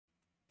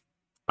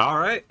All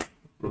right.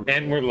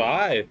 And we're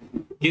live.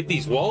 Get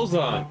these walls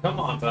on. Come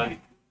on, buddy.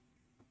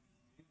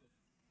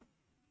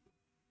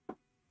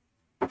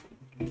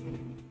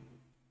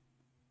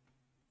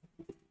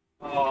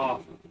 Oh,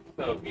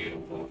 so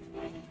beautiful.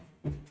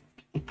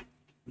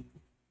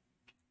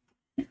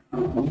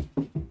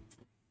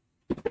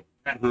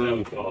 That's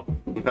so cool.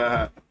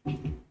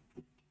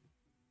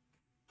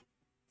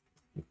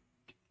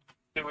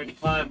 Can't wait to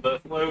climb,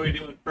 but what are we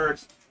doing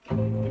first?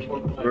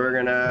 We're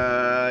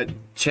gonna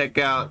check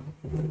out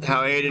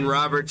how Aiden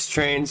Roberts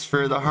trains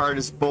for the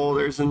hardest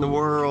boulders in the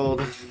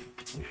world.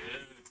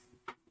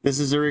 This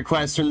is a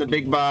request from the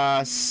big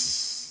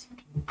boss.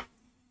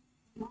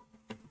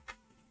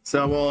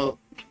 So we'll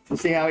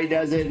see how he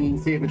does it and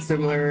see if it's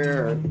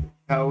similar or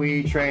how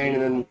we train,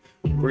 and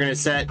then we're gonna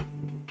set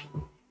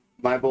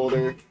my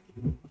boulder.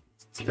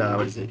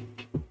 What is it?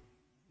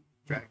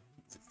 Dragon.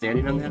 Is it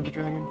standing on the head of the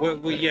dragon?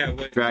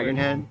 What, Dragon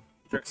head?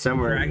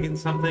 Somewhere. Dragon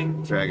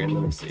something? Dragon,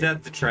 let me see. It's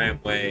at the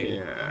tramway.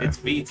 Yeah. It's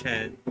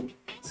V10.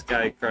 This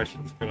guy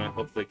it's gonna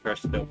hopefully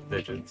crush the double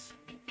digits.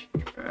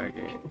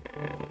 Dragon,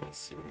 let's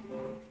see.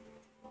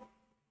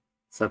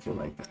 Something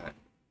like that.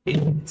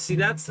 See,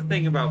 that's the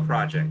thing about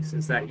projects,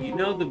 is that you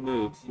know the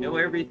moves, you know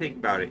everything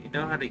about it, you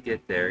know how to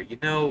get there, you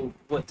know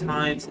what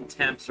times and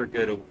temps are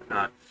good or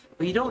not,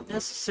 but you don't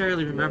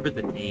necessarily remember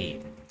the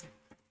name.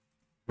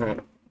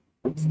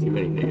 It's too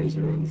many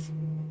names.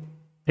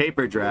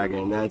 Paper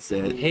Dragon, that's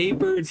it.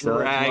 Paper So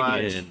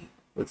Dragon.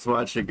 let's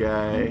watch a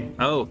guy.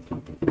 Oh.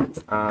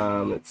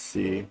 Let's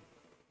see.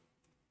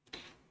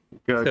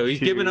 So he's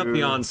giving up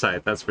the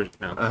on-site, that's for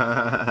now.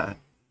 Let's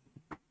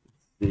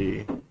see.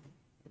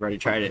 I've already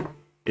tried it.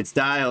 It's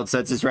dialed, so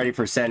it's just ready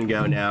for send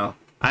go now.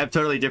 I have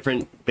totally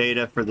different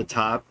beta for the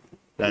top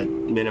that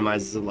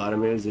minimizes a lot of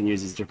moves and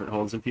uses different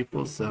holds in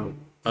people, so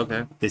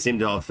Okay. they seem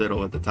to all fiddle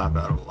with the top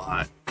out a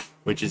lot,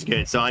 which is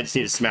good. So I just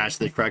need to smash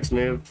the crux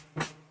move,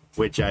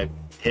 which I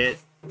hit,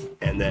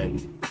 and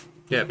then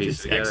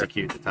just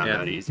execute the top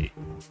out easy,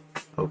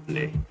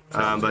 hopefully.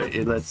 But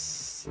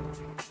let's...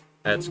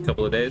 That's a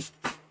couple of days?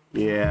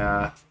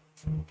 Yeah,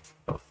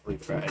 hopefully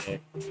Friday.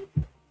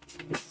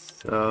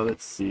 So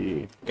let's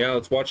see. Yeah,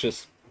 let's watch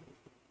this.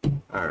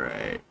 All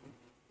right,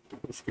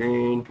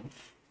 screen.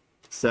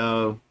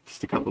 So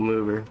just a couple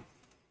mover.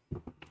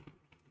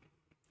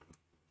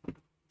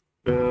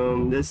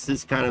 Boom. This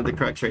is kind of the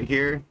crux right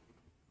here.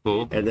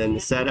 Cool. And then the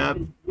setup.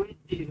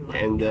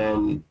 And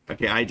then,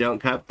 okay, I don't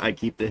cup, I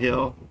keep the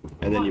hill,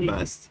 and then you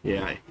bust.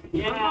 Yeah.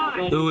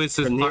 Who is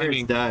this From here climbing?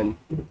 it's done.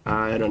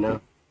 I don't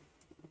know.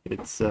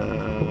 It's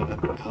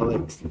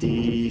Alex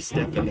D.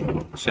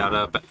 Stefano. Shout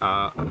out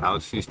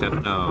Alex D.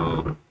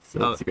 Stefano. So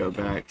let's go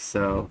back.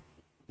 So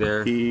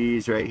there.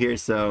 he's right here.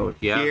 So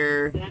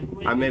here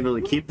I'm able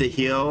to keep the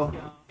heel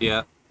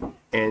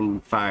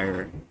and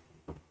fire.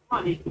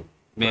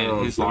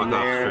 Man, his long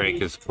off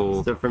strike is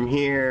cool. So from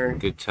here,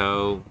 good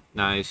toe,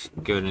 nice,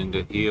 going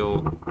into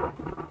heel.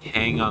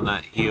 Hang on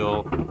that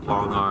heel,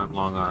 long arm,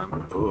 long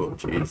arm. Oh,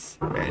 jeez,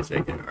 man, he's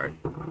making it hard.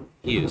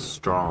 He is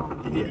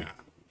strong. Yeah.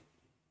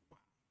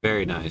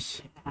 Very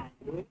nice.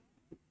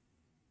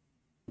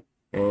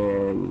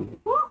 And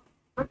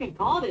freaking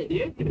called it,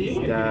 dude.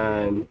 it's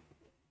done.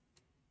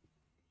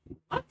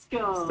 Let's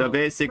go. So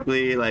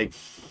basically, like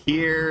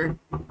here,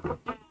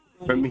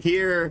 from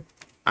here,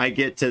 I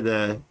get to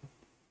the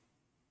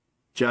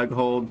jug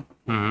hold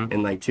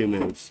in like 2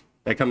 moves.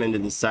 I come into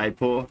the side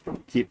pull,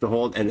 keep the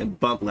hold, and then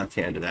bump left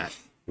hand to that.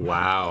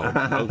 Wow.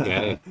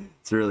 Okay.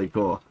 It's really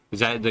cool. Is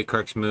that the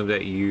crux move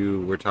that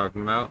you were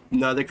talking about?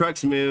 No, the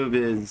crux move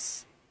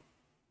is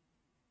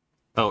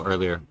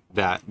earlier.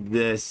 That.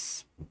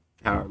 This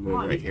power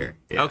move right here.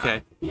 Yeah.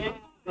 Okay. Yeah,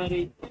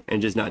 buddy.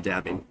 And just not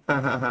dabbing.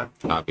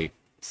 Copy.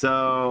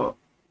 So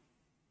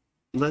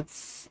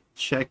let's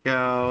check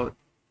out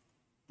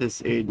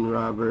this Aiden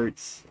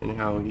Roberts and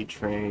how he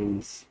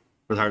trains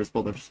for the hardest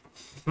boulders.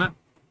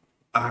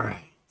 All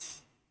right.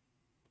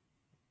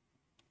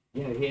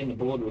 Yeah, here in the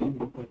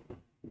boardroom.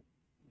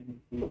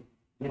 Here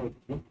in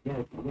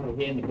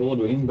the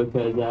boardroom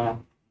because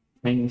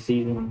training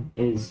season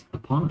is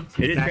upon us.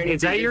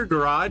 Is that your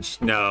garage?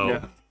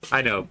 No.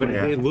 I know, but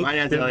it looks mine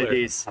has similar.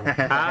 LEDs.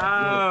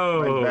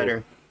 Oh. Mine's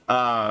better.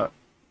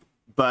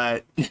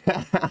 But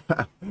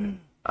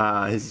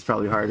this is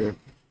probably harder.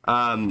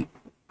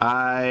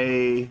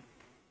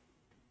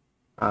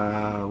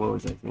 What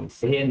was I going to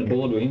say? Here in the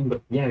boardroom,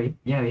 but here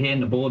in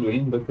the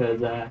boardroom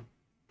because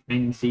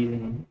training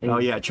season. Oh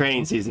yeah,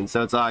 training season.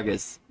 So it's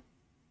August.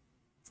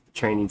 It's the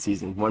training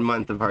season. 1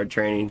 month of hard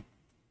training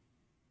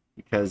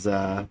because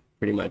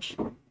pretty much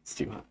it's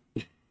too hot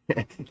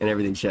and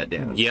everything's shut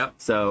down. Yep.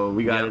 So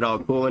we got it all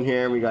cool in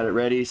here and we got it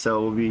ready.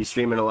 So we'll be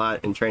streaming a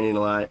lot and training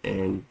a lot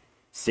and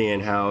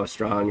seeing how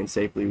strong and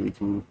safely we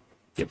can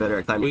get better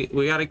at climbing.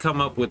 We got to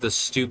come up with a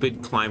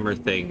stupid climber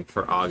thing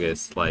for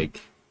August,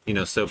 like, you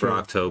know, sober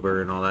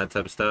October and all that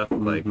type of stuff.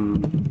 Like,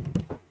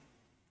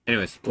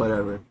 anyways,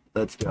 whatever.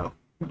 Let's go.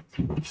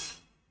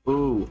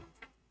 Ooh.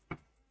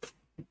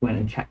 Went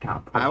and checked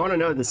out. I want to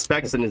know the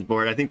specs on his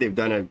board. I think they've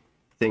done a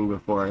thing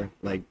before,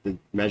 like the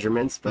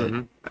measurements,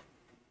 but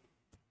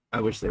I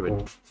wish they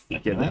would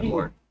give that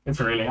more. It's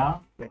really hard.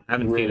 I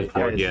haven't seen Really it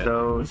board It's yet.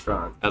 so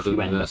strong. Other than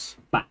When this.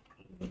 back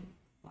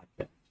like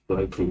a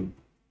slowly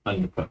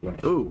undercut where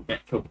Ooh,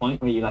 get to a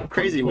point where you like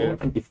Crazy contour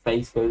move. and your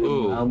face goes in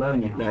Ooh. your elbow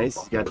and you have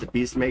nice. You got the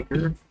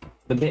Beastmaker.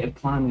 the bit of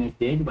climbing I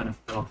did when I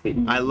fell off it.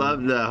 I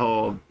love the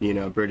whole, you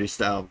know, British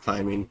style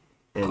climbing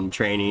and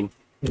training.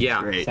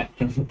 Yeah. Great.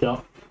 section of the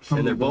top.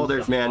 And their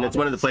boulders, man, it's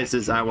one of the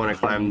places I want to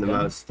climb the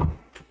most.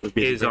 Would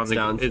be Is on the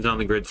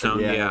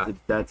gridstone. Yeah.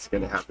 That's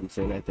gonna happen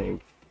soon, I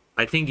think.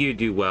 I think you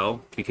do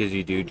well because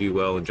you do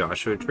well in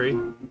Joshua Tree.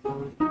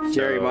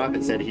 Jerry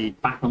Moffat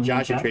said Back on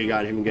Joshua the Tree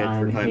got him good for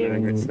and climbing a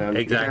hearing- gridstone.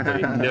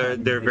 Exactly.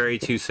 they're very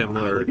two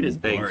similar Look at his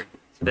things. board.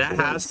 That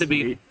has to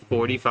be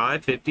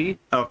 45, 50.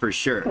 Oh, for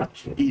sure,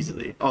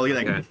 easily. Oh, look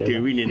at that, Okay.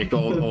 dude. We need a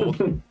gold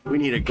hold. We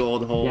need a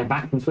gold hold. Yeah,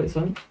 back from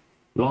Switzerland.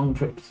 Long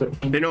trip to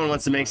Switzerland. If anyone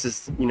wants to make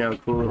this, you know,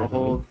 cool little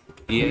hold.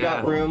 We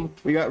got Yeah. room.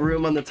 We got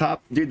room on the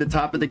top. Dude, the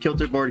top of the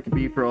Kilter board could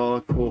be for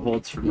all cool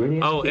holds for me.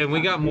 Really? Oh, and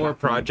we got more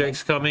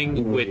projects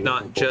coming with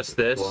not just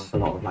this. A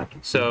lot of, like,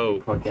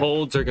 So projects.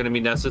 holds are going to be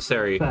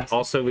necessary. Fast.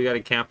 Also, we got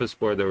a campus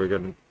board that we're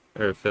going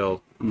to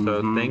fill.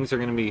 So things are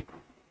going to be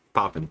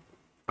popping.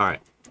 All right.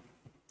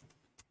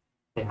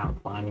 They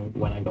have planning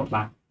when I got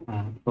back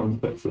from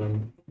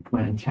Switzerland.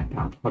 Went and checked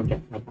out the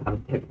project. I had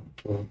a tip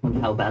for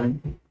Helbellen,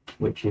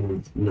 which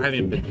is. I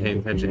haven't been paying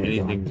attention to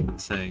anything you've been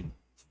saying.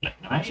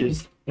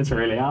 It's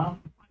really hard.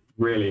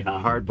 Really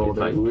hard. Hard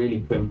boulder. It's like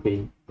really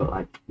crimpy, but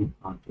like you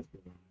can't just.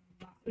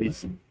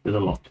 There's a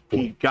lot. To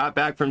He got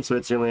back from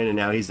Switzerland, and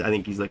now I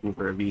think he's looking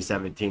for a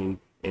V17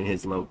 in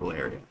his local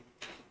area.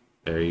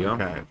 There you go.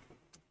 Okay.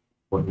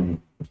 coordinate.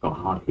 It's got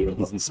hard heels.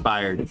 He's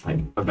inspired. It's like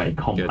a very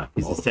complex.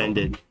 He's boulder.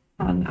 ascended.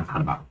 And I've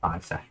had about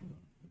 5 sessions.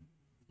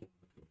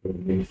 To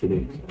do,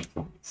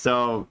 so.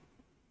 So,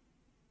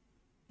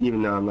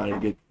 even though I'm not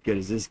as good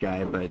as this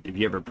guy, but if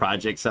you ever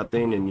project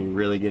something and you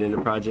really get into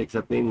project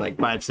something, like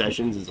 5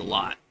 sessions is a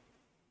lot.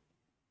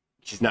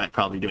 He's not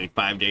probably doing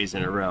 5 days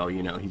in a row.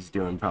 You know, he's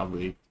doing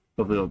probably.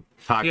 Hopefully, he'll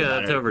talk Yeah, about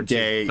that's it over a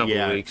day. couple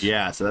Yeah, weeks.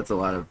 yeah. So that's a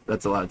lot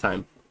of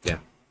time. Yeah.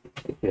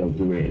 It feels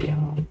really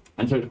hard.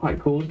 And so it's quite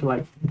cool to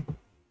like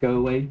go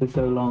away for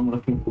so long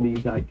looking for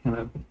these like kind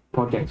of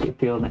projects that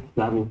feel next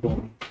level for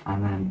me.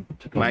 And then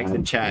to come Mike's home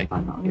in chat. and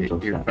find out I'm Your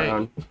just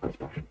phone. it's quite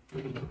special.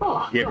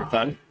 Oh, You ever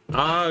fun?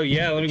 Oh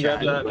yeah, let me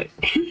grab that.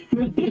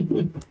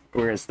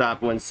 We're gonna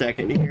stop 1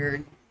 second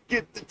here.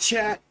 Get the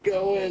chat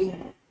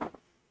going.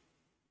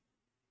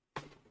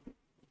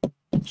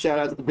 Shout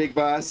out to the big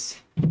boss.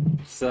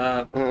 What's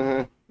up?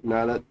 No,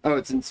 that. Oh,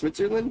 it's in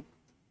Switzerland.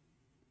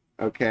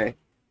 Okay,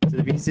 so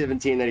the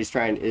V17 that he's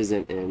trying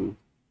isn't in.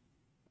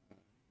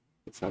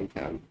 It's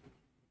hometown.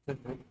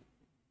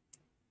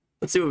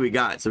 Let's see what we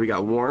got. So we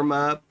got warm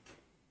up,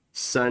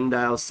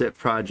 sundial sit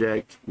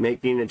project,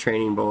 making a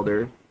training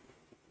boulder,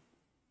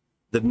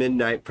 the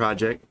midnight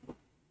project,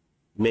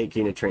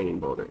 making a training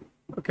boulder.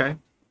 Okay,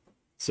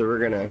 so we're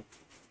gonna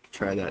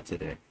try that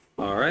today.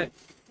 All right,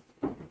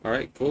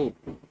 cool.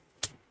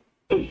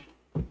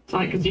 It's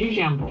like, because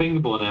usually I'm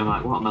fingerboarding, I'm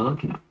like, what am I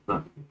looking at?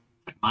 But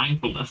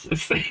mindfulness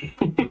is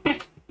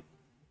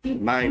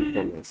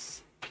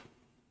Mindfulness.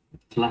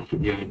 it's left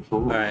with you in All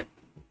forward.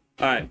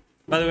 right.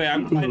 By the way,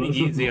 I'm climbing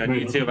easy on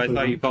YouTube. I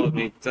thought you followed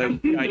me. So that's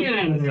up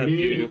to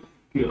you.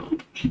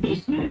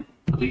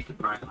 At least the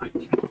bright light.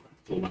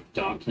 It's all like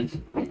darkness.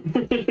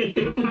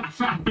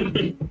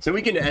 So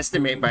we can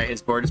estimate by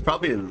his board. It's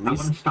probably at I want to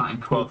least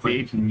start 12 feet.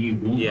 incorporating some new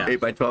warm Yeah. 8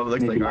 by 12. It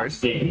looks like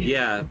ours.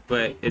 Yeah,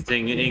 but it's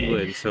in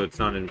England, so it's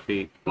not in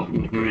feet.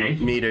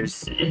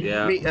 Meters.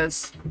 Yeah.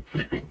 Meters.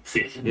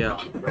 Yeah.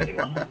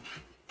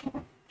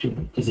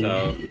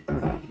 So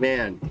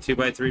Man. 2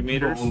 by 3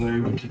 meters.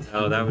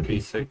 Oh, that would be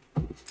sick.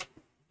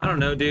 I don't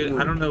know, dude.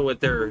 I don't know what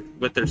their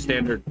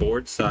standard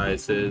board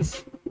size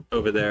is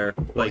over there.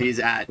 Well, Like he's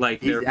at.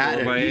 like he's their at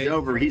it.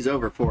 4x8. He's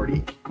over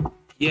 40.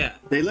 Yeah.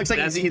 He looks like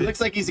That's he the- looks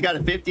like he's got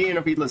a 50, and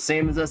if he's the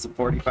same as us, a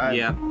 45.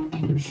 Yeah.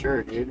 For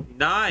sure, dude.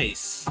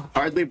 Nice.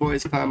 Hardly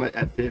boys climb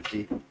at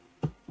 50.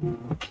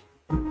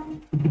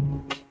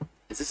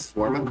 Is this his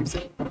warm up? You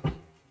said?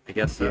 I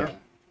guess so.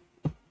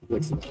 Yeah.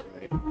 Looks about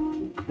right.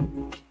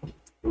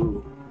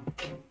 Ooh.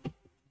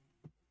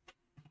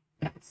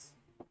 Nice.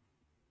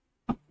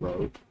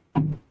 Low.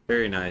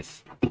 Very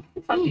nice.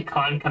 It's actually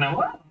kind of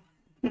well.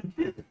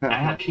 I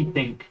actually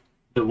think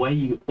the way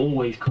you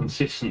always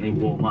consistently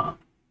warm up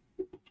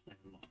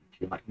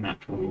to like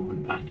natural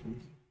movement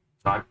patterns.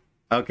 So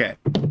Okay.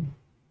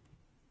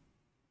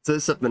 So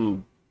there's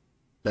something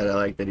that I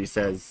like that he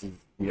says, is,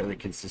 you know, the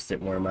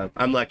consistent warm up.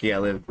 I'm lucky I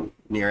live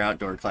near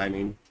outdoor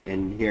climbing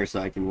in here, so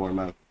I can warm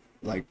up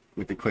like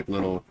with a quick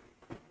little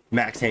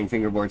max hang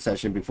fingerboard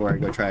session before I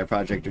go try a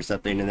project or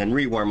something, and then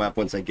re-warm up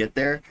once I get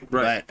there.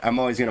 Right. But I'm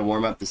always going to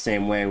warm up the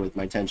same way with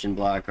my tension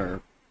block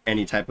or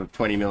any type of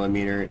 20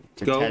 millimeter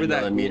to Go 10 over that.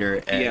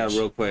 millimeter edge. Yeah,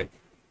 real quick.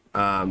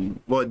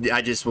 Well,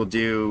 I just will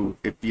do,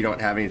 if you don't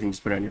have anything,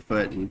 just put it on your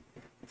foot and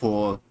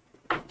pull,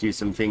 do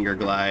some finger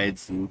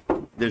glides, and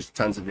there's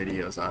tons of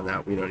videos on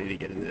that. We don't need to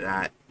get into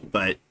that.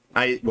 But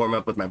I warm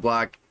up with my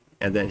block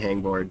and then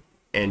hangboard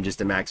and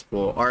just a max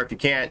pull. Or if you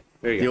can't,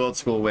 the old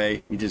school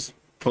way, you just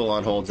pull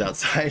on holds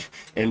outside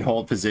and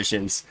hold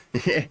positions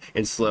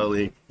and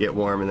slowly get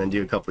warm and then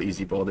do a couple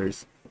easy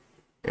boulders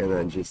and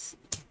then just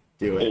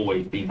do it.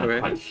 Always been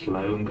quite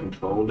slow and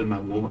controlled in my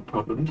warm-up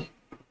problems.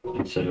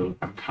 And so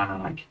I'm kind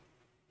of like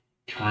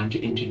trying to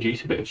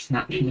introduce a bit of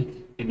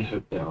snatchiness in the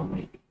hope that I'll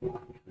make the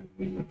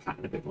movement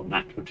pattern a bit more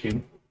natural to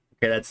me.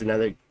 Okay, that's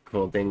another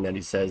cool thing that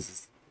he says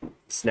is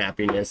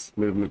snappiness,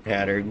 movement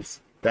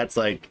patterns. That's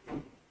like,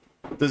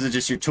 those are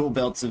just your tool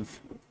belts of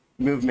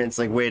movements,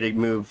 like way to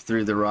move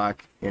through the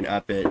rock and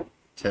up it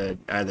to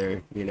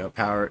either, you know,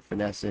 power it,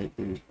 finesse it,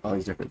 do all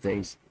these different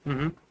things.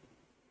 Mm-hmm.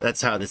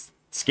 That's how this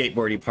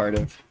skateboardy part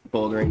of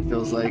bouldering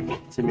feels like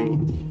to me.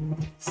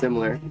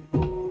 Similar.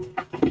 Ooh.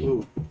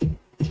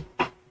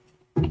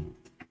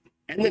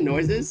 And the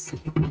noises.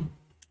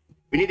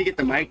 We need to get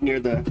the mic near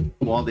the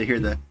wall to hear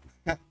the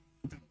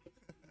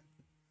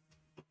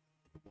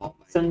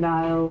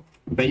Sundial.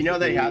 But you know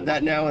they have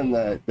that now in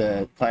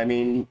the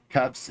climbing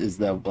cups, is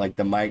the like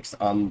the mics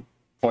on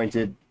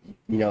pointed,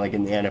 you know, like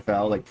in the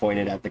NFL, like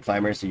pointed at the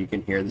climber so you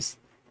can hear the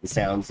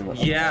sounds and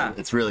whatnot. Yeah,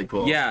 it's really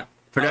cool. Yeah,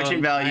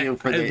 production value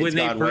for the when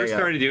they first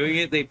started doing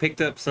it, they picked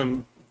up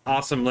some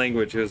awesome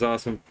language. It was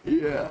awesome.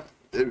 Yeah.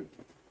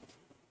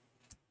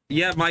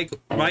 Yeah,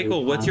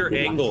 Michael, what's your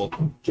angle?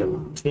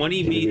 20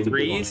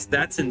 V3s?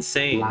 That's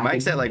insane.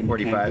 Mike's at like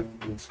 45.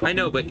 I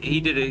know, but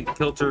he did a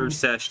Kilter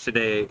sesh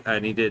today,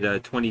 and he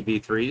did 20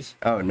 V3s.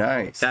 Oh,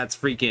 nice. That's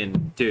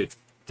freaking, dude.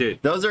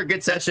 Those are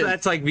good sessions.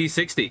 That's like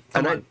V60.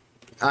 Come on.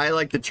 I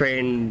like to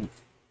train,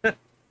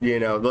 you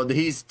know, well,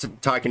 he's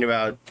talking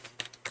about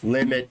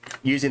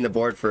using the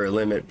board for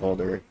limit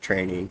boulder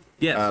training.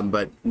 Yeah.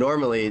 But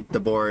normally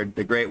the board,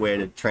 the great way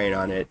to train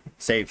on it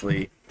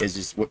safely is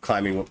just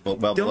climbing well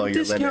below your limit.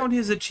 Don't discount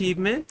his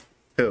achievement.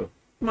 Who?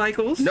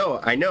 Michael's.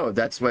 No, I know.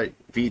 That's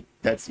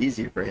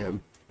easy for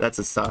him. That's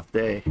a soft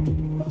day.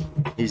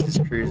 He's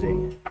just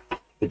cruising.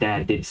 The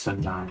dad did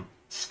Sundial,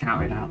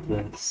 scouted out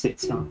the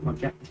sit-star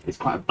project. It's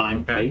quite a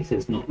blank place.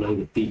 There's not loads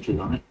of features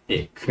on it.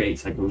 It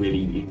creates like a really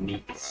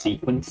unique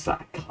sequence that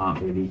I can't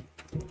really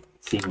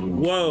see.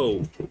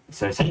 Whoa.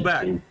 So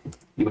essentially,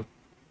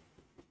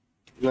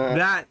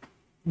 that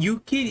you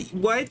can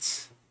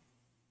what?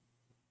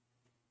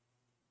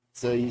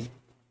 So you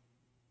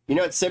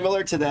know, it's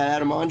similar to that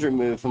Adam Andra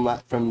move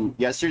from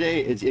yesterday,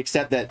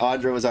 except that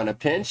Andra was on a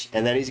pinch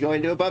and then he's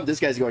going to a bump.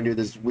 This guy's going to do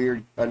this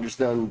weird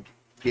understone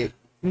kick.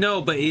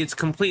 No, but it's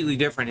completely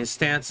different. His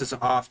stance is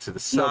off to the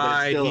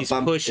side. No, he's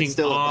pushing it's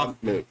still off. A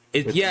bump move.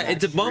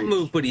 It's a bump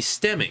move, but he's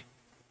stemming.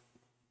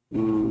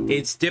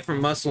 It's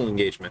different muscle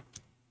engagement.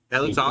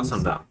 That looks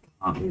awesome, though.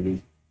 Can't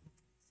really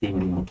see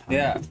any more time.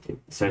 Yeah.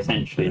 So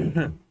essentially,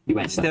 you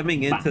went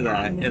stemming into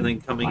that and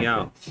then coming like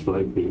out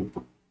slowly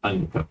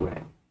undercut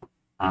rail,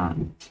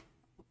 and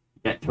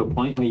get to a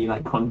point where you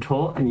like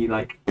contour and you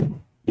like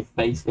your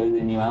face goes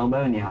in your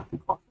elbow and you have to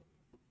cross it.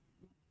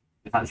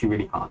 It's actually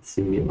really hard to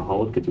see in the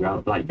hold because your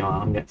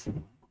arm gets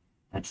in.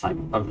 It's like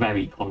a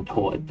very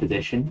contorted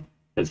position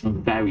that's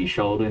very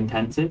shoulder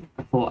intensive.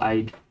 I thought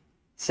I'd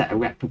set a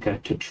replica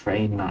to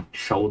train that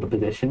shoulder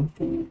position.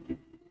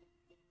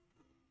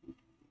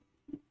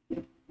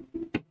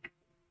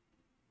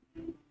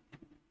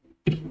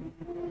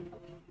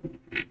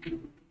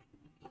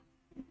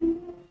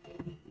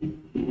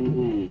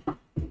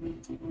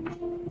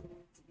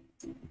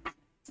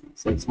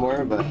 So it's more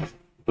of a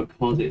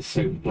because it's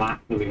so flat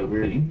the real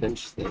thing.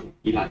 pinch thing.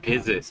 You like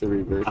Is it? It's a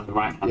reverse. on the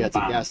right hand Yeah, it's a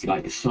back, gas you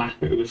like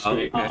slap it with a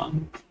straight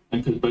arm,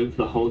 and because both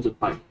the holds are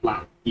quite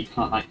flat, you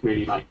can't like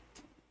really like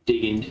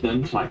dig into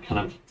them to like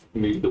kind of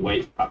move the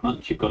weight that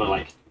much. You've got to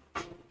like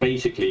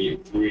basically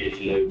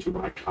really load your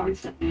right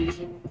tricep.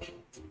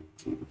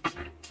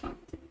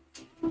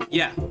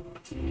 Yeah.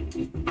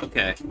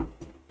 Okay.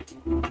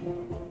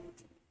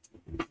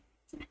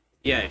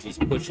 Yeah, he's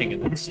pushing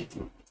and then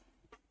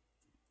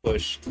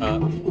push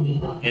up,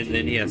 and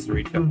then he has to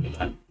reach up for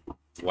that.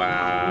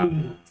 Wow.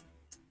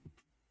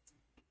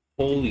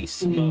 Holy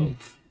smoke.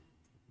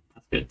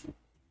 That's good.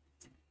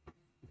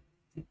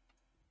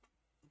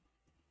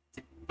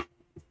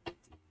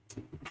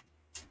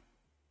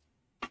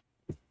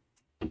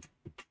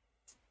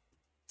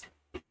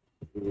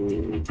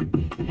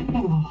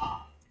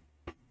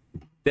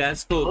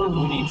 That's cool.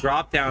 When you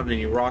drop down and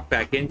you rock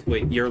back into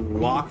it, you're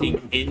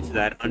locking into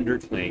that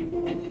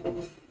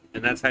undercling.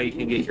 And that's how you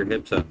can get your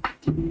hips up.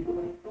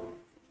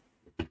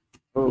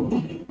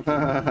 Oh.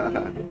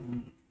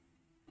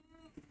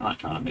 I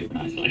can't move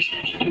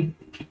nicely.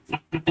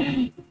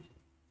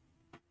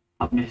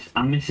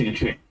 I'm missing a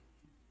trick.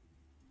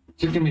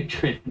 Just give me a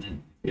trick and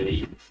then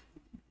really.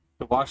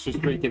 The washer's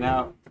freaking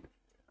out.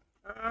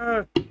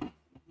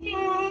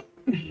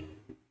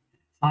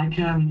 Like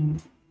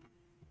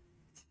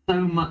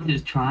so much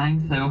is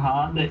trying so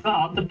hard that it's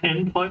hard to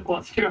pinpoint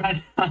what's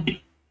trying.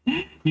 Like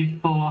you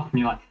fall off and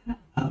you're like.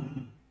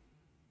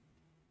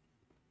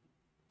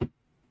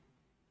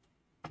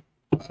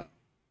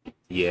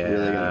 Yeah.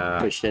 Really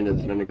got pushed into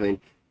that underclean.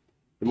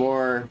 The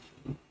more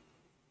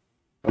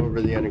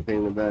over the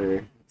underclean, the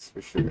better. That's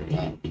for sure.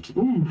 Wow.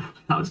 Ooh,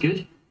 that was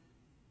good.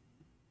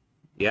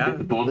 Yeah.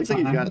 Looks like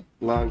he's got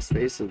long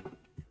space of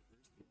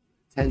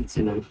tents,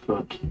 you know.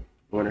 I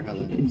wonder how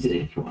that is.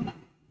 This one.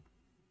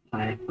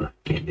 I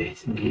get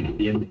this and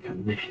the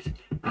undercut this.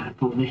 I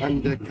put this.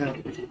 Undercut.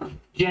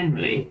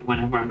 Generally,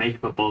 whenever I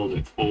make a boulder,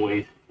 it's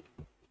always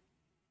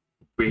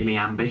really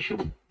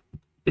ambitious.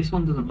 This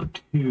one doesn't look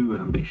too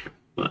ambitious,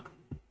 but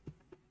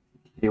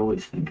I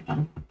always think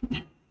that.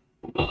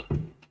 But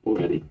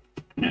already,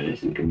 you know,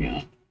 this is gonna be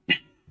hard.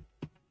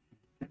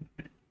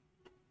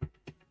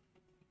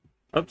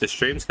 Oh, the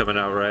stream's coming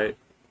out right.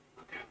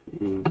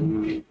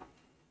 Mm-hmm.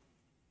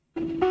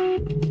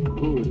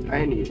 Ooh,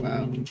 tiny,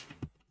 wow.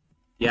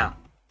 Yeah.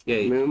 Yeah.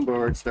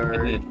 Moonboard star.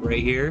 And then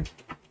right here.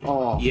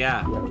 Oh.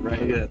 Yeah.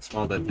 Right. Look at that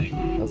small that thing.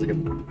 That was like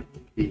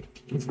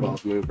a small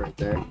move right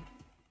there.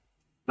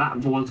 That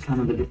was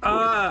kind of the difficult.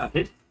 Ah!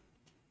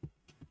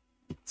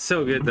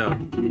 So good though.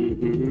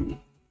 Mm-hmm.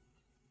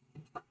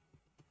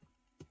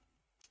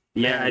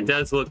 Yeah, it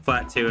does look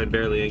flat too and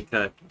barely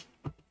uncut.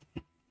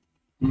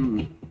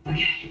 Mm.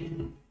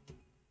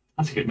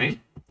 That's a good move.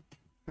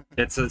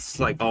 It's just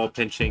like all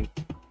pinching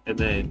and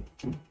then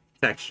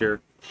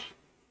texture.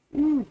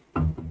 Oh,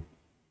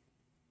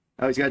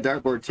 he's got a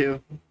dartboard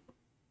too.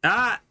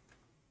 Ah!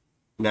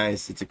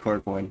 Nice, it's a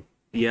cork one.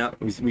 Yep.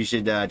 We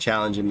should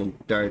challenge him in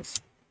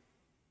darts.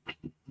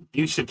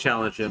 You should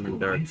challenge him in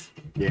darts.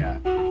 Yeah.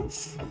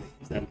 He's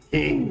that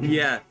king.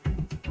 Yeah.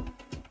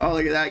 Oh,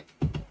 look at that.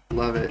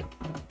 Love it.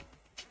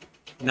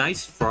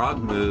 Nice frog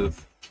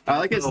move. I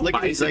like his look.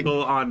 He's like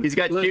Bicycle on. he's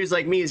got look. shoes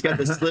like me. He's got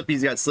the slip.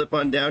 He's got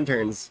slip-on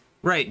downturns.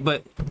 Right,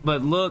 but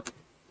look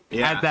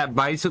at that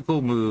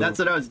bicycle move. That's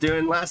what I was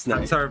doing last night.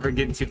 I'm sorry for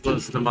getting too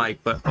close to the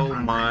mic, but oh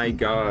my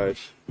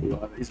gosh.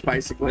 Love it. He's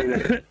bicycling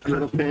that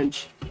little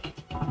pinch.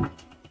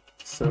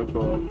 So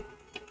cool.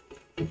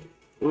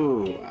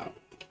 Ooh, wow.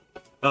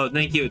 Oh,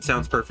 thank you. It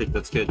sounds perfect.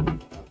 That's good.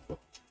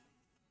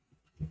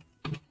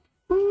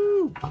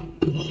 Woo.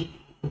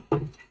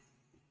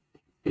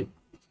 Good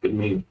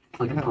move.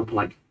 Like I have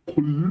like.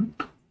 Blue.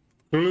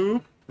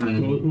 What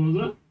was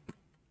that?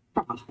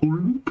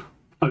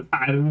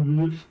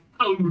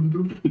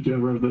 Did you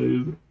ever have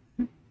those?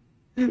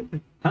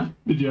 Huh?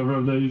 Did you ever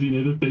have those, you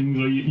know, the things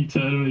where you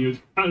turn and he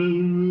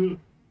goes,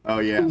 Oh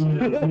yeah.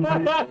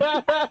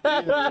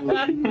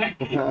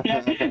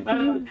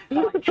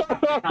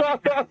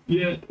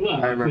 yeah,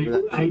 well, I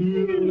remember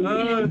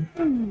that.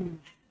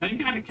 I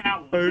kind of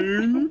cow. I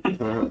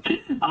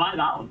like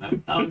that one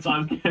though. That one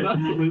sounds good.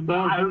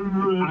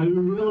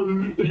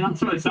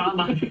 That's what it sounds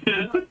like.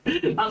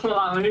 That's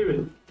what that move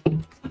is.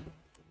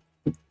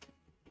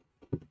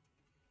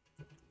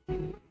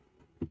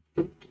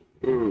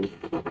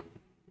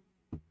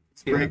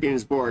 He's breaking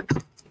his board.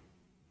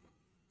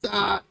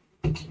 Ah.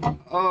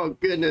 Oh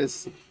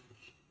goodness.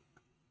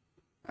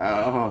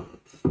 Oh.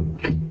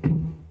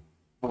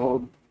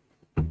 Hold.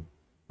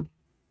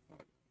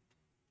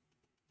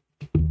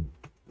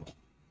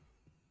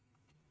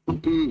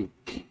 Mm.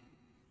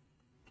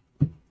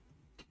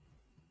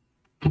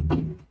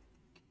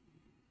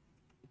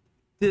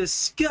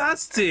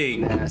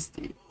 Disgusting.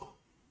 Nasty.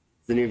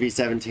 It's the new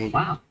V17.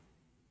 Wow.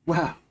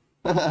 Wow.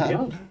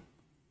 Yeah.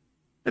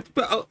 That's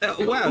wow. That's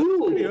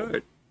pretty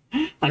hard.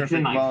 Like, it's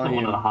Perfect not one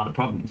volume. of the harder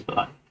problems, but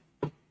like,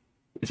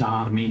 it's a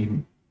hard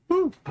medium.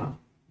 Woo. But,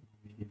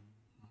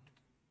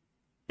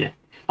 yeah,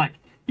 like,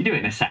 you do it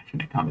in a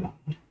section, it can't be that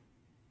hard.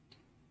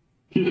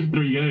 Just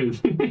 3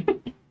 goes.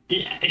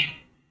 yeah.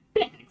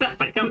 Yeah,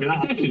 exactly, it can't be that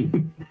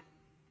hard.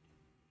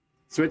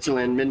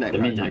 Switzerland Midnight The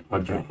Project. Midnight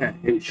Project. Okay.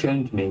 It was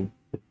shown to me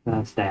the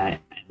first day I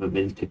ever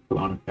visited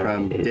Toronto.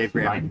 From It's Dave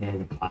Graham. right near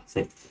the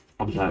classic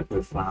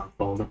observatory flower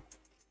folder.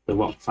 The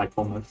rock's like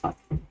almost like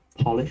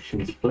polish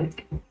and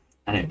slick,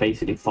 and it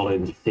basically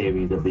follows a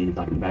series of these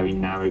like very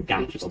narrow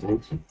gash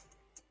bubbles.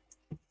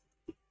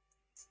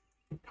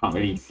 Can't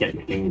really get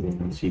your fingers in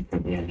them, so you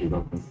print the edges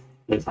of them.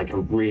 It's like a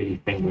really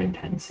finger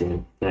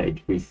intensive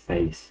 30-degree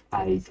face.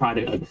 I tried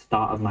it at the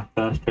start of my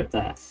first trip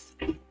there.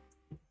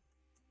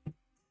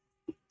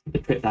 The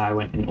trip that I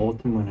went in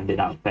autumn when I did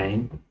out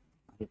Fame.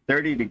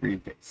 30-degree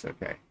face.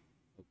 Okay.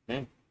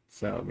 Okay.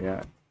 So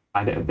yeah.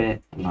 Tried it a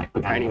bit and like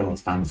began Tiny to ones.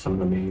 understand some of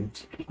the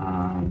moves.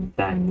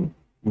 Then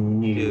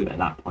knew at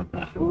that point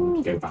that I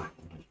wanted to go back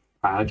and like,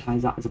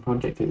 prioritize that as a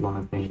project. It was one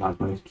of the things I was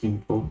most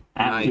keen for.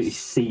 I absolutely Nice.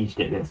 sieged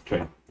it this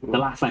trip. The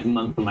last like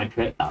month of my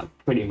trip, that was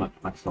pretty much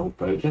my sole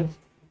focus.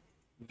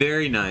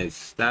 Very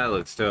nice. That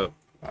looks dope.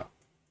 Wow.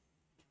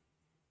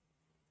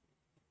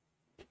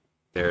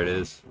 There it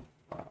is.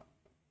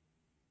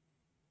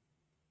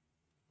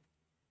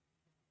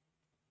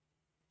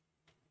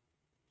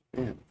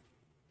 Man.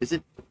 Is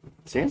it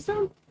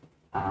sandstone?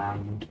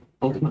 And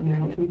ultimately, I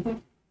got to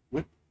be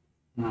What?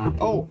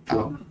 Oh,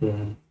 ow. the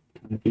kind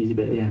of easy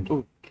bit at the end.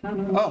 Oh.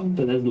 Oh.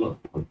 But there's a lot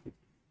of positives.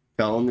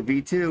 Fell on the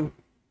V2.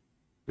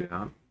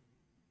 Yeah.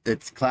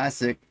 It's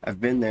classic.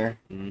 I've been there.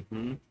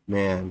 Mm-hmm.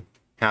 Man.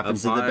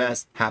 Happens to Up the high.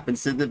 best.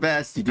 Happens to the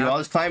best. You do all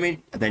this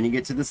climbing, and then you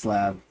get to the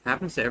slab.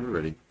 Happens to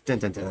everybody. Dun,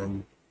 dun,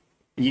 dun.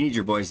 You need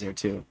your boys there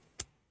too.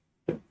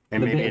 And The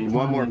maybe bit in of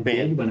one more time I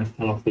did band. when I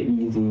fell off the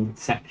easy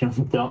section on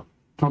the top.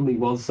 probably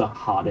was the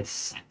hardest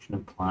section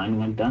of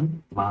climbing I've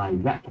done. My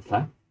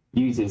replica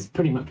uses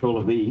pretty much all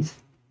of these.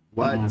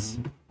 What?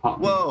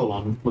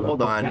 Whoa!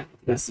 Hold on.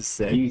 This is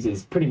sick.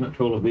 Uses pretty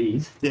much all of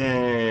these.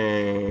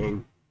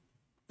 Dang.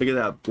 Look at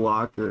that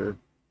blocker.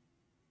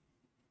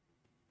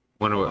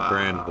 Wonder what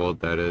brand hold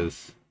that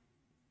is.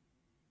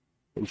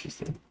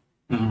 Interesting.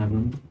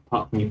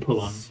 Apart from you pull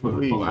on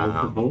with a full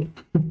alcohol.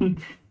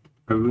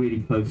 A really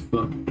close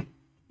foot.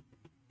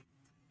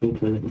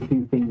 Also, little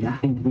 2 finger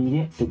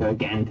intermediate to go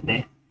again to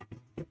this.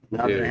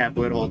 Now that I have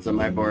wood holds on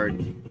my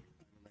board.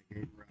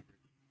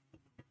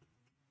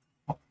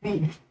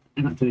 And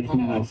up to this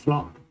narrow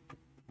slot.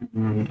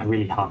 And a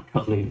really hard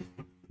cut loose.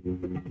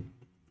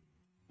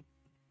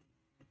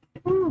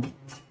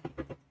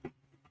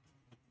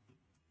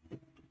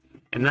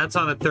 And that's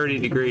on a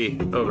 30-degree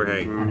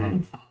overhang. And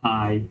then a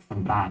high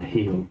and bad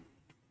heel.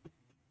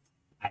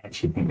 I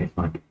actually think this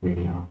might be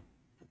really hard.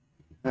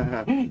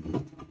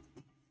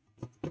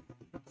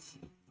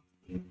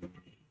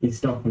 You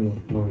stop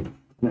and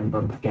then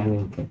bump again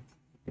into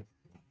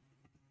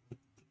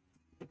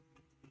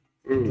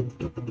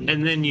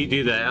And then you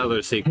do that other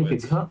take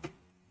sequence. a cup,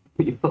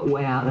 put your foot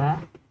way out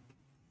there,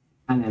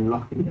 and then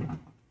lock it down.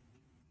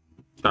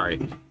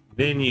 Sorry.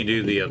 Then you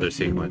do the other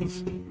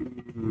sequence.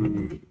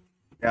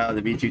 Now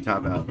the V2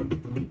 top out.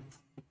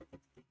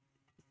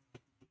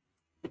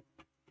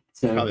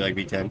 So Probably like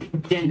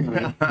V10.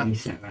 generally, you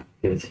set that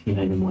because you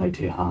know them way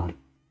too hard.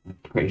 I'm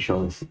pretty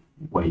sure it's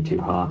way too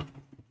hard.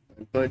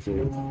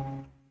 Unfortunately.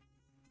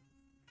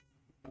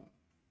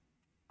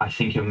 I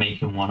think you're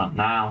making one up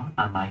now,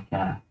 and like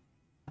I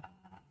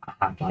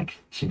had like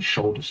some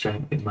shoulder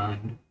strength in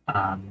mind,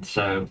 and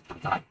so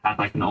I had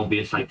like an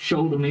obvious like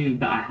shoulder move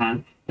that I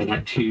had. They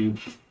had 2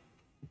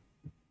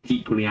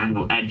 equally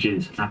angled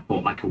edges, and I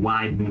thought like a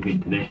wide move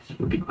into this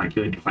would be quite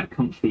good, quite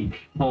comfy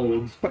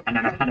holds. And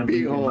then I had a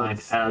move in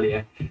mind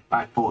earlier.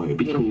 I thought it would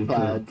be cool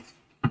to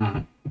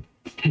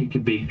take a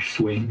big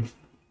swing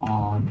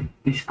on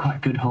this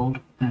quite good hold,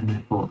 and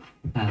I thought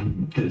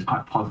it was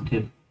quite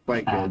positive.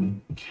 Quite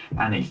good.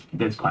 And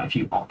there's quite a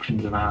few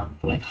options around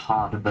for like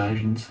harder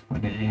versions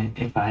when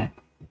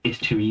it's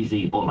too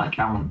easy, or like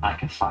I want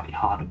like a slightly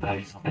harder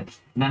version of it.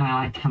 And then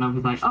I like kind of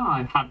was like, oh,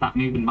 I've had that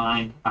move in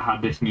mind, I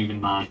had this move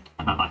in mind,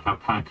 and then like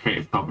I've kind of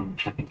created a problem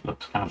which I think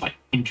looks kind of like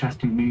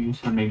interesting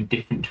moves and maybe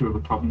different to other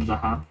problems I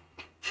have.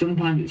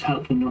 Sometimes it's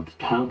helpful not to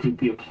tell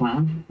people your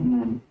plan,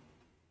 and then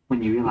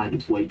when you realise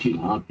it's way too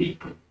hard for you.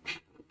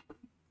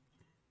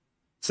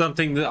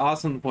 Something that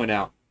awesome to point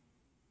out.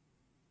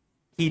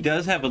 He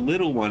does have a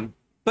little one,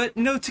 but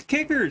no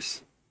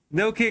kickers.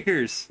 No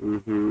kickers.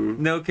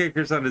 No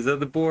kickers on his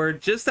other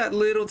board. Just that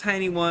little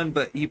tiny one,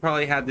 but he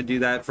probably had to do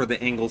that for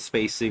the angle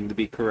spacing to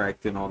be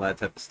correct and all that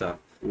type of stuff.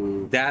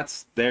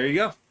 There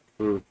you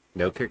go.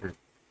 No kicker.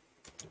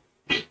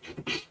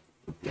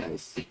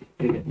 Nice.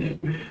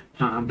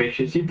 How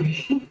ambitious you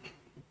be.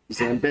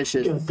 He's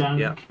ambitious.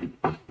 Yeah.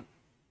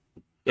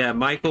 Yeah,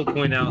 Michael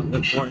pointed out the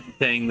important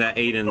thing that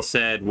Aiden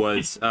said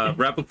was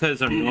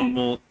replicas are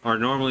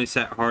normally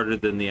set harder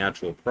than the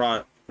actual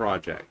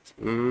project.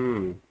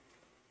 All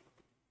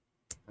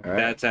right.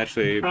 That's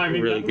actually a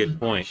really good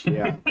point.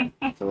 Yeah.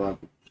 So I'll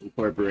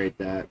incorporate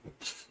that.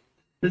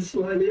 It's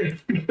slightly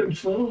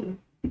control.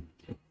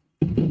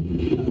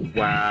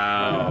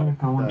 Wow.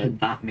 I wanted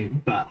that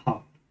move that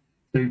hard.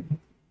 So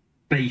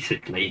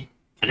basically,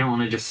 I don't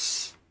want to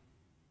just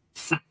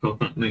sack off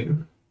that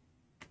move,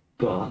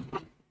 but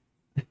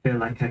I feel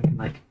like I can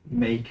like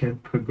make a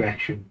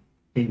progression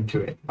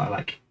into it by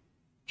like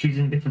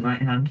choosing a different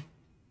right hand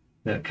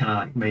that kind of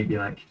like maybe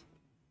like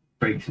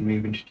breaks the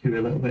move into 2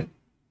 a little bit,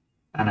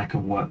 and I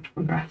can work to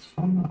progress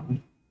from that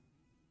one.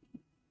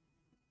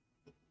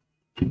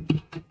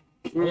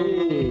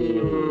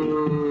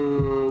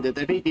 Did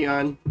that beat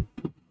on?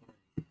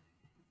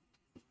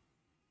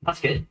 That's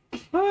good.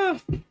 Ah,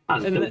 That's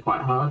And still that-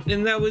 quite hard.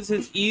 and that was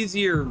his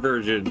easier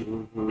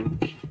version.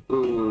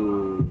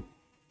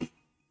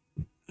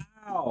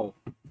 Ow.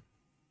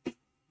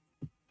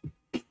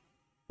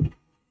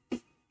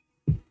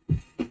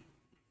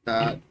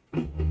 That.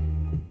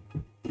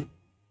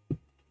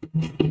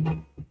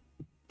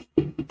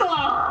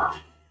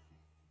 Ah!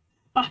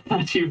 That's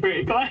actually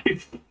pretty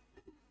close.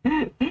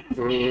 You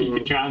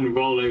could try and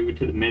roll over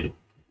to the middle.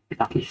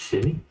 That'd be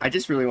silly. I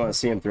just really want to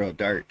see him throw a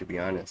dart, to be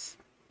honest.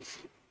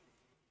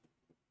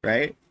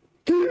 Right?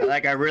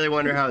 Like, I really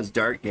wonder how his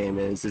dart game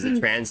is. Does it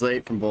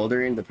translate from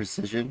bouldering to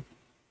precision?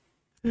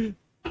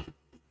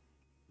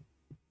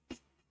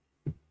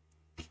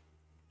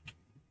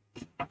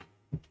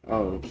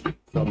 Oh,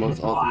 it's the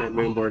most ultimate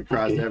moonboard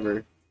cross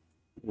ever.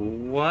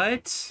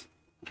 What?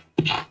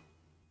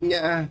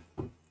 Yeah.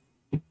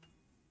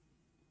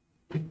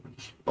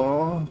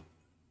 Oh.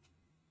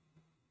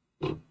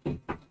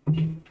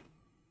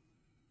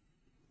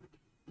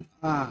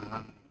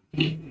 Ah.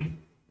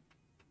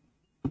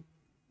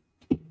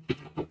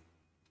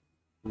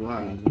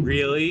 Wow.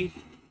 Really?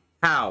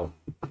 How?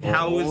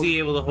 How was he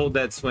able to hold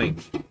that swing?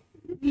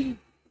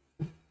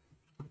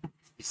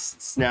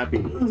 Snappy,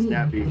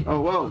 snappy.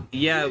 Oh, whoa.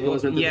 Yeah, well,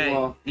 Goes into the yeah,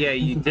 wall. yeah.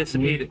 You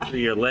dissipate it through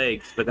your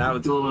legs, but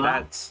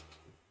that's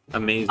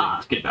amazing. Ah,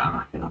 let's get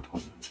down.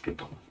 Let's get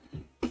down.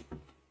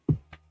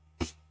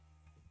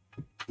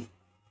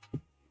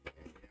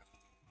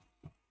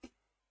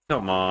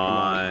 Come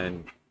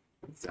on.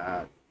 What's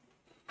that?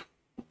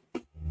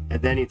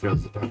 And then he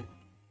throws it down.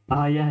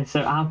 Oh yeah,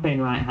 so Alpine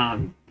right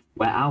hand,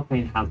 where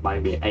Alpine has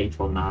maybe 8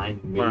 or 9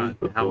 moves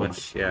Right, how before,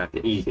 much? Yeah.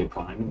 the easier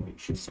climbing, which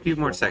should Just a few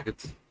more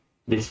seconds.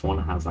 This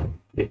one has like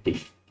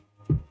 50.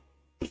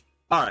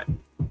 All right,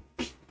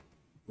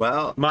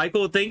 Well,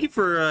 Michael. Thank you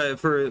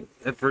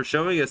for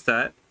showing us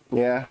that.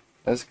 yeah,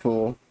 that's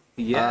cool.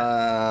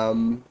 Yeah.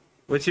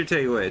 What's your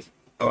takeaways?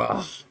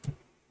 Ugh.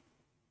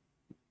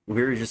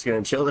 We were just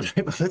gonna chill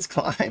tonight, but let's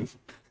climb.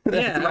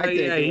 Yeah,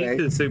 takeaway.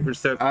 he's super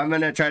stoked. I'm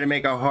gonna try to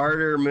make a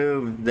harder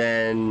move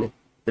than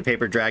the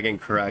paper dragon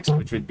corrects,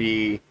 which would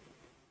be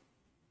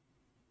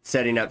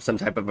setting up some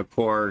type of a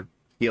core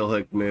heel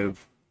hook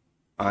move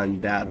on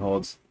bad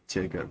holds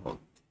to good hold.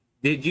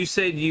 Did you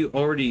say you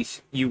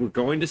were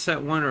going to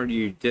set one, or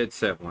you did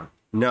set one?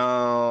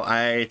 No,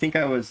 I think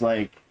I was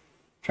like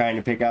trying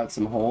to pick out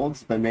some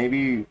holds, but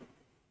maybe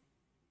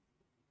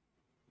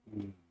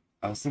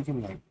I was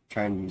thinking like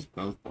trying to use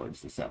both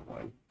boards to set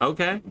one.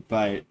 Okay.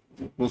 But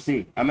we'll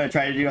see. I'm gonna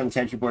try to do it on the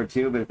tension board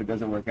too, but if it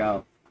doesn't work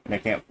out and I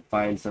can't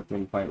find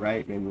something quite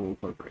right, maybe we'll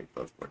incorporate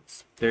both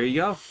boards. There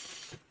you go.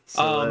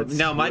 So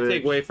Now, my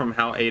switch. takeaway from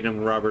how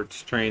Aiden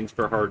Roberts trains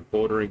for hard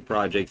bouldering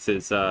projects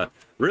is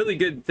really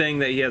good thing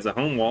that he has a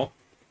home wall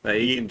that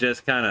he can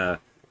just kind of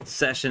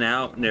session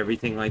out and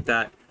everything like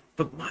that.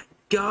 But my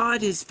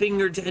God, his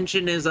finger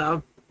tension is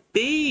a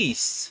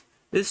beast.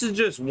 This is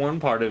just one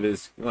part of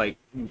his like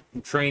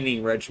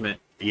training regimen,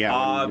 Yeah,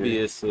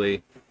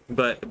 obviously.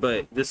 But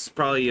this is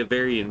probably a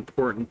very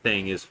important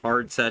thing: is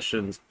hard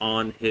sessions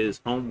on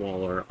his home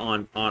wall or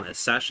on a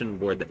session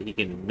board that he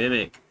can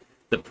mimic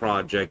the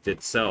project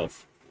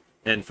itself.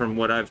 And from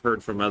what I've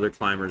heard from other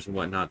climbers and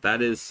whatnot,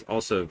 that is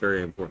also a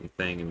very important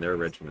thing in their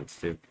regiments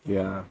too.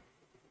 Yeah.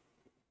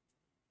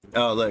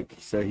 Oh, look.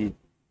 So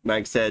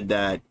Mike said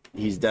that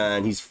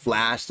he's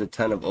flashed a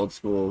ton of old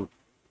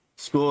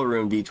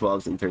schoolroom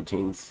D12s and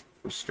 13s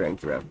for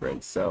strength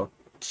reference. So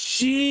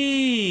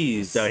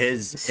Jeez. So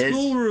his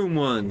schoolroom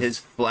ones. his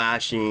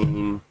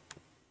flashing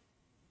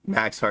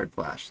max hard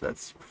flash.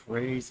 That's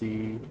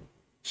crazy.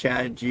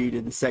 Chad G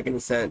did the second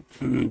ascent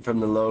from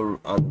the low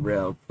on the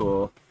rail.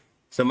 Cool.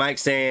 So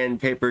Mike's saying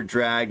paper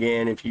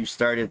dragon, if you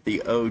start it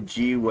the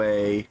OG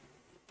way,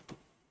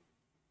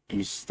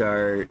 you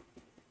start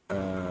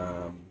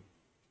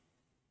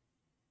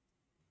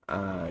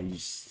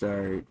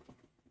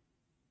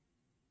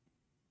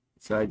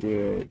so I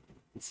do it.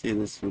 Let's see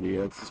this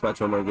video. Let's just watch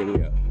one more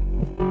video.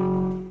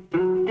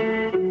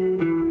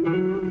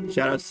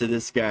 Shout outs to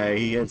this guy.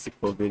 He has a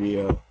cool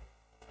video.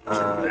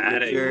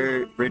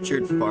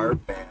 Richard Farban,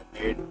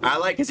 dude. I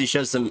like because he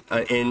shows some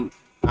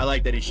I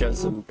like that he shows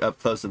some up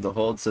close of the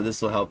hold, so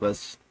this will help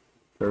us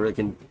for Rick.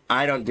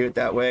 I don't do it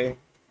that way.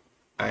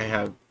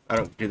 I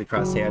don't do the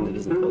cross hand. It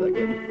doesn't feel that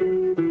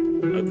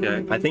good.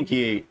 Okay. I think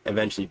he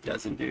eventually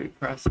doesn't do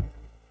cross hand.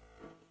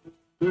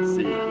 Let's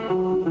see.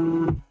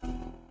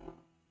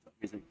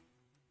 Music.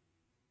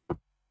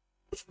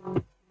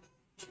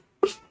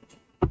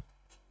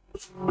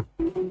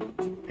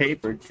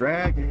 Paper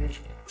dragon.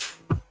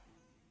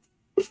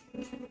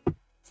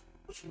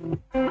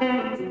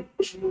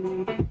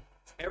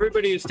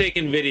 Everybody who's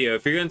taking video,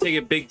 if you're gonna take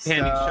a big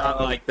panic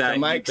shot like that,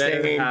 you Mike's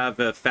better saying have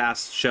a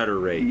fast shutter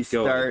rate. You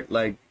Go. start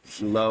like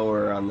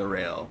lower on the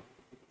rail.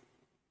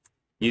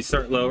 You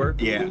start lower?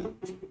 Yeah.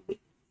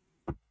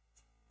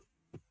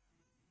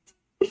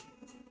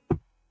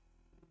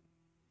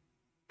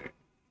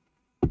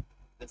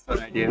 That's what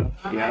I do.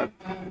 Yep.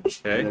 And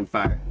Okay. then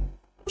fire.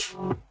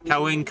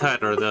 How in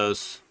cut are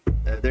those?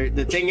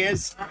 The thing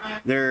is,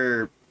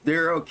 they're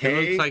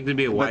okay. It looks like to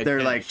be a but white they're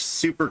finish. like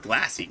super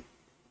glassy.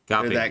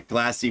 Copy. They're that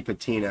glassy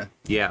patina.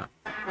 Yeah.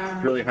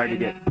 It's really hard to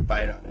get a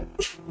bite on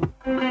it.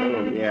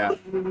 Boom, yeah.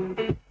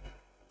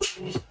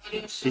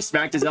 He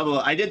smacked his elbow.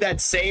 I did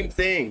that same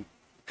thing.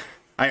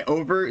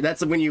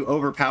 That's when you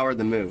overpower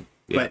the move.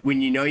 Yeah. But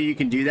when you know you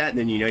can do that,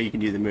 then you know you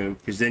can do the move.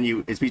 Because then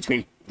it's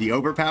between the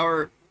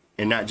overpower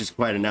and not just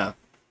quite enough.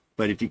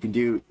 But if you can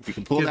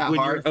pull that When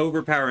hard, you're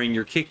overpowering,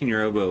 you're kicking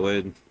your elbow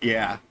in.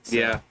 yeah. So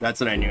Yeah. That's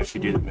when I knew I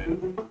could do the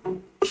move.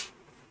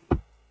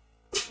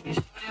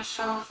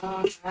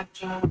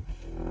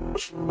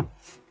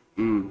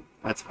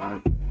 That's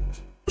hard.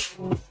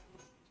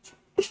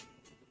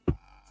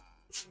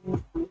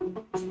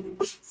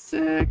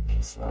 Sick.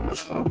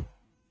 Slow-mo.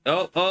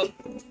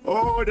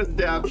 Oh, it doesn't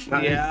dab.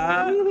 Nice.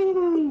 Yeah.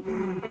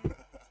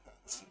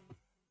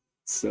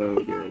 So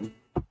good.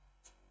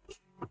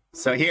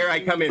 So here I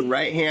come in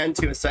right hand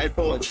to a side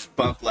pull and just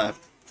bump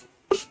left.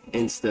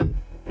 Insta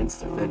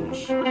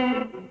finish.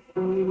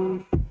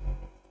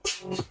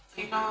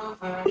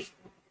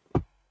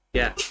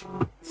 Yeah.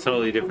 It's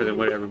totally different than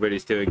what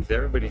everybody's doing. 'Cause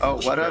everybody's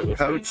Oh, what up,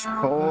 Coach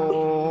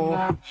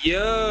Cole?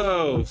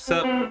 Yo,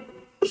 sup?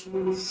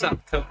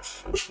 Sup,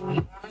 coach?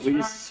 Cool.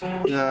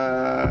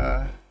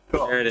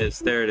 There it is.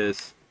 There it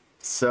is.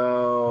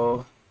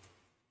 So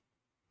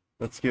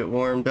let's get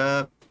warmed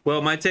up.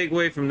 Well, my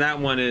takeaway from that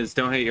one is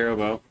don't hate your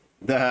elbow.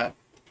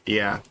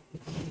 Yeah.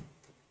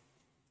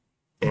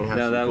 And have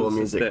No, that some cool was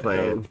music that was a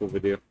playing. cool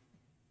video.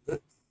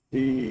 There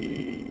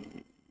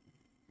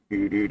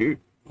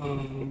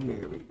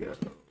we go.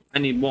 I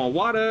need more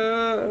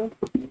water.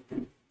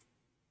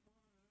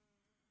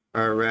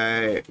 All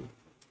right.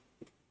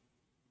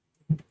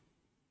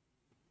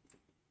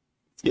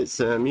 Let's get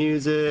some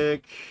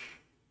music.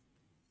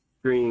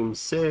 Stream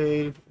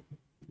save.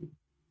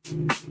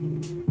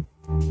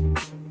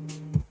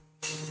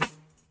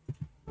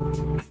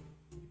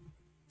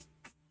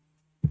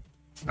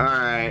 All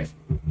right.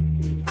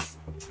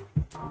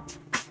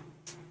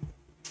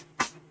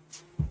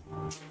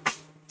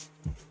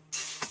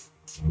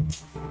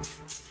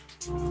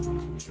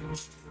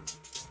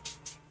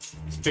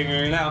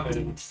 Figuring it out,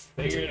 man.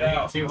 Figure it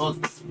out. See, well,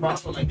 this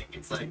problem, I think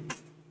it's like.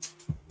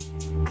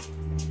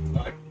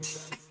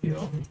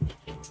 Feel.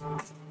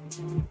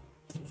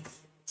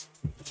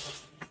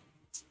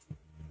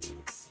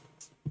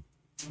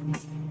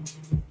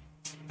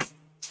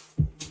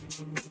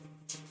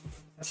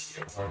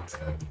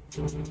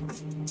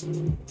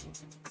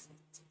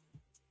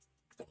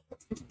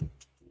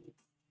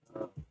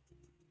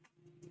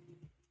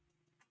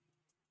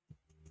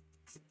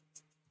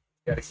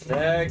 Gotta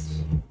connect.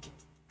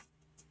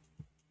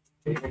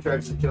 Aiden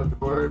charge the Kilter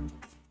board.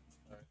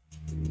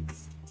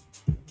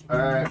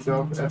 Alright,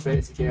 go for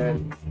F8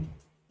 again.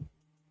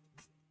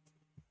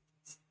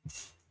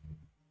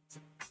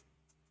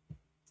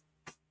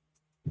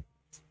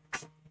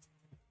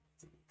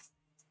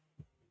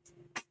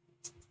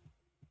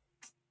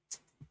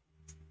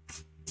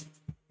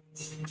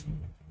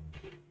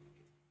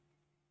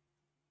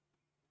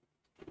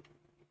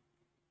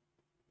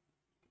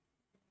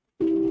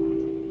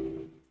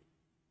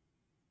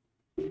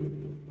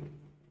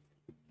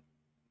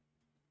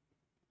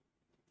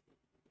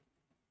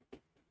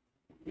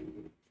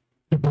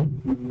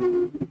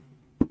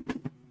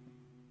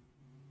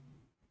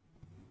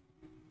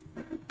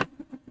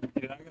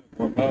 Dude, I gotta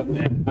warm up,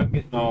 man. I'm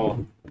getting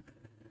all.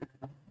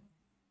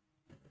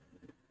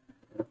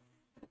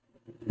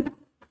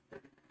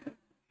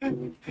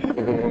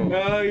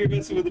 Oh, you're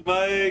messing with the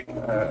mic.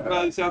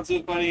 Oh, it sounds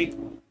so funny.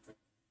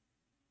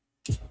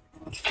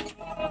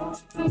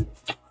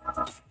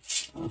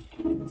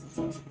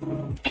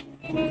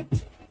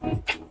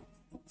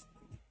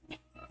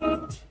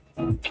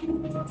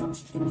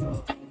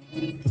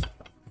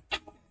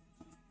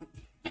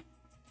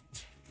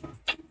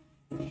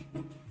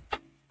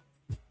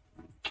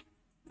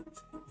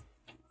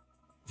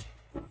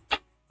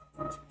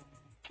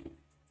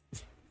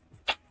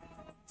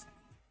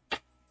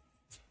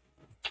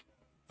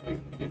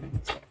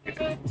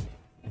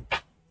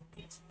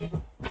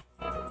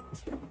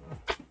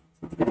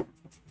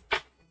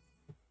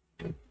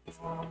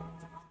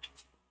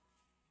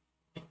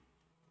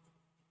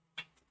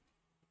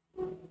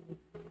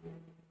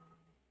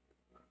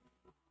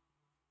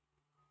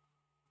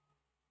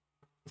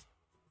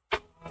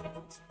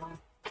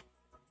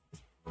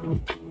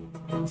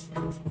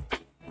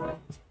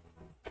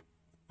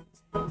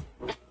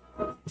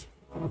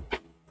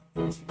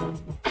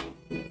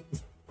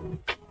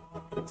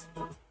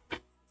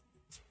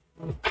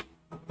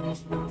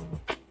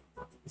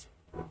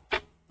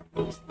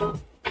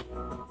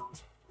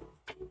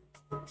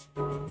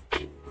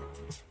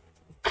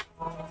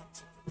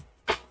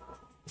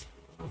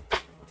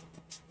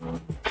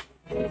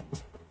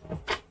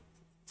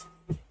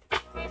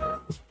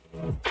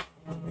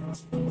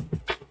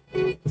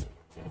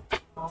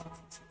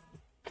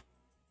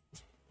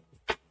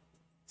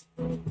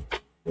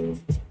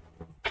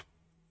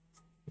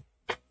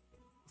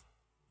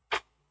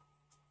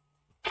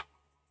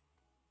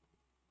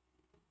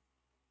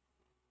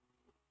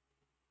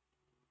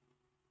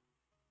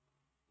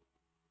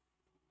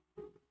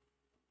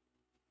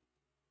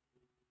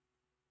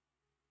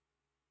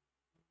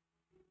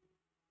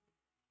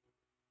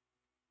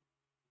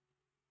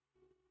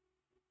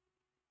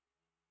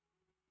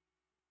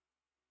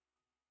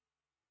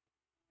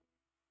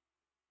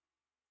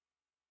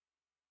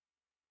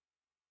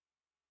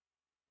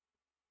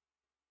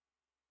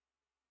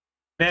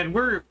 Man,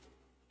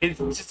 it's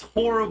just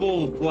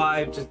horrible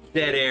live, just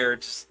dead air,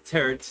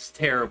 just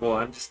terrible.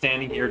 I'm just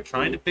standing here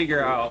trying to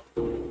figure out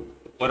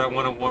what I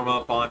want to warm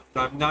up on.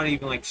 I'm not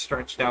even like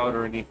stretched out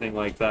or anything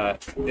like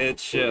that.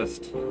 It's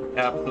just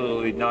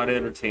absolutely not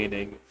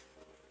entertaining.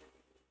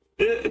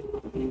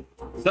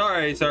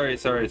 Sorry.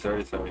 This one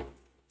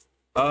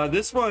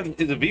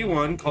is a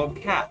V1 called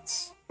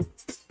Cats.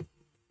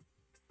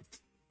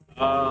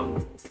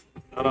 Hold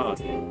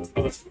on.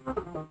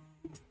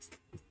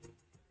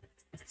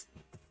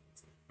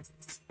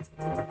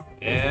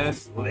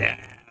 Yes,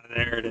 yeah,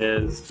 there it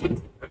is.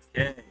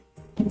 Okay.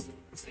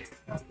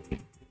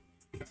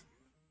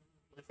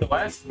 The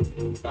West?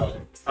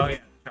 Oh yeah.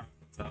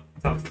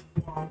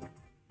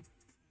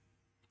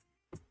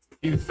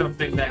 Do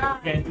something that you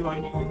can't do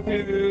on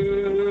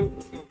YouTube.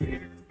 Over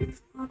here.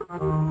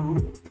 What?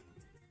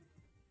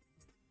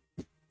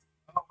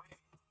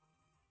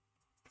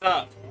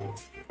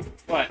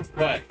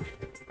 What?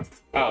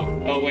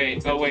 Oh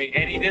wait,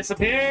 and he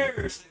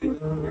disappears!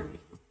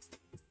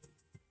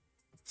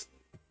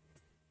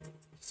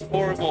 It's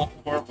horrible,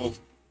 horrible.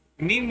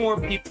 We need more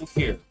people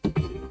here.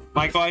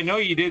 Michael, I know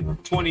you did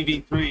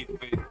 20v3,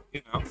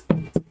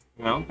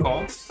 but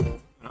call.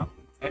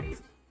 Okay.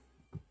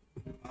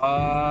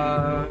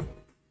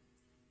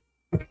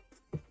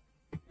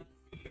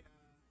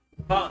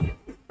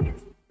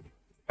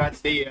 Got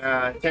the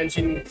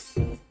attention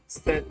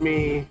sent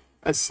me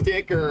a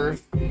sticker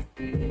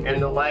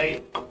and the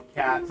light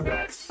caps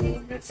that's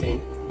missing.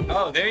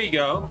 Oh, there you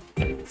go.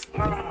 Did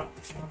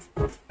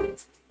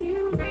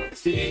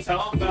you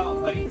tell him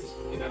about, like,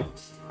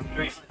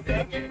 doing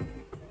the thing?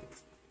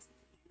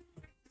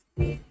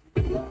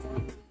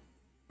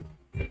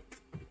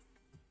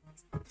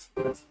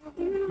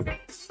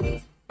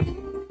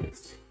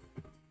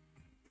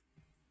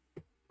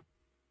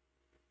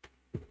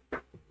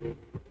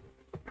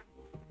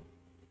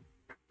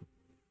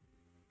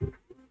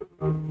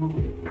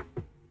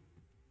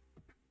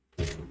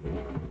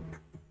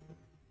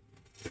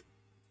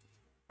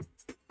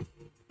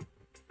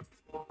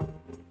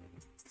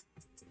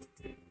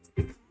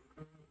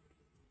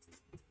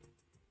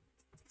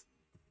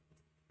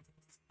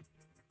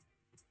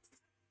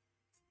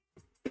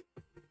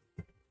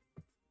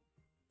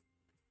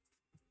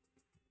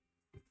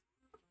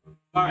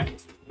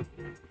 Alright.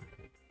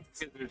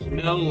 There's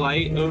no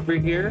light over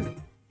here.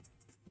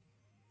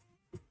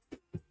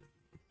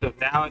 So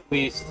now at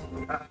least,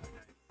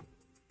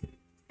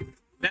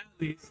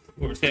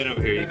 we're standing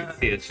over here, you can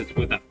see it's just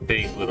with a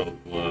faint little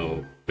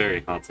glow.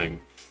 Very haunting.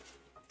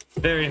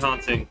 Very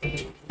haunting.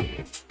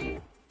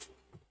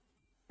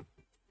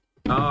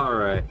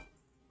 Alright.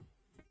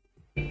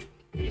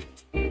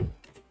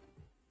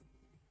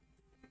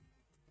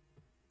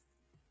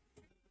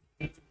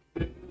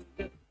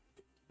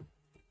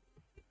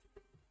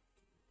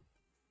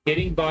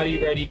 Getting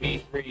body ready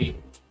V3.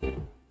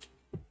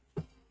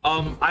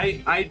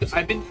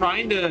 I've been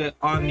trying to,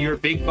 on your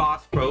big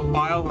boss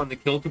profile on the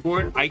Kilter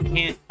board, I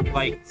can't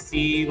like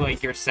see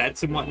like your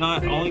sets and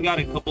whatnot. I only got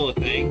a couple of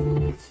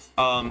things.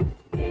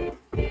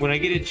 When I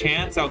get a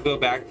chance, I'll go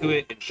back to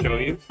it and show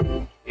you.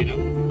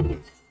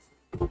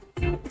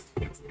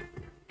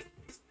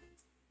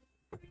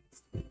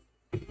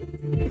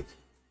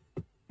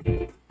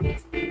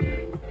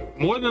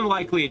 More than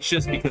likely, it's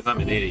just because I'm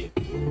an idiot.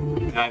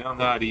 And I don't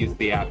know how to use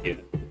the app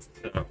yet.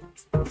 So.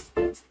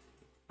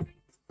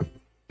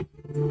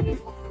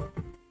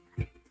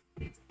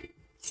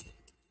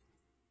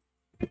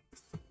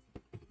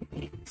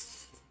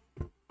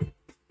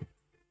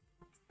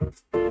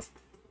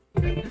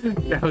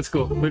 That was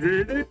cool.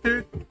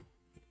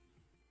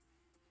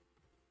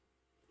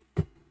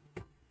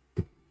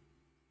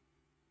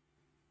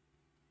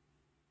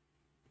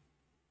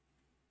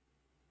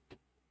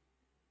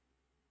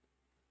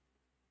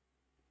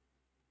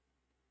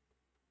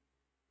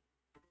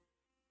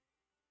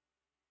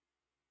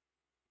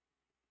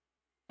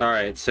 All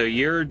right, so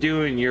you're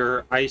doing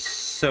your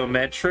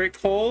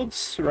isometric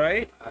holds,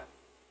 right?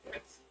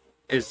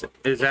 Is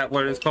that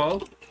what it's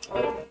called?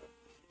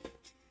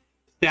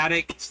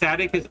 Static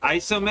is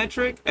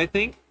isometric, I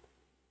think.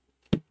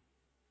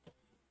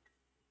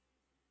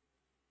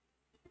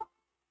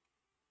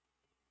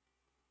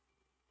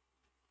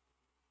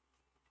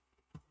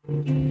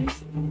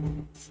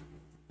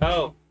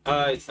 Oh,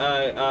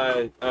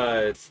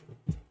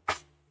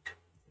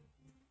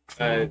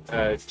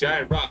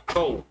 Giant Rock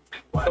Cole.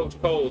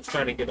 Coach Cole's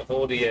trying to get a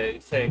hold of you.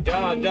 He's saying,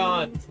 John,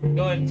 go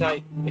ahead and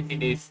type if you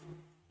need.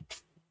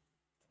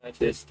 I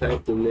Just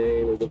type the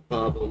name of the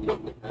problem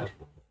when it happens.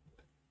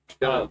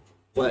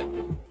 What?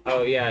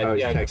 Oh yeah,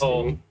 yeah,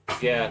 Cole. Me.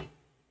 Yeah.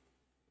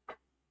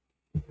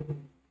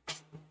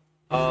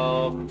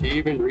 Do you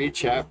even read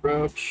chat,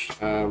 bro?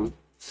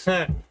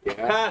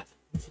 Yeah.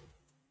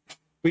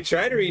 We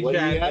try to read what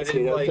chat. What are you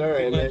asking? Like,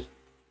 sorry, man.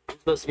 You're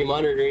supposed to be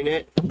monitoring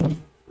it.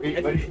 What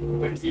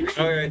is he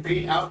reading? All right.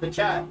 Read out the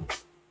chat.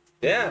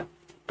 Yeah.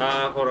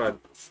 Hold on.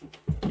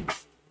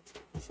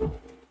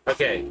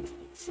 Okay.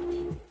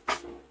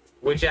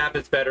 Which app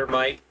is better,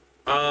 Mike?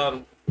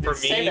 For me,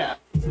 same app.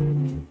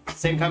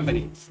 Same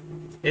company.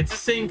 It's the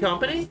same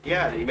company?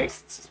 Yeah, he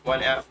makes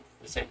one app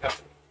for the same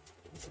company.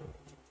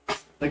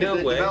 Like No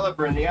the way.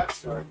 developer in the App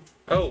Store.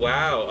 Oh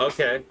wow,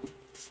 okay.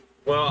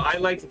 Well, I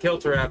like the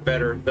Kilter app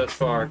better thus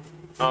far.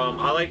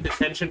 I like the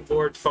tension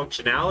board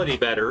functionality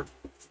better,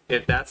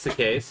 if that's the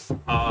case.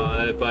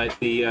 But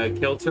the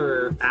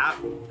Kilter app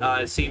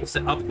seems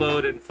to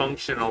upload and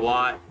function a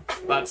lot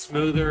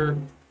smoother.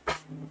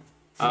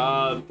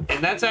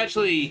 And that's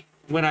actually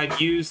when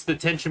I've used the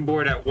tension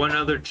board at one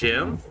other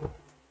gym.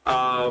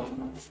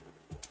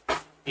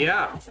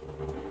 Yeah.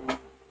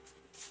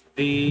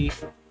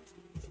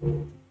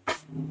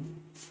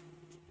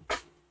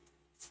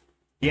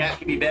 Yeah, it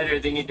could be better.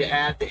 They need to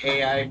add the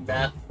AI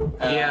map.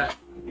 Yeah.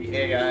 The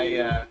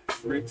AI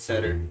root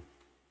setter.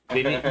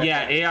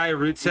 Yeah, AI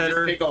root You just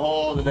setter. pick a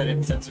hole and then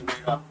it sets it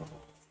right off the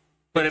hole.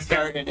 But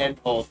start and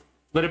end pull.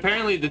 But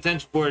apparently the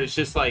tension board is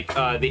just like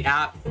the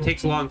app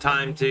takes a long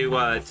time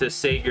to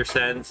save your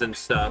sends and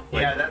stuff.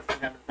 Like, Yeah, that's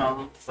kind of a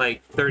problem.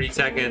 like 30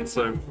 seconds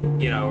or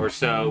or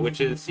so,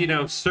 which is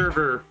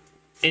server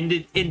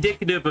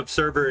indicative of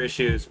server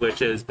issues,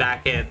 which is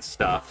back end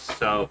stuff.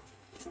 So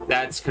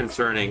that's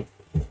concerning.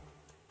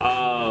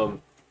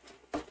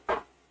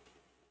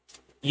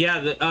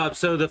 Yeah,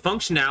 so the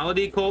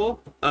functionality, Cole,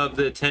 of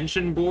the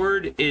tension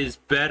board is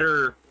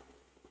better.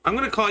 I'm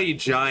gonna call you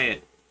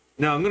Giant.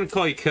 No, I'm gonna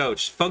call you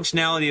Coach.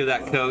 Functionality of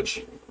that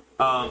Coach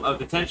of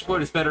the tension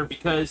board is better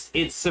because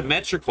it's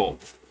symmetrical,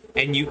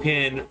 and you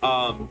can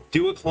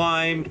do a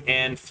climb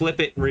and flip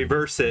it and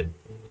reverse it.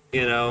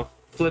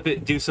 Flip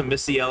it, do some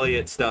Missy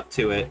Elliott stuff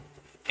to it,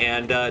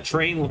 and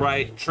train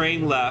right,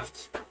 train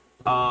left.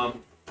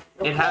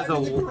 It has a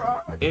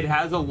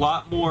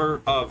lot more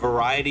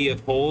variety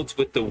of holds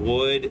with the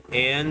wood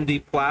and the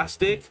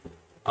plastic.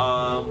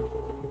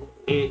 For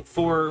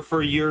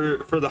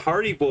the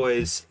Hardy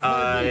boys,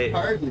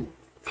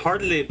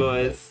 Hardly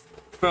boys,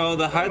 for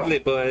the Hardly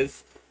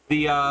boys,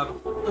 the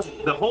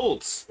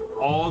holds,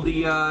 all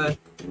the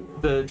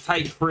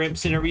tight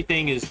crimps and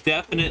everything is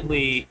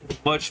definitely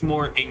much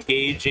more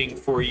engaging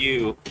for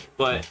you.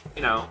 But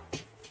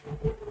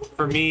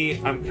for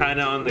me, I'm kind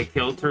of on the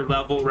Kilter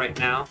level right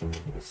now.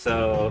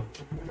 So,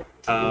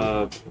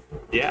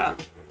 yeah.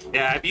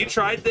 Have you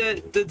tried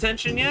the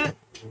tension yet?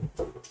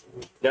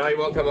 No, he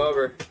won't come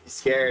over. He's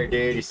scared,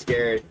 dude. He's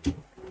scared.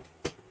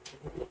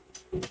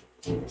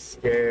 He's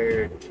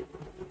scared.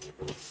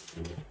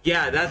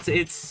 Yeah,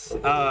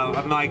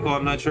 Michael,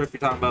 I'm not sure if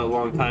you're talking about a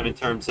long time in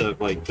terms of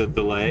like the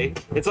delay.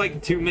 It's like a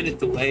 2-minute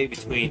delay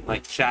between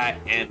like chat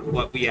and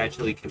what we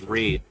actually can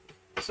read.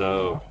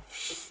 So,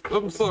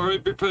 I'm sorry,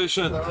 be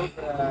patient. So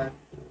bad.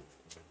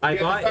 I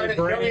got a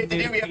brand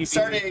new We have to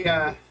start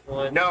a.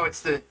 No,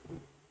 it's the.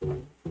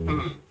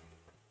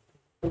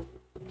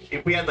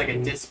 If we had like a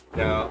disc,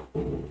 no.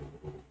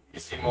 You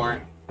see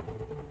more.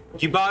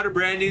 You bought a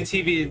brand new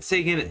TV. It's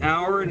taking an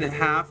hour and a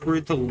half for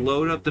it to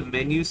load up the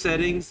menu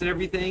settings and We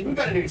everything.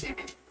 got a new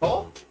TV.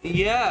 Cole?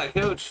 Yeah,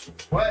 Coach.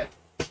 What?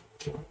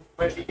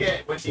 What did you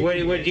get? What'd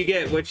you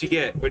get? What'd you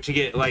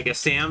get? Like a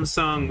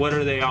Samsung? What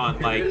are they on?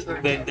 Like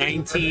the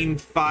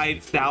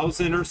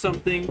 195000 or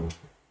something?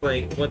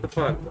 Like what the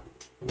fuck?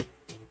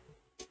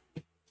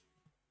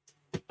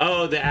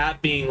 Oh, the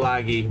app being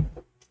laggy.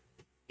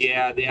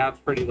 Yeah, the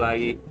app's pretty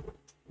laggy.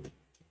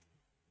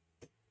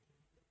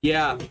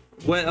 Yeah.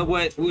 What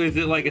is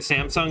it, like a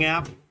Samsung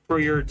app for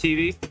your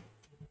TV?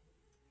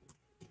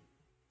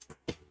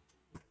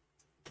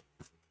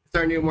 It's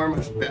our new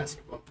warm-up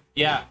basketball.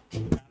 Yeah.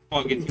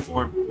 Basketball gets you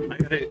warm. I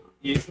got it.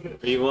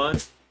 Are you on?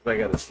 I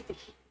got it.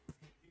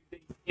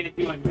 Can't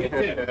do on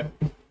YouTube.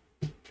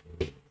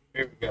 Here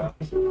we go.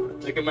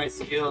 Look at my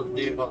skills,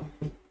 dude.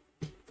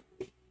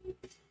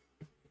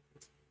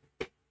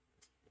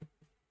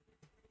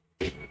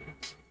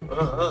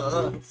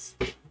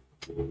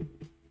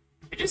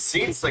 It just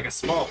seems like a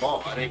small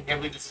ball. I can't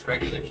believe this is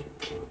regulation.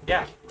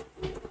 Yeah.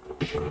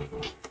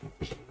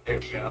 There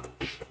we go.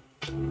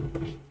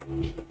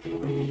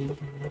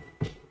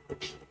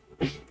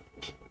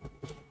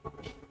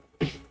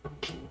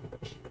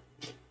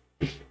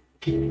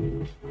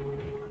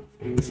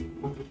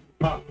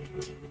 Huh.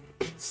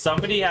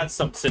 Somebody has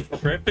some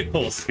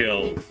centrifugal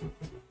skills.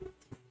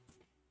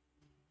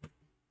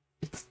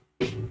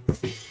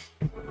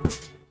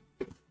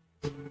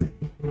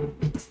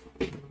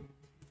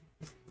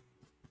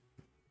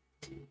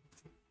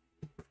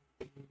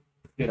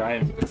 Dude, I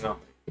am no.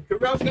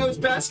 Kuroko's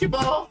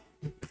basketball.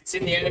 It's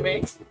in the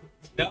anime.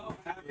 No,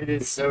 It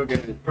is so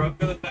good.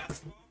 Broco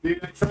basketball. Dude,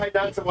 I tried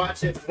not to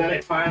watch it, but then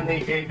I finally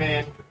gave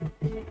in.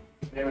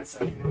 It was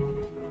so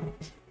good.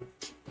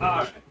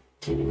 All right.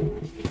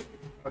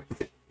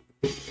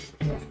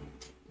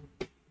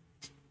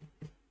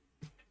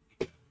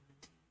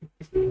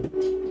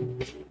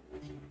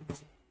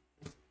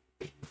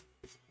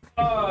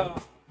 Oh.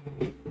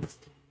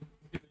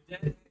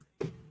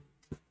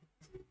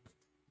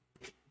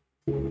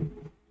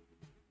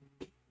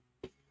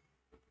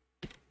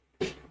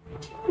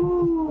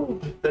 Woo,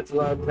 that's a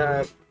long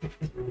time.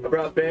 I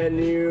brought brand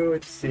new.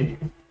 Let's see.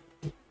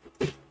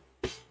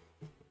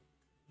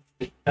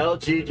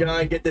 LG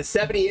John, get the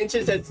 70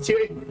 inches. That's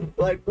too.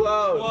 Like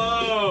whoa.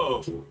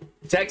 Whoa.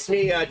 Text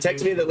me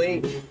the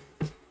link.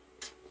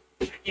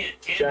 I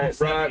can't Giant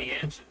handle rock. 70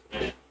 inches,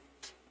 man.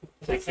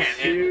 I can't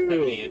handle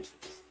 70 inches.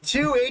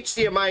 2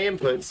 HDMI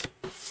inputs.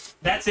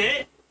 That's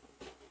it?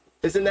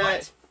 Isn't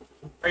that?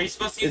 What? Are you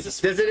supposed to use the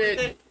Doesn't speaker with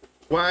it?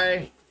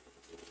 Why?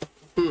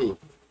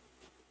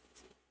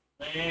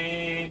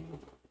 Lame.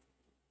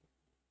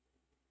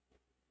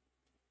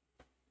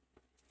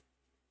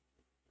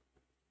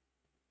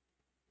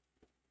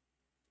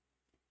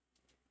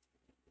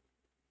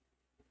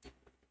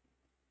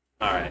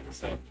 All right,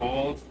 so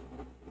hold,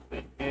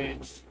 then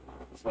hinge,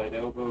 slide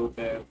elbow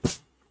down.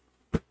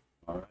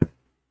 All right.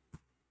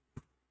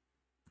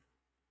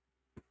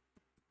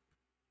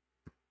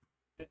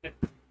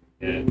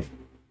 Good.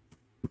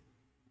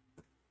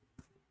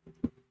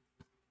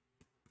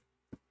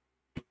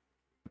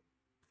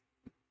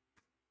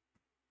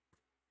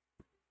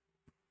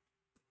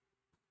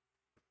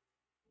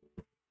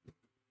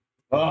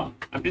 Oh,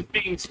 I'm just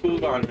being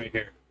schooled on right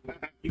here.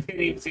 You can't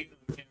even see it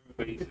on camera,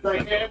 but he's it's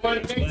like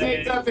everyone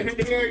dictates up in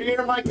here.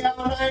 You're like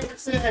Allen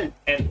Iverson.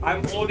 And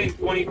I'm holding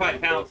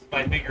 25 pounds with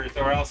my fingers,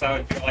 or else I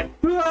would feel like,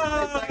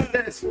 It's like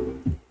this.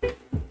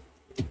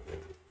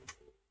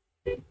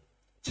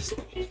 just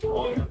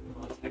drawing out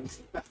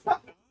context.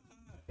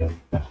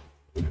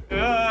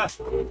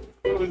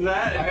 What was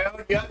that? I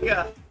own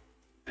Yucca.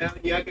 I own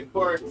Yucca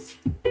Quartz.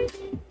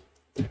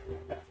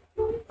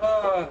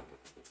 All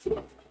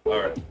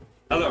right.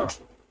 Hello.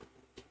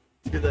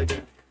 Good luck.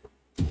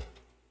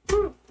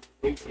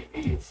 New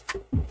TVs.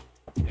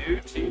 New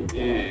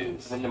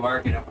TVs. In the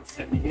market, I want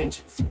 70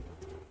 inches.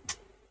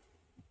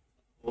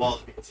 Wall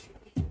to be a TV.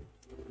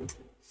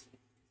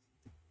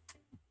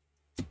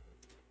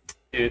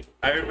 Dude,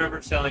 I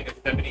remember selling a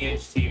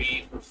 70-inch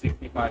TV for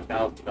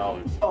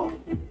 $65,000. Oh,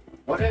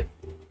 what if?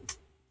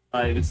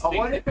 I was Oh,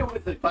 what thinking if it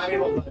was the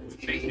finals on the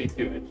TV?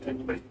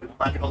 62-inch. But the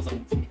finals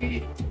on the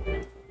TV.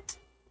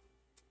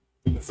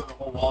 So the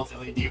whole wall's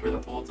LED where the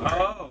bolts are.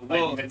 Oh,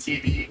 well. Like a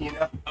TV, you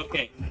know?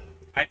 Okay.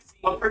 I've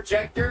A seen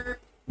projector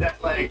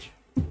that, like.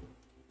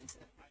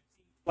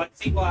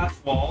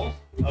 plexiglass walls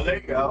Oh, there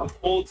you go.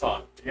 with bolts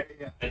on, Yeah,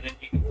 yeah. and then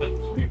you can put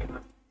the screen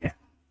on. Yeah.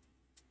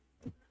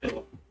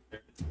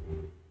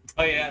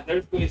 Oh yeah,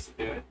 there's ways to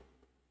do it.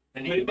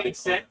 And Would it make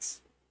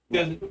sense?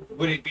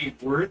 Would it be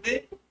worth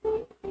it?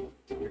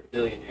 You're a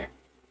billionaire.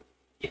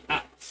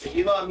 Yeah.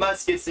 Elon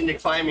Musk gets into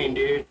climbing,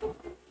 dude.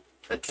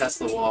 The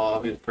Tesla wall,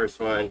 be the first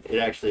one. It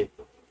actually,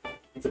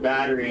 it's a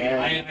battery.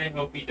 I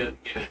hope he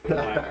doesn't get into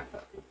climbing.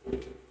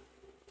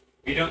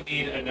 We don't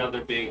need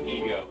another big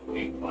ego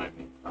in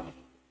climbing.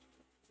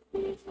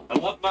 I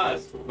love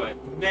Musk, but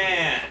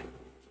man,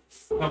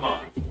 come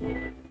on.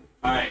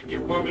 All right,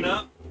 you're warming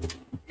up.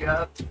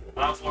 Yep.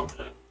 I'm warming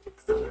up.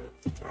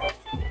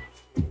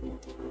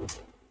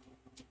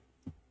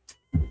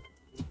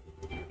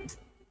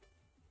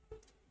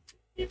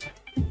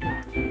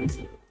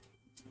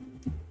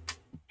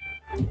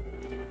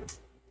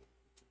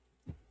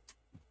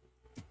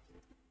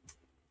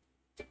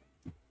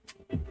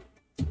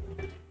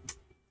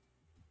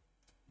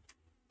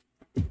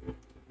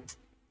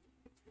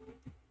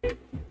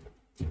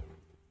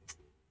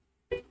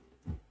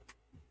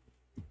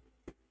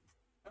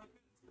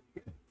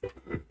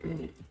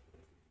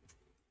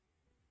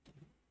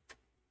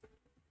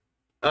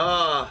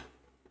 Oh,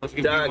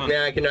 dunk,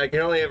 man. I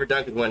can only ever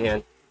dunk with one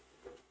hand.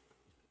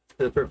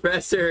 The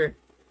professor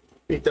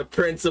beat the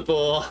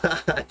principal.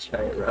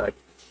 Giant rock.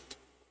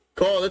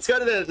 Cole, let's go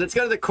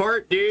to the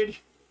court, dude.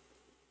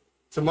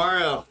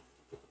 Tomorrow.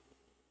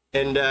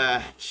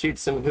 And shoot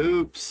some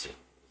hoops.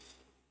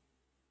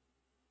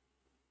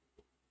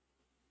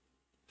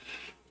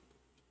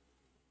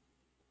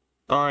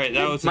 All right,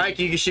 that was Mike,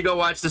 you should go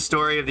watch the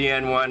story of the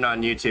N1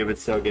 on YouTube.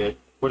 It's so good.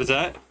 What is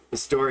that? The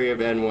story of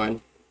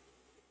N1.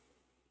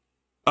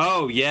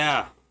 Oh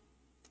yeah.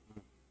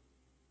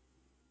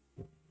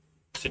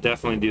 Should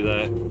definitely do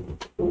that.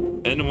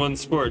 N1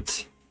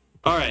 Sports.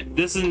 All right,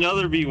 this is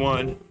another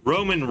V1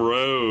 Roman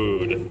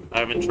Road. I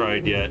haven't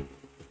tried yet.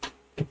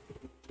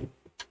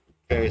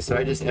 Okay, so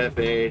I just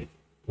FA'd.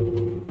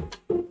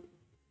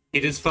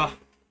 It is fa.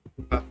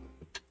 All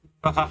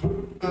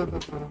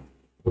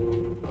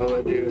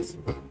I do is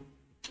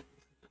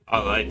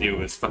All I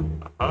do is fa.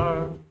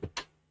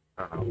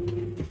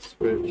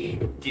 switch.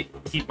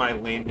 Keep my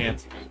lane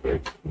dancing.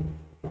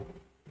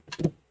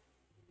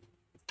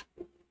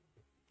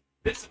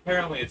 This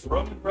apparently is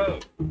Roman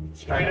Road,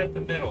 straight up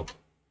the middle.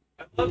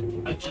 I love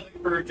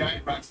For a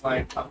giant rock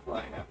slide, top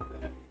line after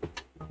that.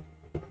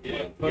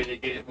 Yeah,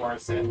 get it more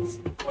sense.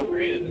 what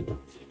grade is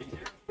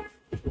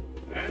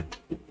it?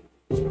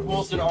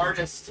 Cool's an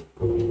artist.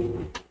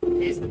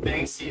 He's the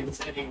Banksy of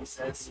setting,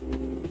 says.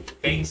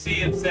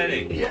 Banksy of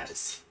setting.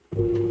 Yes.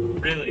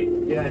 Really?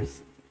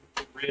 Yes.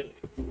 Really?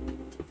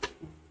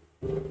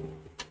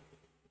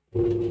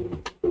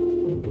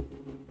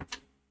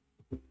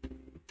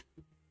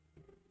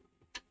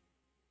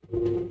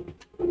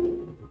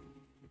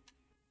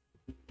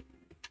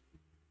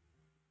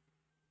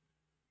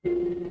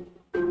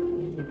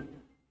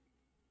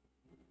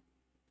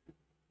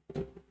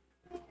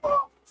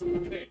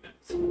 Very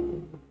nice.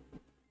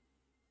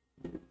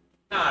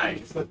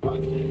 Nice. That was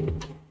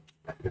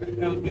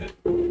good.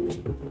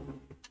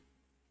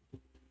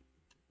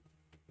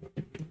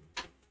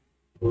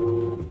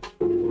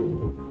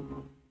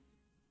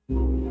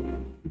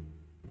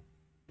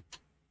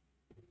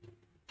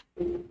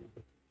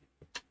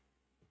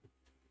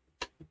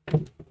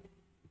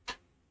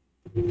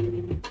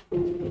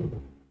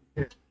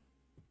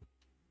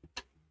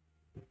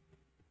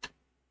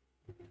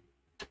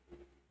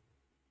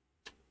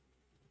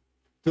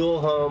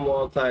 Dual home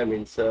wall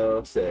timing,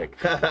 so sick.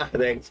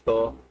 Thanks,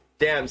 Cole.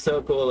 Damn,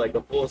 so cool, like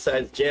a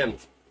full-size gym.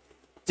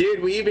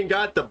 Dude, we even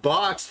got the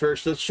box for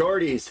the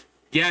shorties.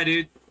 Yeah,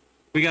 dude.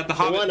 We got the The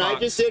Hobbit one I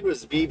box. just did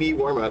was VB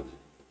warm-up.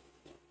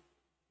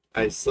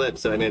 I slipped,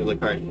 so I made it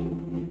look hard.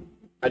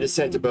 I just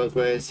sent it both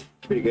ways.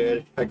 Pretty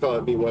good. I call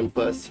it V1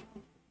 plus.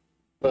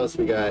 What else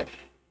we got?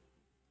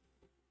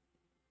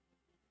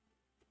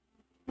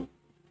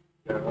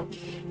 No.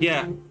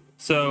 Yeah.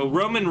 So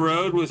Roman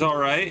Road was all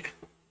right.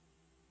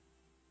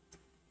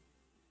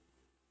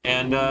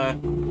 And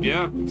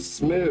yeah.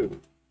 Smooth.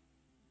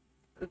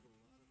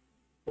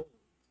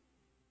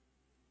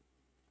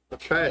 I'll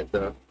try it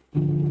though.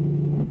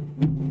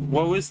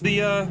 What was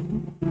the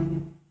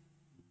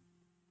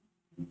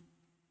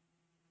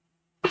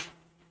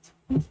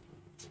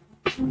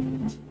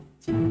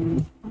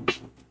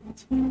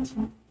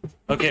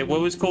Okay,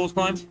 what was Cole's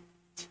climb?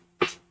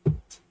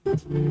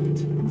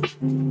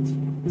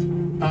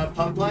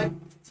 Pump line?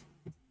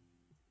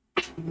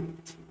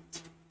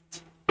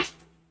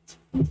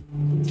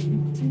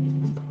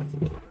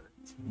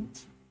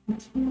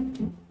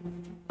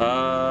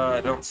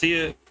 I don't see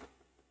it.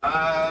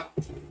 Are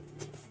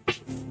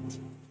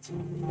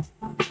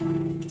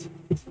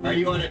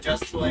you on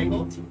adjustable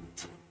angle?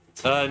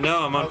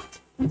 No, I'm on.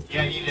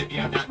 Yeah, you need to be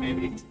on that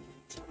maybe.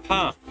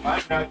 Huh.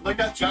 Now look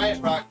up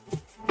Giant Rock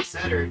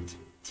Center.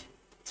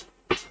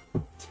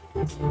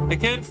 I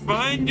can't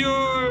find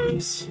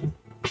yours.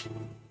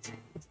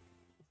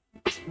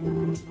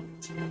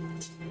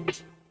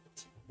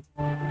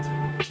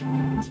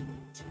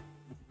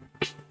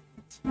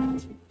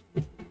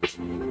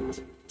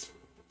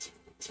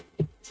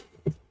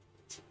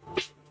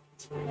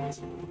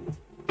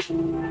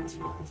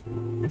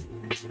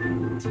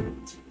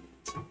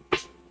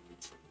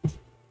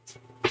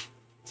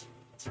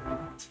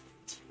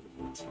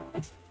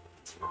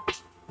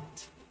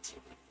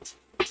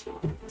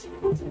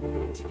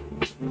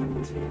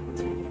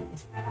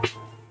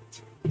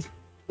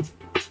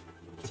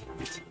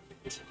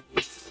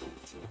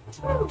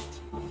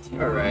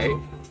 All right.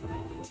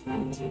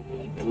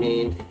 I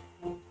mean,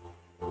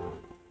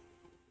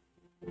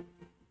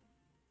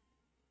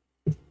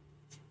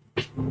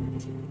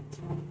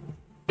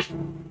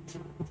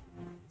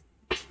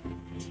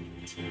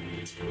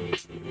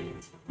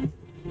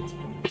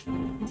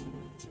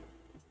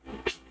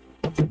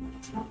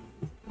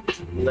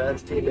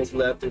 Lefty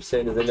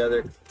McLefterson is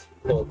another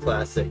Cole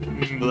classic.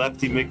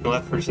 Lefty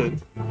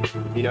McLefferson.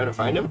 You know how to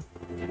find him?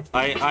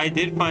 I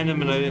did find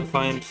him, and I didn't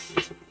find.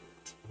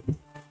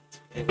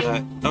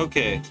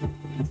 Okay.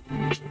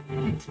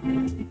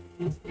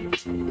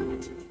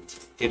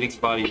 Getting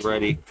body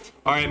ready.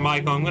 All right,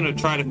 Michael. I'm gonna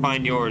try to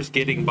find yours.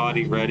 Getting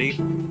body ready.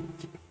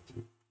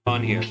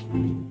 On here.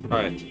 All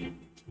right.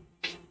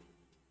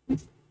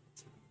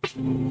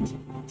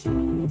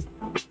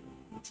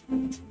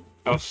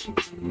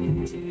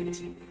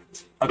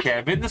 Okay,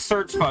 I'm in the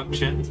search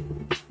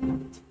function,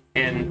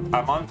 and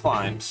I'm on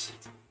climbs.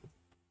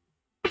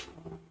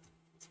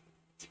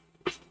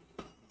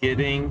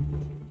 Getting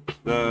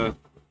the...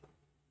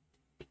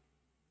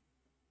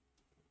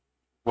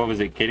 What was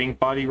it? Getting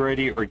body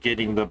ready or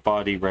getting the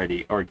body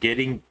ready? Or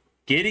getting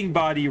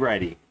body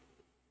ready.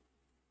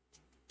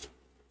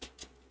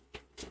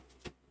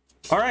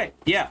 All right,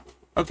 yeah,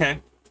 okay.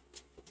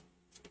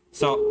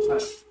 So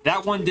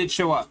that one did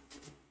show up.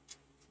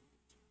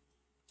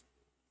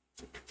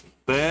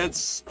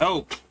 That's...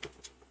 Oh.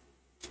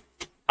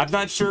 I'm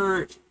not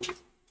sure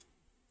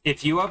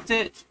if you upped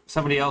it.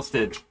 Somebody else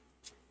did.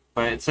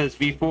 But it says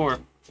V4.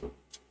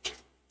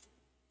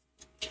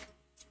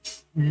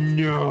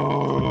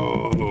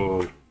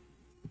 No.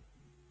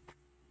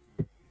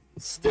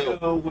 Still.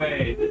 No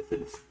way.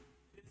 This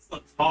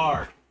looks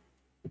hard.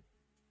 What are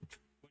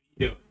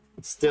you doing?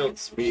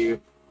 Stilts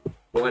view.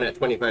 One at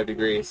 25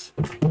 degrees.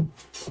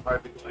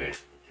 Hard to play.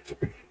 Is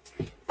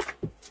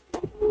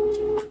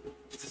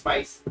it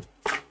spice?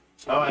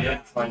 Oh, yeah,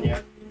 it's fun, yeah.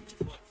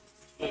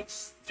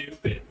 Looks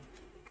stupid.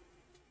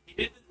 You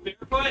did this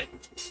barefoot?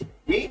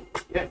 Me?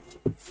 Yeah.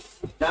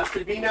 That's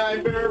the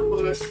V9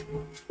 barefoot.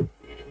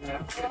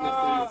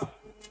 Ah.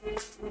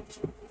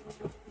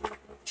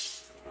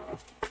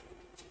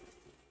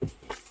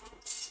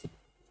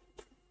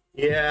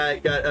 Yeah,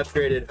 it got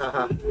upgraded.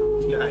 Haha.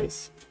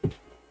 Nice.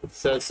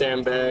 So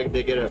sandbag,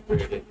 they get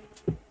upgraded.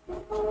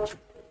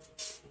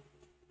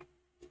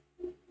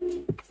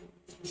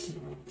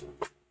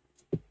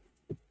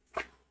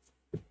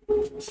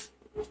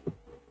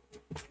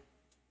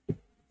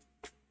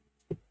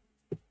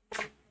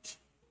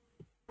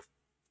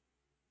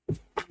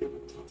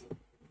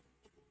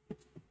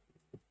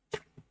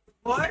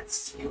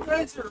 What? You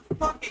guys are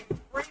fucking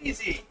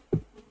crazy.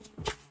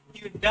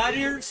 You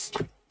nutters?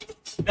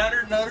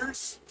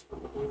 Nutters?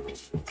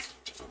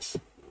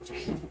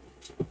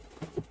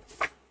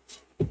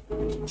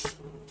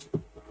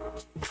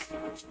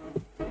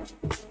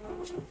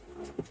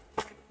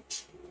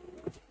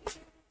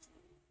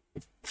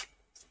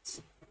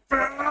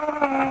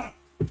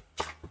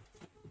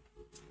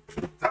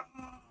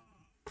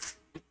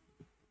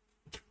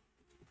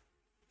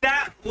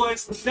 That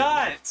was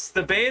nuts.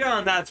 The beta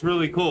on that's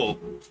really cool.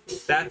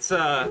 That's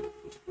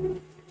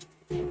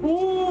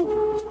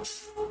Ooh.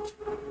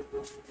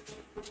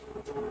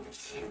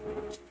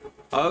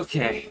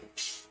 Okay.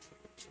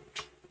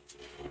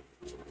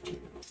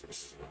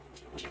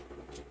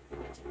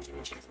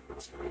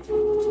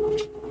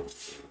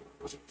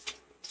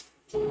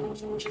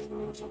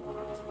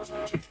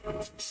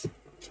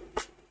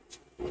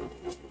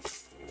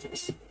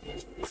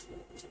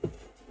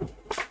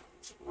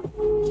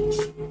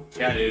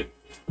 Yeah, dude.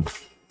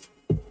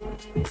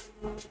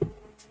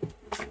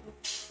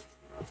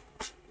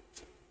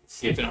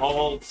 Skipping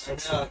holds. I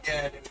know,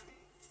 yeah.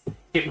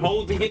 Skipping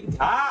holds and getting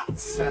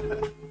tots.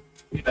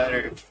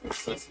 Better.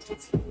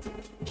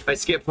 If I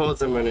skip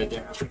holds, I'm gonna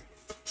down.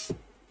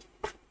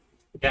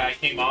 Yeah, I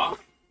came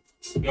off.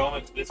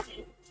 Going to this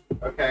move.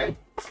 Okay.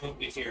 Move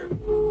to here.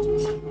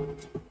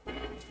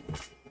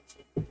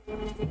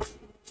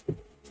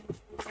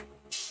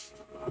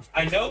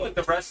 I know what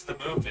the rest of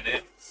the movement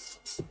is.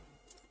 So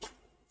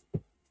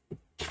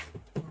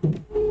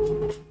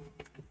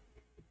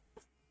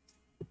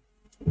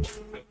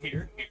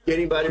here. Get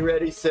anybody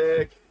ready,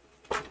 sick.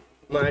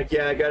 Mike,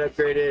 yeah, I got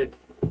upgraded.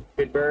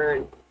 Good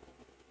burn.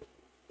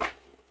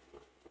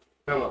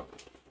 Come on.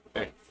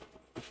 Okay.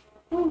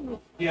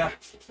 Yeah.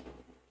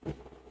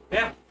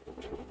 Yeah.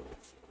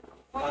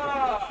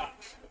 Ah.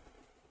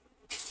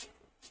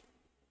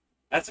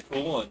 That's a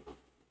cool one.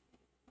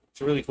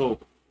 It's really cool.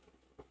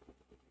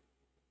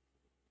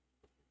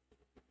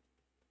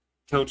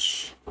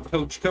 Coach.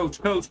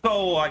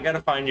 Oh, I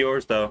gotta find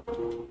yours though.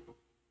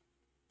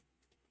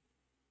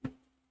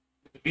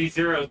 The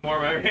V0 is more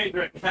my range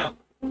right now.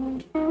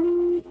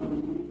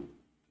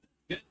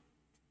 Good.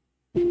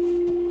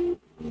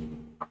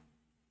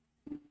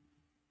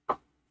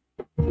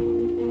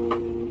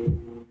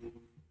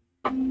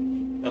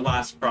 The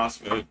last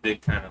cross move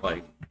did kind of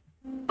like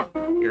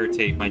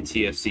irritate my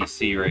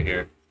TFCC right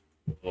here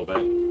a little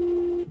bit.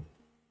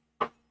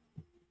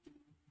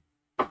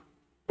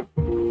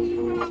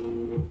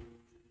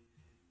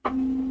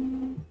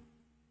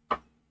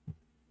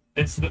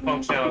 It's the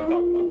function I was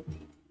talking about.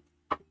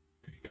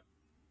 There you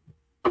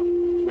go.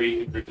 Where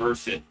you can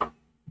reverse it.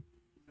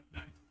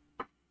 Nice.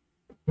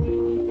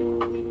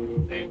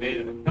 They made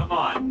it. Come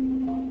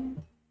on.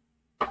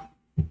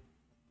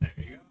 There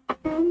you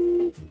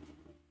go.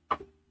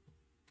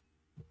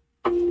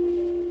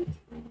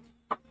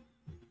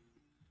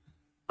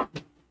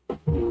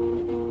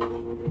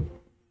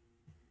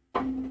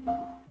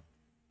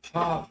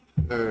 All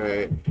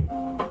right.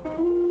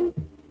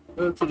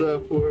 That's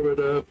enough. Warm it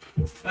up.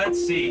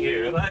 Let's see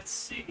here. Let's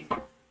see. I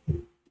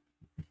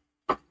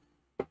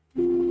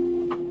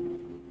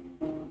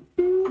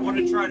want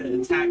to try to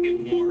attack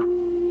it more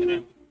than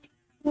I've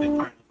been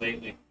trying to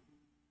lately.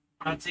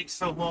 Not take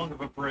so long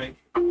of a break.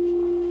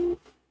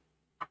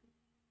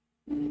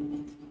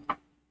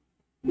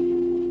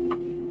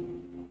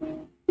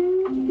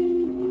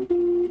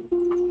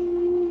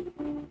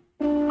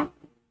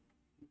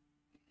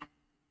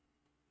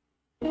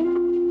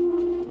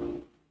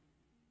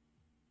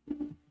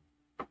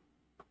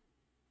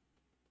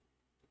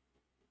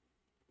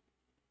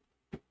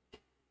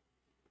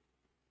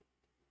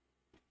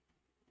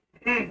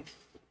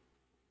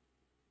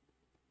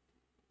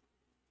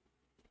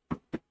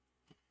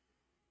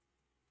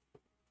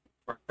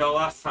 Worked out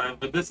last time,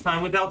 but this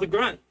time without the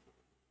grunt.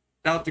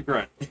 Without the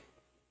grunt.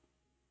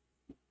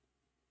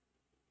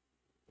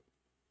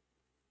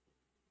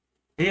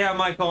 Yeah,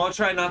 Michael, I'll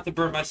try not to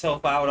burn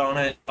myself out on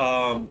it,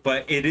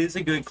 but it is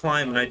a good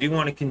climb, and I do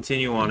want to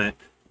continue on it.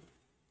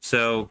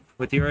 So,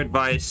 with your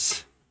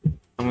advice,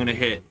 I'm going to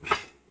hit...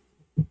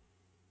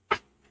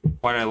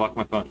 Why did I lock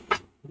my phone?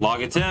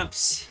 Log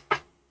attempts.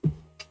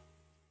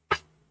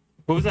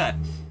 What was that?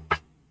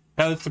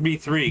 That was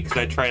 3-3, because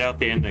I tried out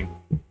the ending.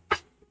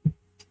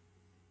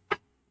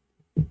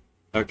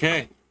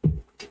 Okay.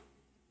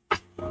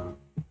 I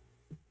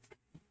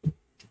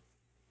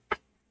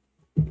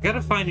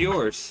gotta find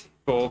yours,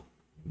 Cole.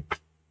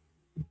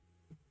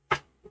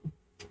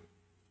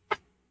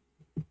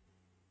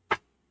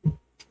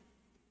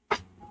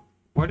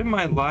 Why did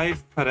my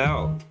live cut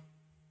out?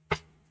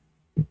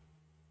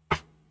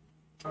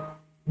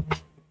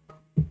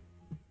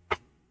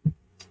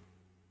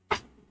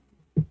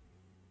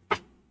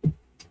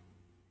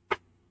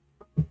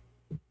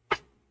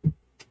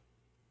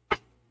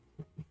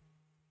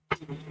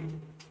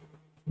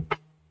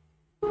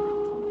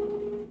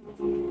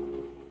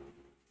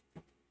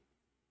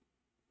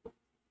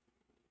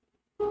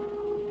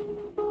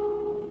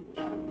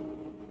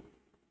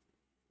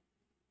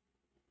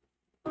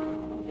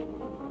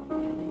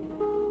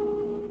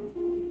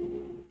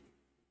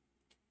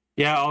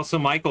 Yeah, also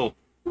Michael.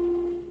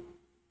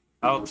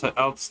 I'll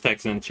just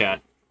text in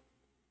chat.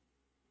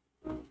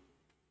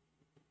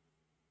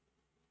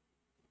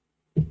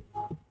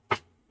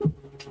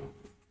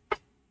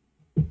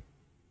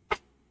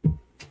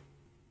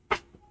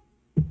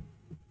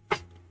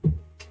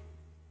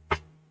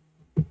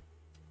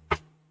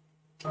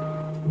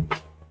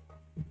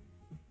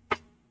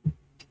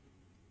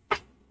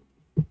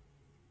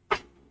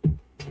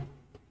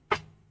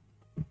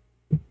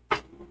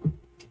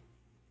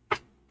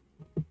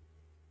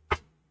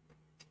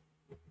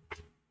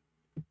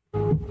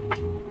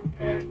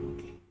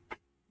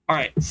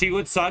 Alright, see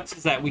what sucks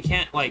is that we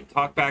can't like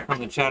talk back on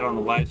the chat on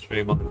the live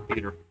stream on the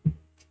computer.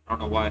 I don't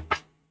know why.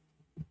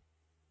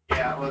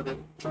 Yeah, well, the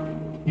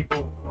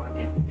people want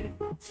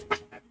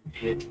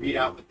to read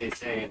out what they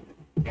say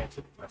and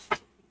answer the question.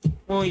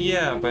 Well,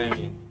 yeah, but I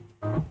mean...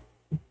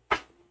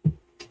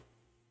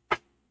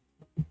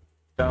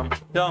 Dumb.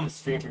 Dumb.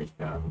 Streamer's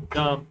dumb.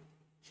 Dumb.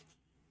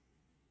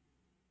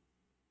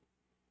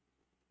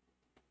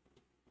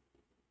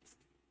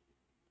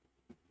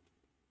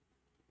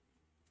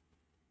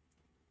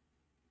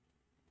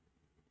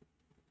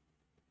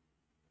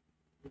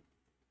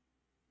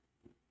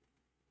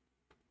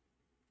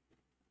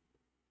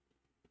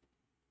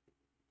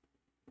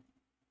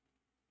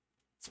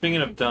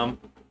 Speaking of dumb,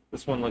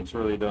 this one looks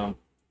really dumb.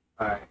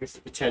 Alright, here's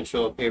the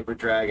potential paper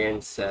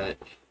dragon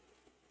set.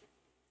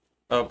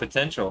 Oh,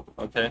 potential.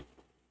 Okay.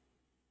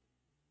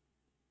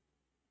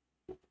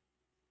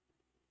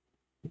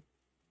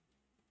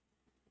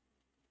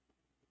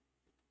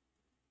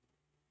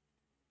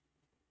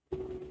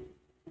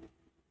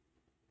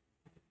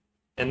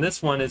 And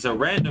this one is a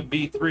random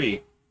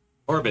V3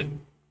 orbit.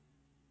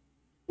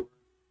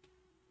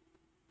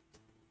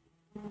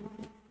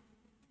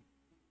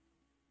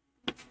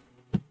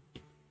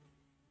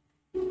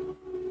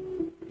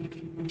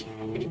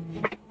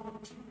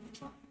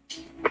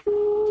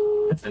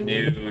 As a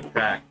new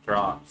track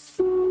drops.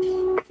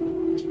 One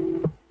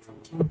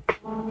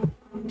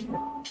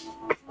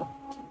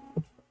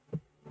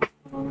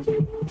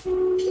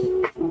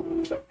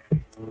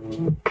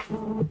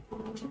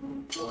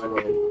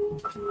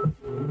in.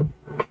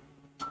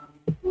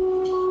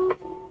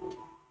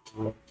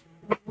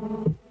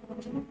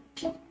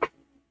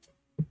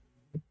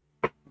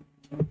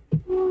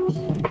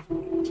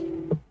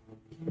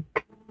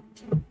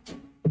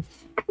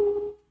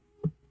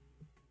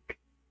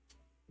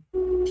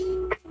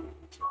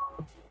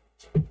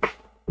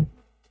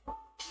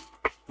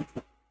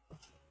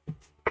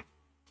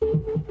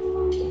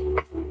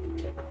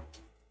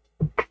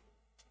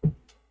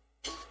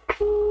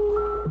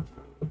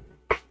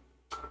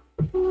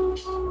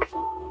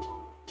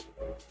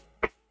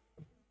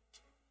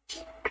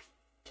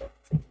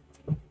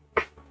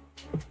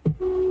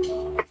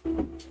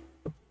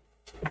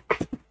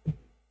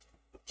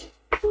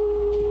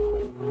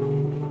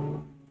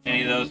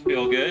 Any of those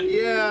feel good?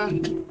 Yeah.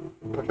 I'm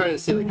trying to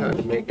see like how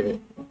to make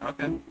it.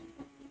 Okay.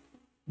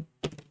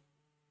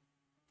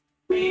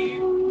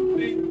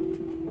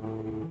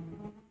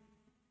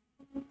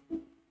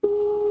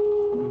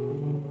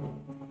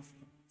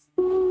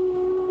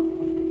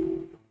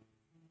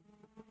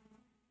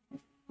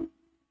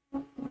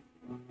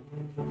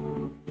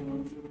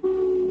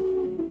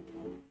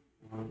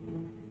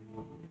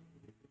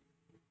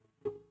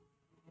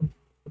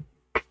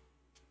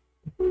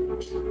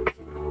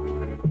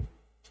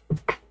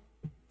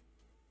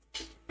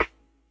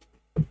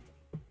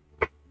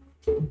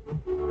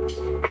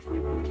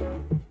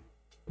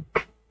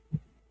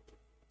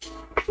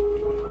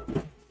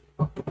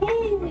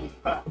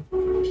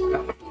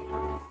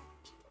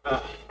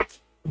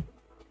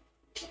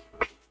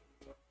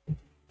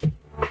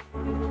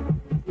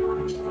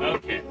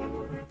 Okay.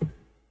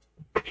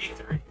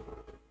 B3.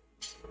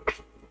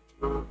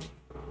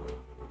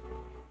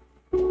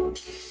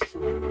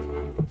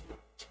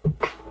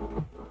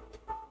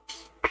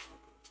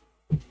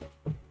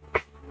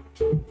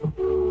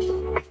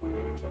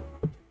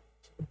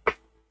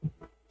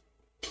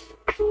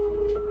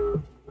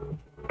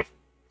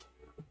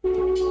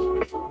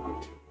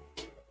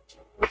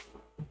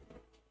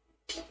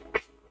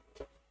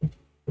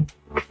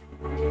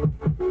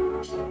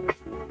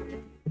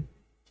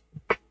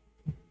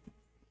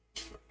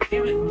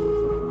 Damn it.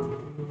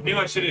 Knew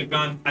I should have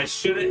gone. I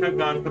shouldn't have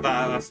gone for the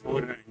last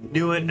order. I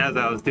knew it as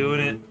I was doing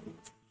it.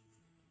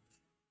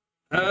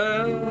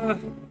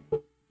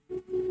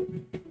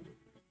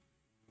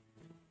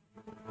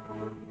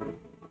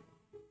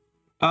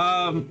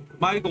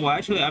 Michael,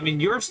 actually, I mean,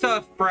 your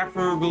stuff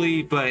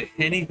preferably, but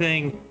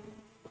anything,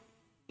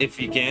 if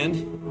you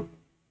can.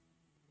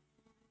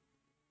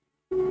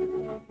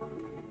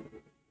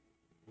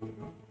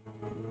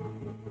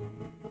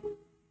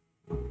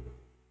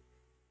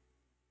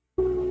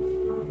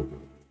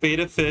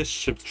 Beta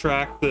fish,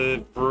 subtract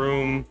the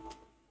broom,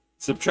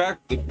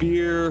 subtract the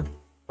beer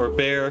or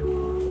bear,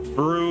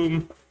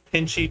 broom,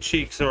 pinchy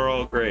cheeks are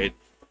all great.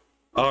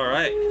 All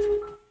right.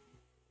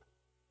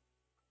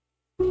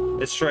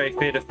 Let's try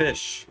Beta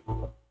fish.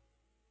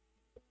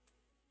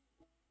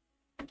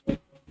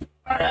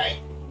 Alright. I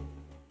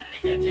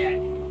think that's it.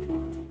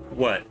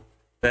 What?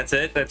 That's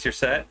it? That's your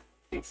set? I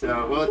think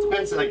so. Well, it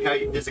depends on like how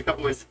you, there's a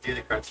couple ways to do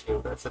the crunching,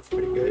 but that's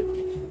pretty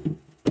good.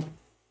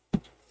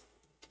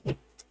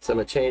 So I'm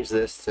gonna change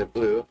this to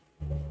blue.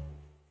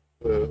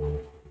 Blue.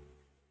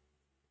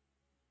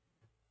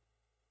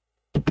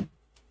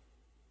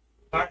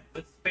 All right,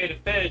 let's Beta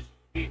fish,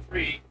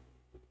 B3.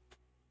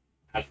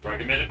 As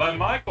recommended by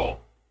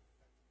Michael.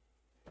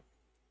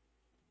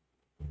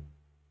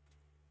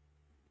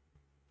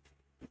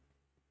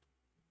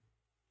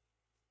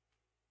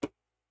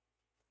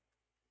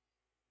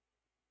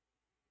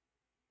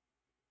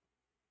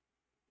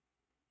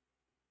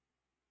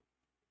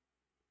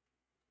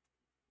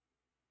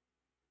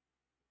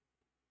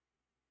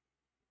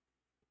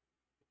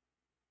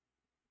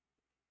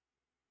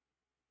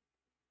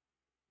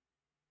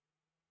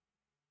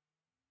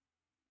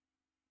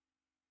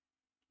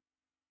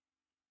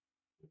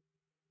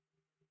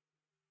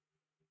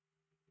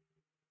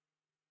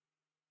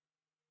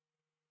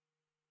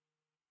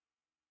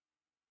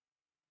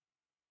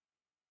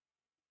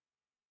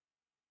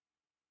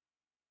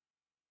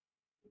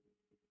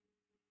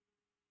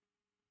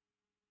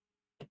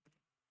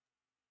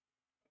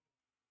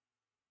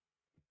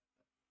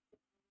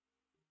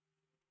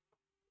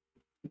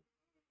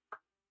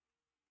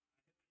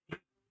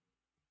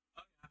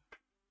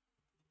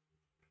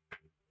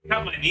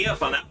 Got my knee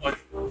up on that one.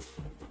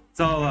 It's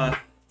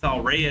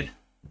all red.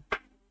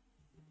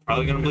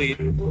 Probably gonna bleed.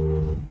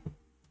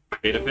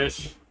 Beta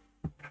fish.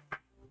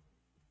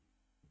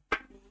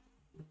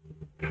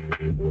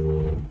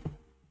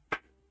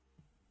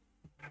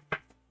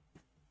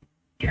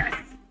 Yes.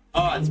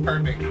 Oh, it's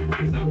perfect.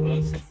 So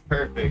close. It's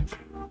perfect.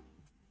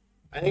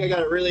 I think I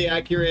got a really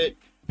accurate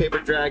paper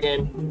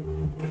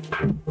dragon.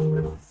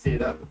 Let's see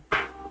it up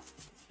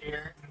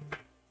here.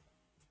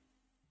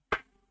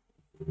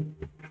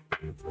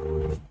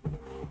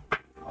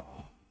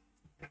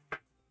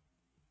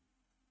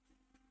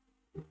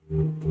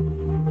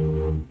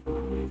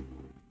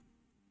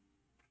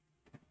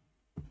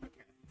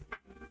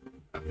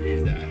 I'll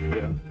use that.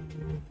 Yeah.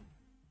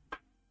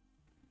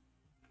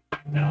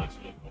 That looks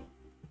really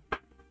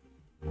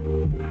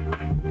cool.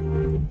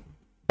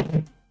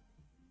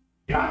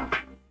 Yeah.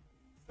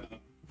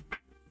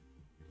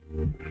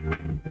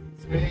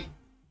 Sweet.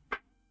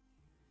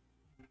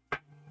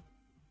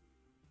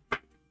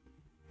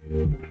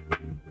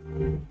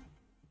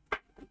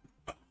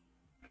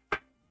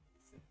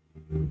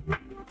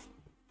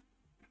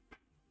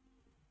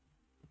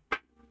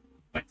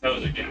 My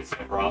toes are getting so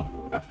raw.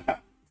 Yeah,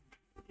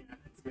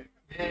 that's gonna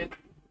come in.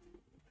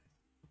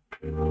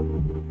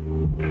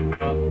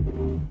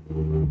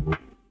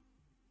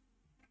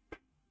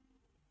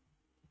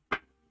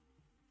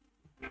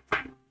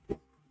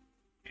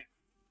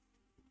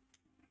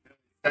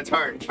 That's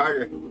hard. It's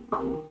harder.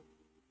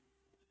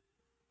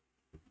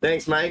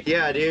 Thanks, Mike.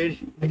 Yeah, dude.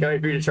 I can't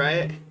wait for you to try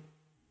it.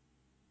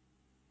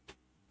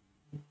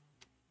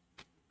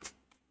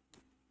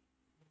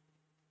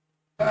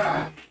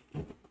 Ah.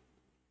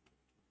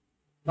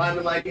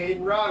 Climbing like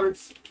Aiden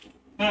Roberts.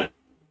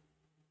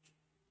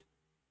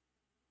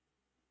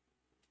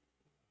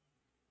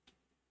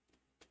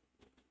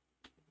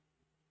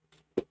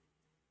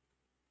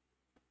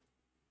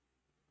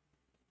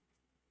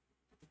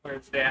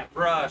 Where's that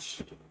brush?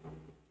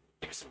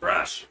 Give me some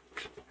brush.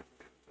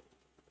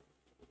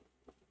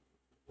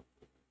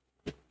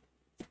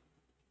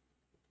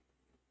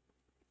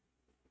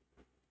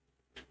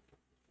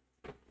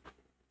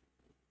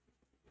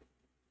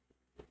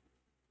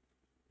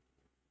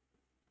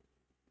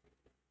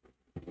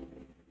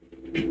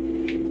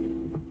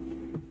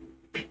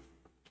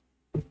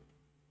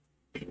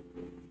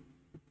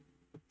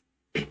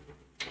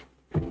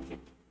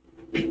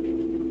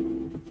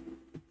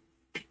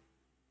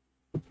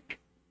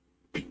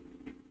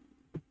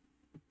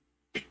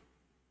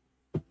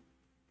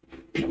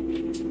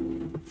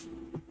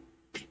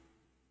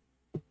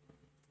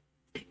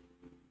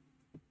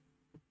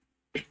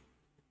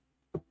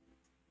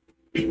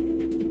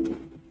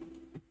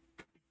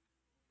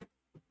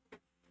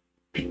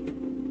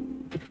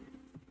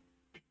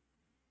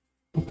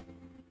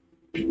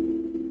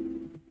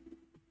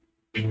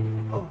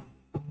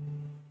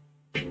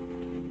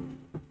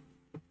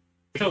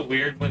 So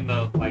weird when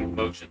the like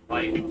motion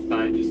light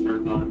outside just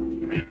turns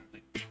on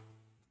randomly.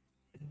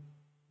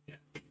 Yeah.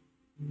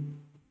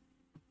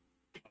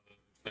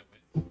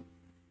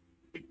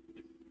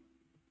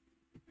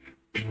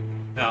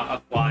 No,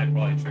 a fly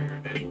probably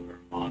triggered it or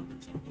a moth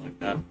or something like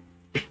that.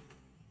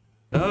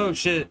 Oh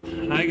shit!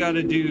 I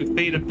gotta do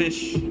Fate of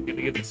Fish. I'm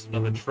gonna give this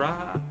another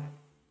try.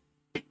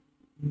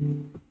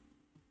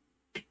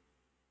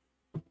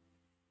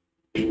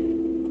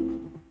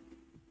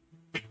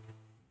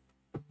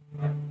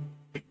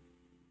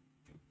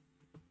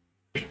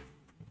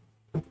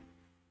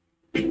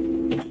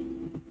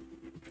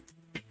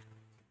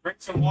 Drink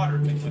some water,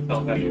 make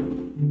myself heavier.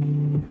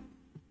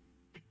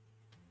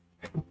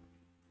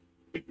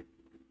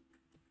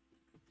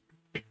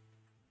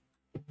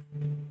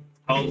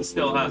 Oh,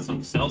 still has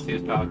some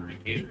Celsius powder in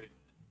Gatorade.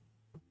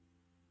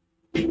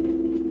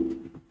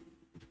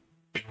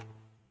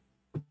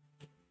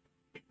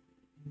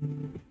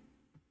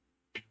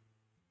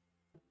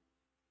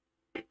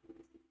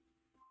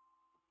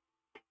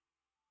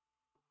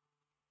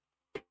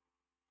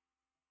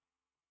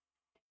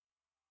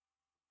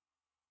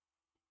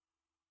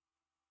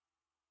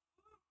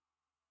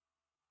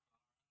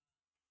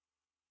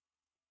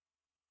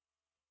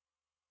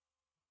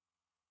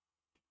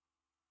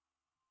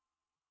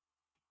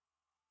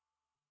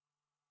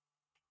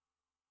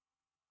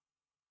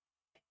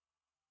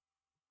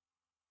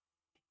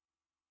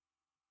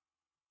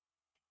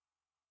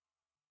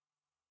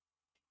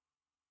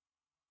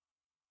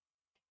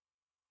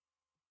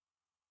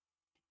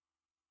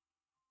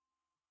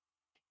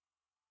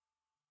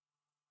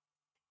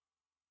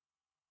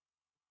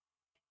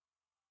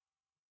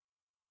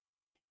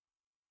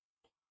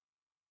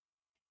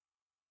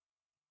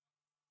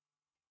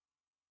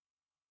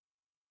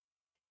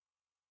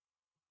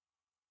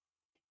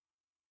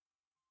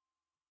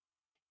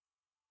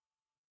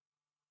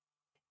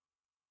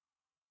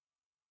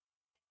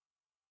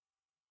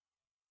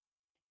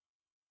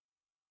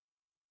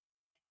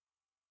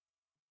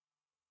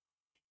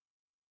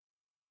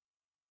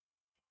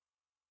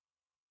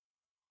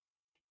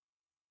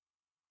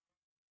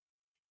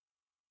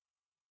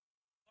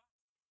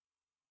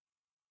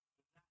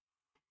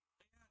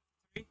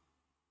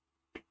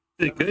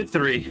 Good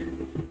 3.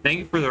 Thank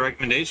you for the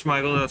recommendation,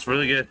 Michael. That's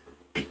really good.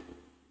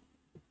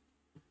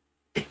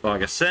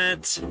 Log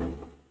ascent.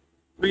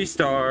 3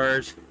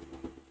 stars.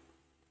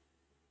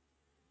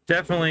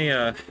 Definitely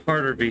a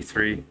harder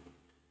V3.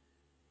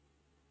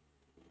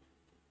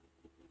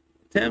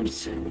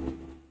 Attempts.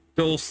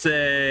 Dulce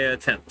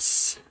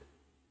attempts.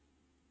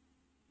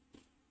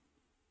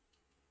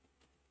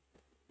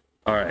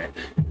 Alright.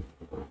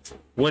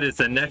 What is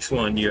the next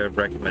one you have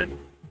recommended?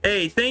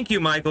 Hey, thank you,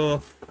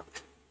 Michael.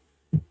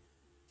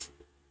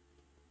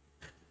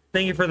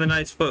 Thank you for the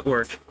nice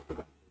footwork.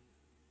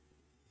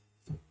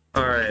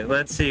 Alright,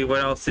 let's see.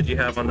 What else did you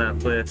have on that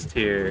list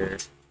here?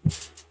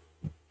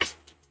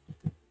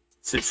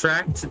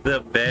 Subtract the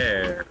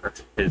bear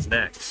is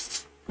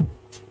next.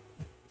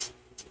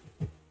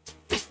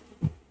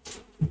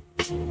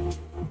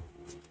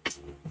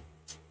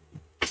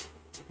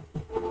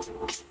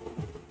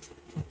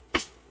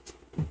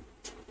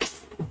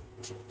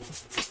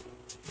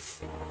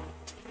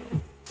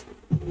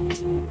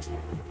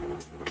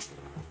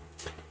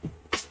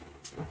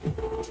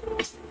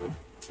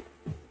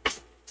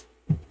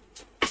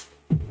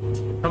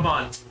 Come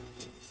on.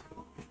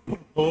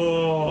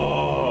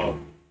 Oh.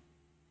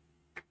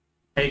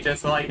 Hey,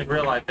 just like in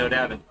real life, no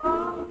dabbing.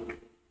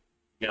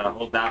 You gotta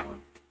hold that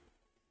one.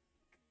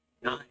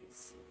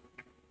 Nice.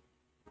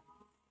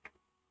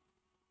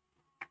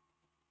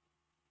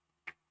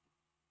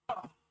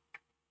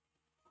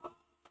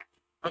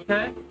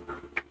 Okay.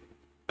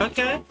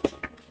 Okay.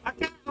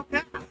 Okay.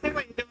 Okay. I see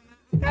what you're doing.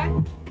 Okay.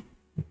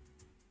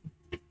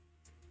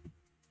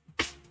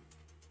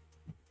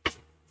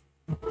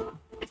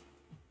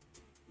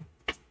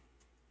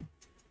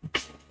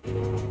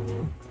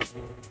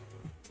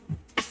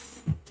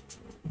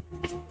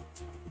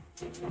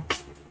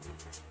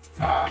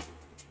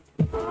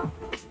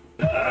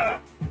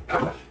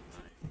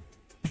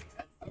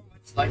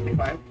 Like the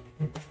climb.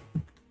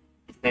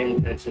 Paying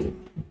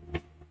attention.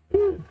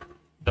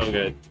 So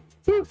good.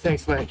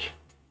 Thanks, Mike.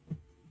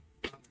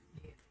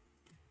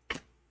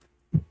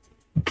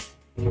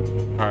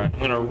 Alright, I'm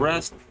gonna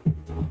rest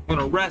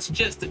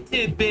just a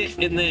tidbit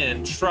and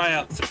then try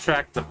out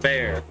subtract the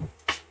bear.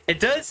 It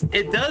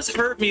does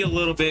hurt me a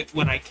little bit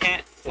when I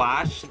can't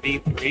flash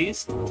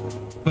V3s,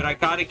 but I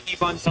gotta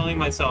keep on telling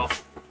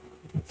myself,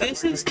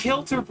 this is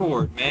Kilter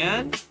board,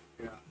 man.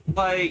 Yeah.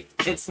 Like,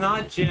 it's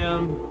not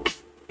Jim.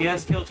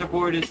 Yes, Kilter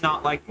board is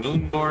not like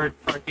Moonboard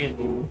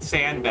freaking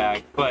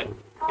sandbag, but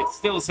it's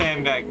still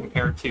sandbag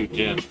compared to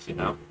Jim's, you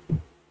know?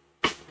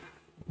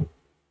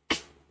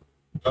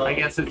 I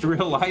guess it's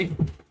real life.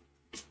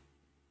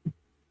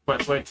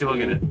 But wait till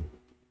you look at it.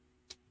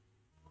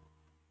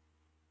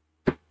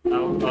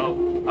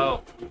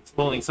 Oh. It's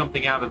pulling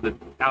something out of the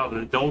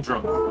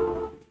doldrum.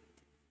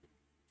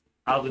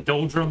 Out of the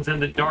doldrums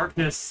and the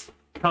darkness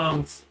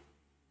comes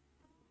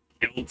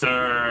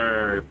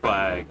Kilter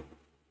flag.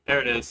 There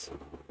it is.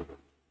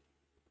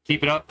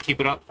 Keep it up,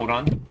 hold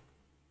on.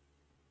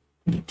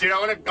 Dude,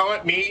 I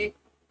want me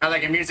at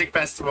like a music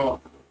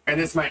festival, and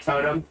this is my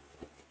totem.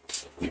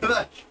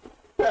 Look.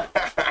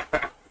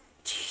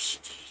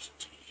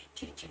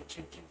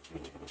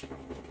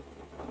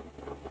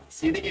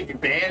 See, they give you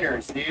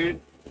banners, dude.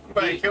 You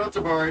buy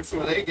Kilter boards,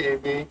 what they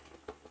gave me.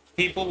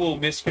 People will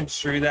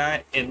misconstrue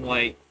that in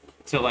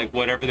to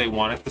whatever they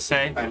want it to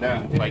say. I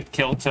know. Like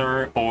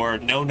Kilter or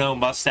no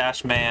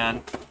mustache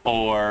man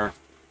or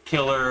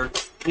killer,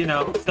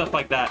 stuff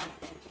like that.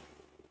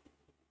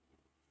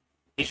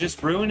 He's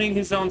just ruining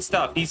his own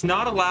stuff. He's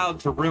not allowed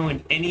to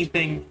ruin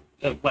anything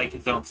of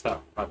his own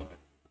stuff, by the way.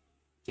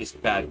 Just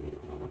bad.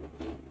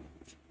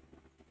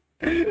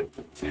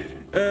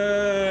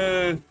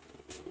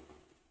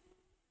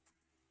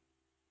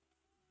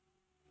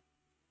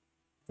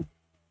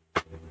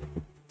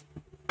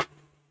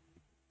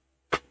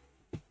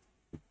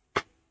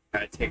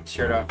 Gotta take the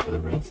shirt off for the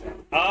real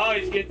sound. Oh,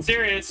 he's getting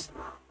serious.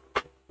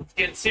 It's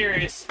getting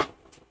serious.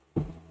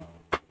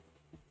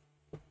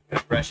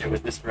 Gotta brush it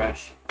with this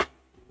brush.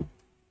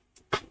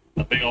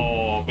 The big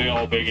old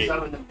biggie.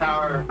 Summon the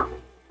power.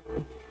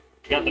 You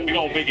got the big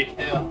old biggie.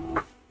 Yeah.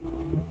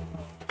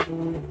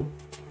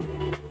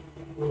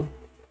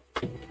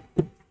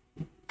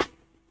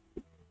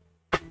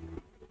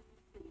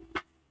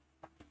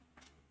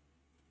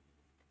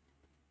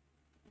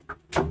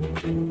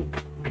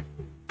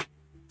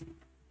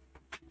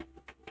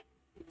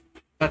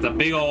 That's a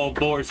big old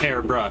boar's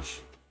hair brush.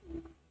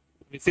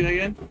 Let me see that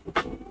again.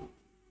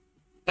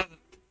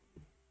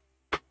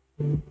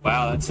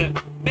 Wow, that's it.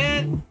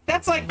 Man,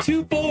 that's like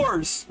 2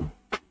 boars.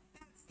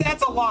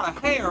 That's a lot of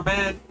hair,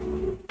 man.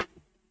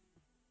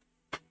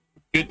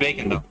 Good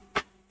bacon, though.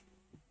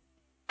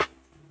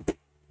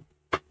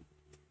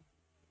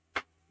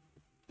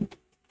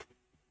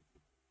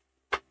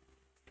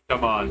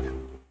 Come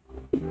on.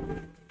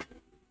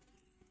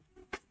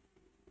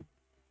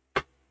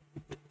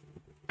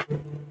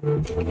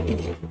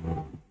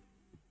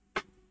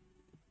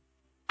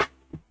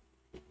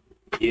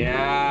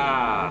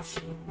 Yeah.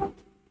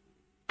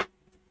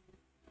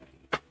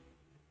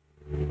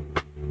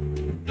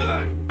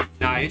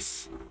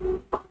 Nice.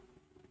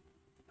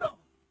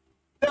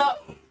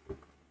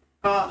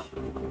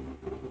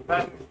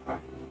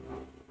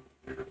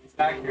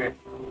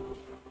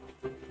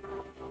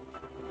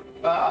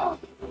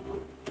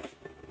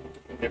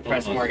 They're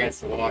pressed more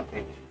against the wall, I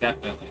think.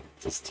 Definitely.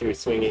 Just too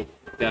swingy.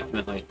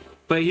 Definitely.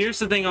 But here's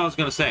the thing I was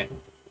gonna say.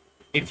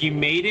 If you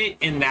made it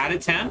in that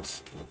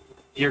attempt,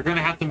 you're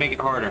gonna have to make it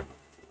harder.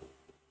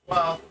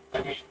 Well,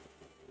 I mean,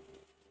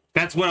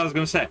 That's what I was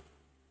gonna say.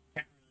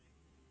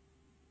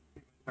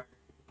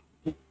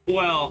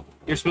 Well,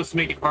 you're supposed to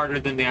make it harder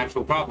than the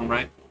actual problem,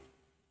 right?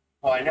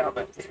 oh, I know,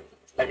 but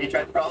have you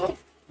tried the problem?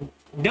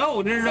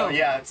 No. So,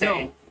 yeah, I'm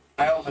saying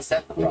I almost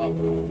set the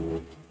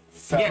problem.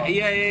 So, Yeah.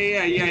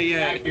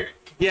 accurate.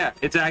 Yeah,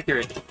 it's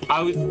accurate.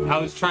 I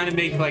was trying to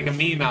make like a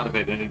meme out of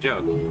it and a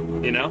joke,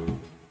 you know?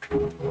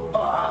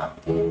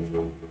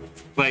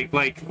 Like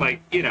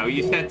you know,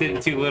 you sent it in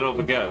too little of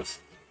a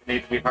ghost. It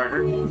needs to be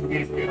harder. It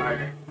needs to be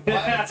harder. Well,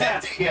 I haven't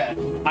set it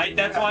yet.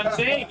 That's what I'm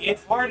saying.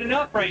 It's hard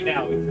enough right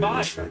now. It's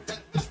fine.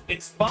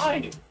 It's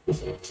fine.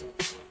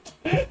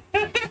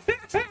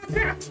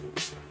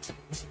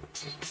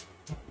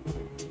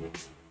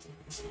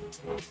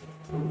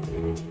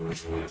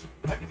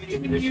 I'm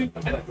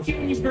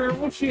giving you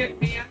verbal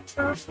shit, man.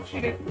 Verbal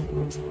shit.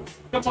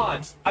 Come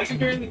on. I can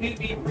barely do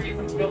V3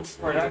 from build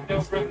for it. I have no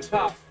room to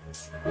top.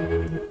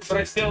 But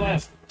I still am.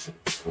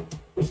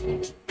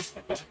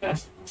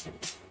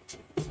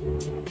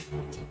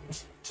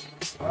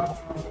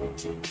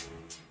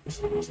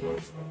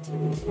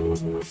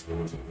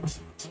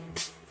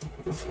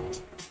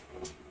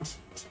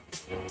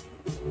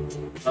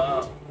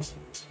 Oh.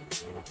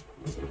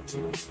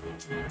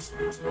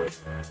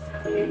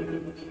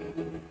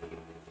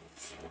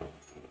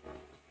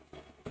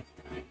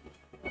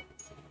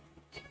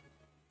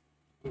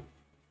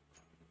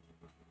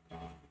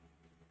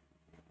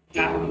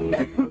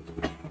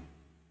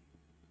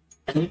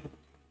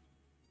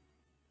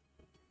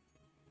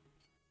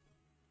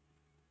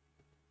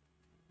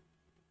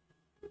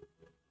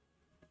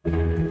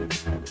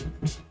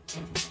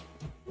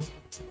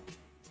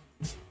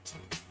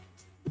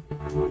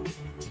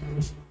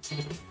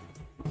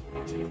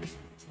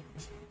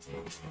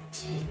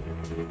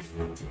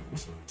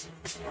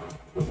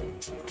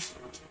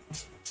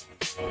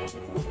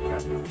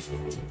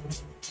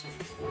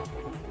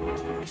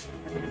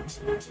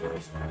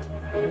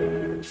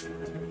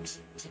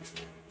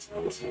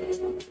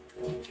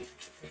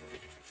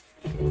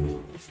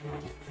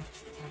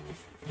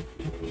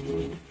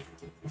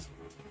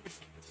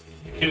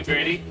 Too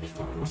gritty?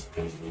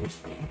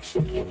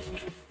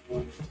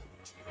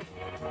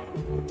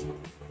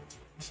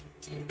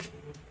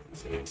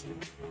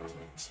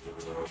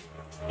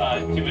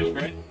 Too much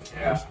grit?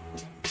 Yeah.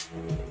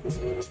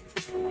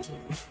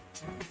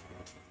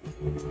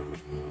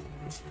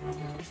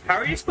 How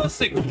are you supposed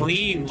to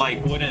clean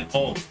like wooden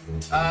holes?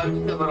 Just a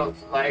little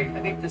light.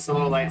 I think just a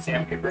little light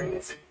sandpaper.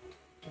 Is it?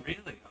 Really?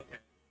 Okay.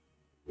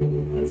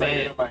 That's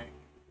like, Man.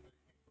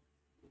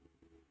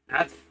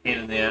 That's a pain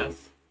in the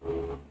ass.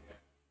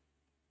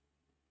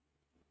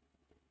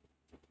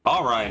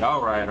 All right.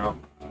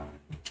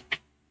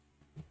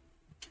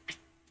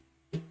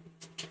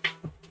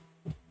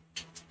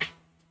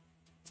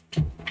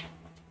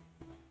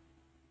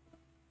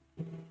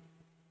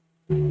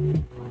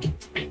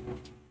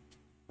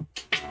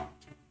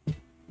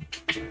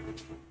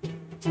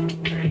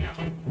 There you go.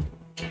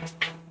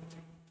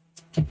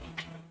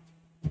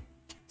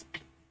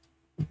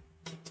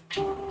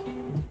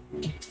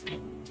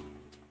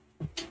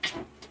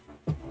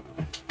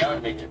 That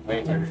would make it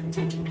way harder.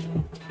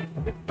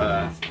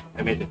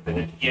 I made it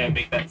finish. Yeah,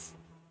 make that.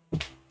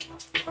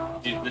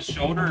 Dude, the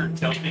shoulder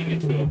tilting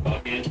into a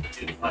bucket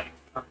is like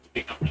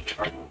become really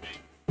hard to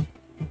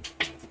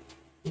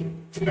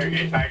make. Are you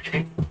getting tired,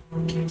 Jimmy?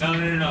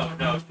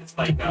 No. It's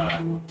like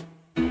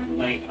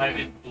I've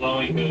been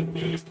blowing those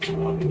moves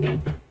on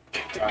the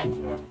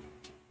Kilter.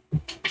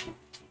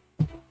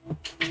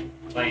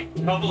 Like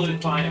a couple of the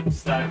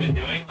times that I've been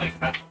doing, like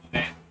I've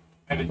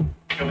been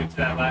going to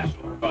that last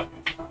shoulder bucket.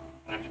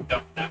 And I've been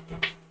dumping that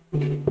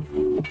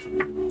move.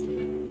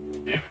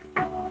 Damn it.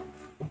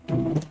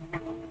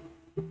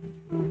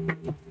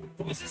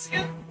 What was this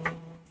again?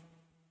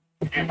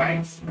 Your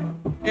bikes?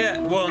 Yeah,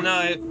 well,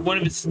 no, one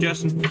of his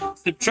suggestions.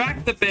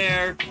 Subtract the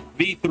Bear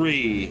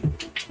V3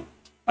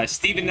 by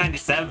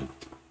Steven97.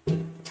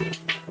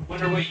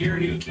 Wonder what year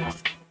he was born.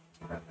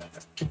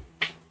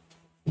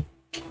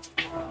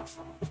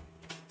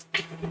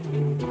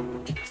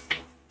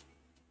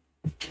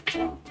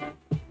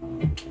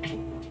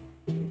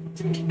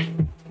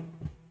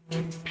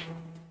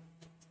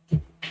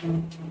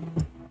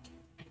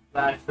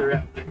 That's the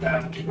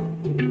replica.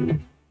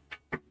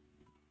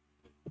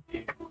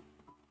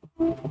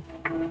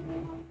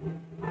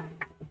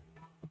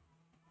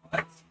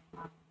 What?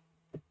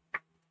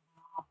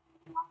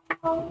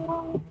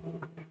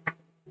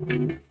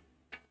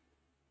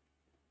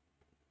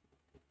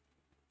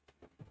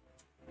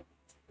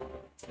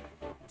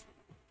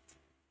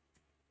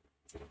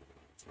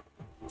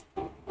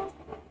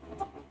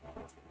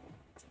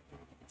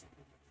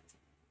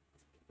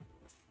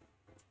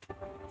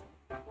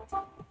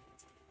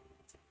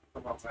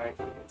 Come on, Mike.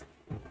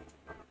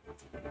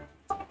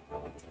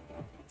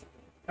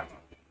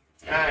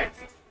 Nice.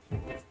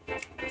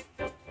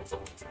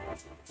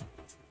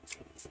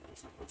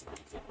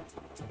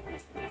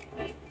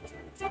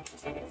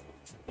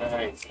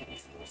 Nice.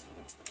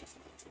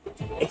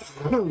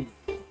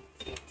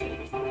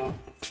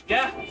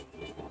 Yeah.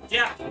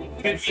 Yeah.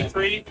 Good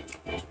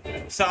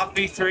V3. Soft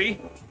V3.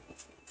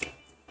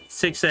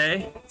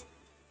 6A.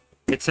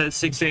 It says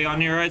 6A on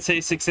here. I'd say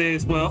 6A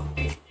as well.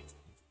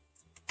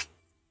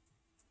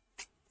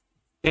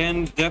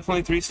 And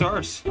definitely 3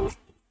 stars.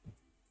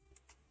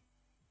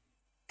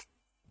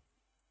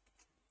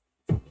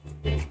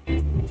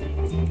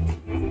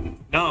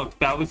 No,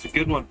 that was a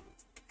good one.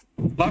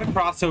 A lot of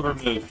crossover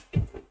move.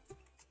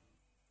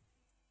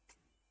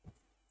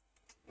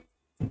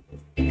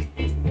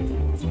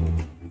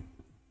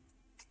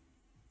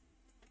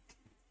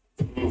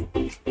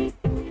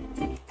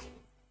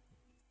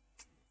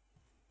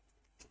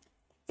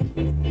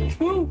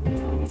 Woo.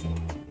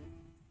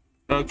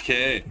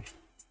 Okay.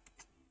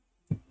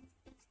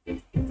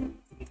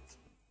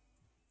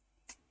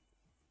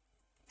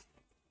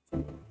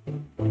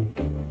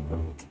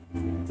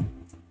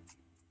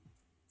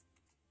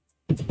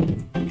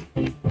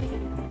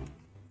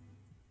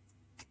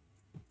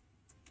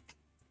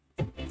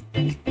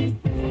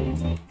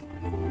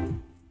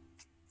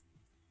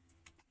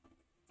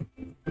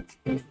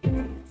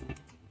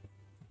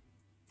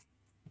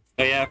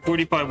 Oh yeah,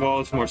 45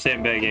 walls, more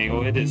sandbag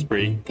angle. It is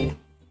pretty.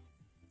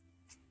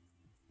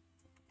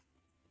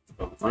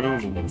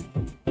 Room.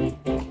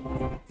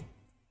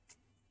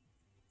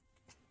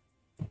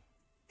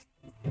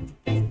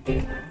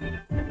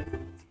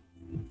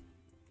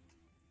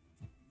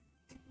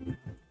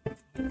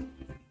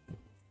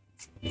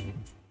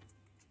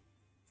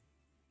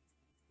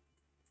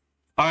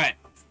 All right.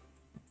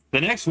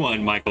 The next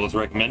one Michael has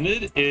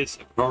recommended is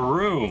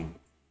Varoom.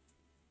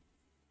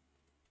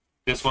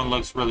 This one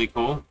looks really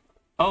cool.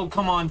 Oh,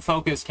 come on,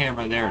 focus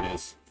camera. There it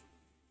is.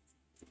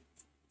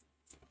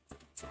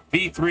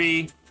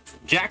 V3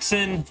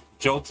 Jackson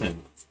Jolton.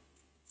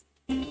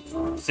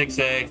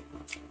 6A.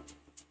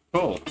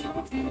 Cool.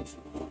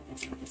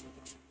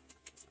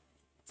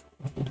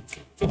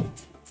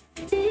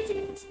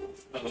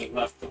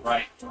 Left to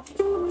right.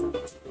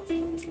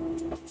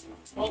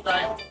 Full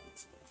die.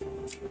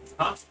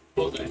 Huh?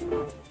 Full die.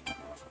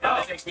 No,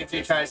 it takes me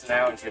 2 tries an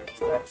hour to get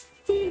full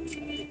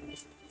die.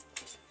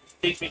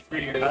 Takes me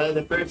 3 years.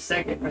 The first,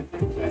 second, or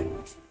third try.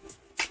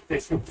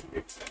 Takes me 3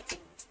 years.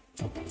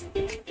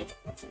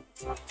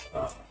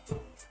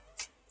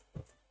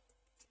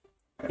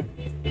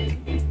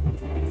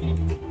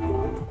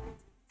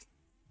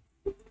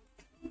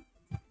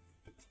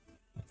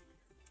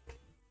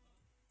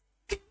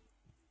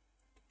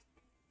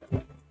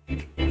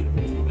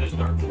 There's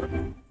dark work.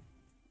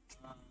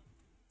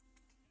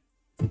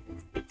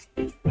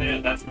 Yeah,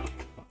 that's really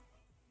good.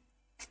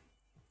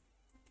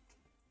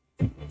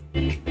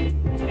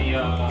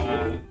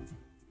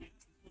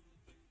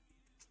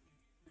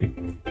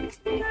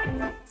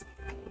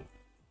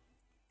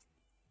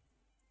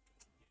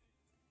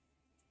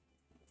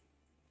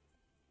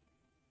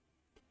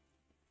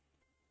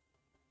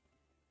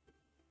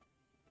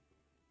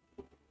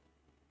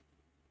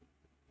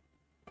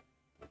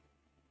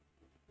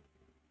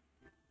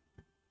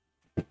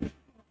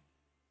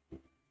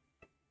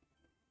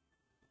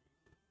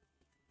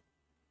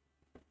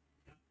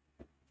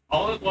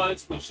 All it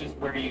was just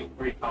where you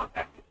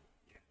contacted.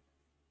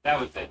 That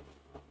was it.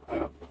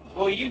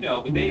 Well, you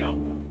know, but they don't.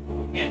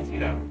 You can't see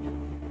that.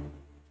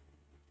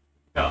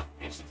 No,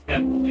 it's just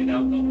definitely the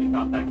only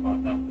contact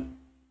brought up.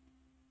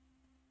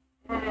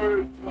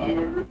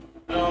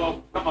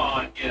 Oh, come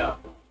on, get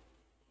up.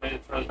 Ready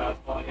to throw the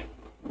basketball again?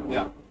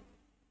 Yeah.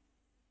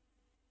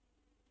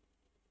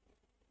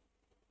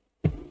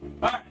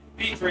 Alright,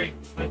 V3.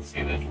 Let's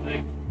see this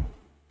thing.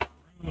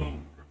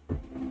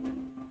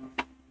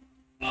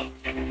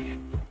 Okay.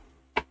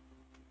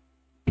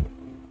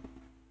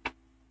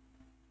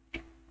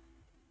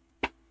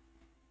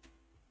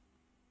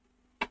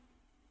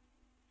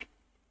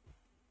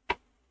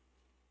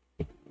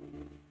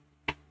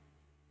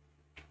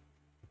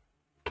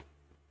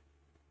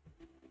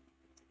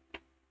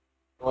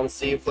 I want to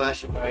see you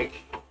flash your mic.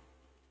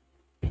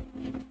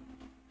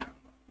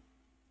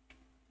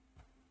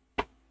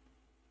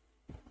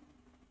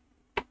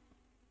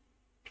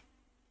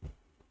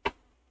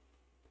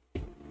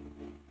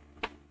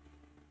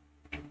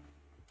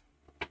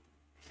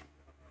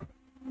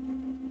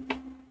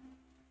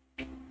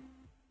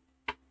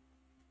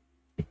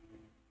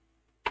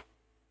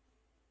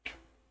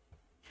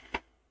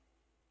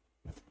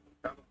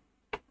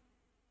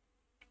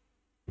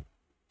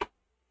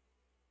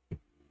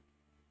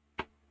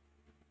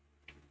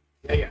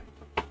 Yeah.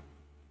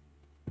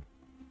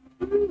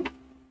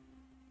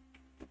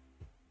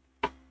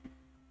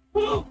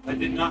 Woo! I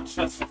did not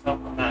trust myself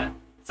on that.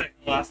 Second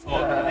last hole.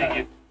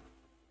 Thank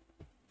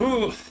you.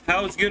 Ooh,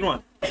 that was a good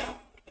one.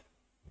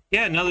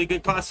 Yeah, another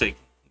good classic.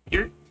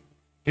 You're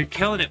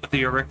killing it with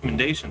your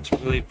recommendations.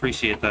 Really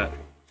appreciate that.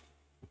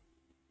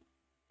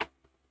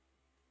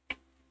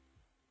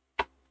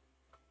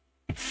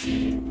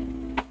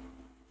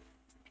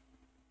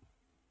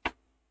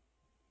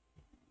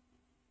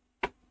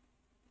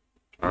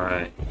 All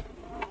right.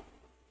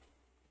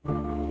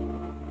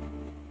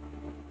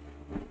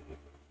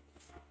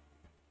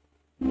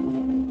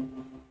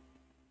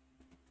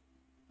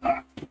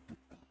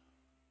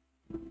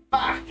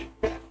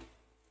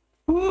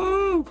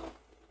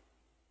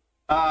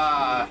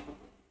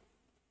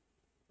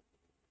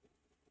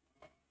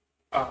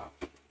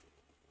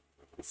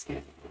 Let's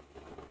get.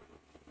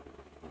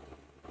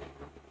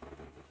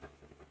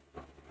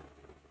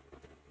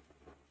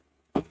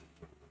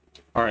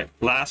 All right,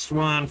 last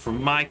one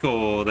from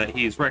Michael that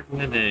he's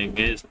recommending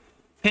is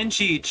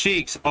Pinchy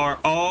Cheeks are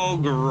all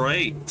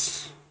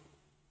great.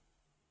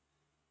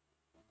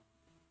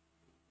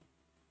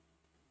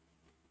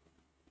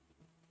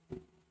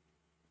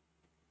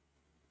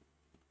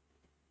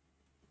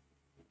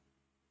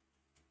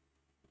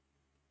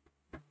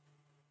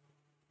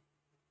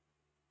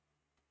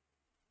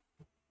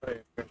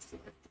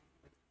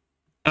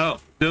 Oh,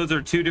 those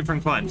are two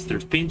different climbs.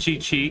 There's Pinchy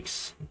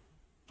Cheeks.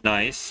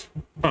 Nice.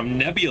 From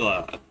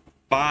Nebula.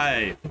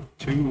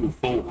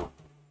 524.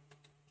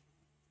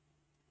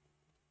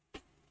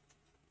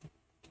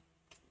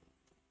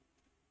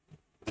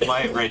 Is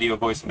my radio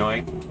voice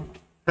annoying?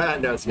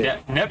 No, it's good. Yeah,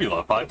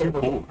 Nebula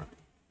 524.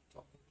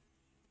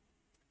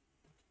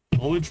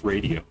 College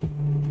Radio.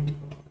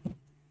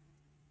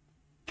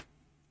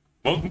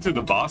 Welcome to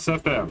the Boss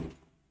FM.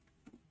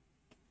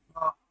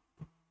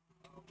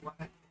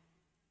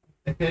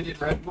 I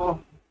pitted Red Bull.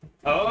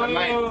 Oh, I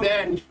might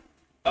send.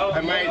 oh,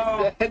 I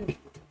might send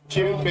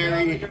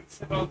Juneberry.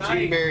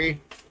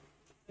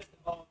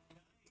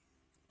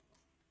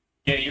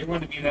 Yeah, you're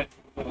going to be that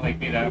like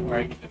me that where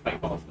I can just like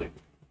fall asleep.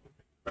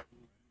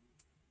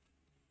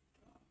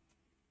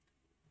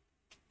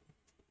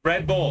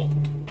 Red Bull.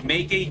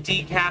 Make a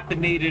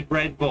decaffeinated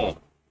Red Bull.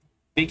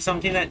 Make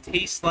something that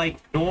tastes like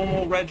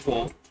normal Red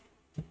Bull,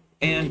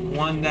 and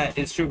one that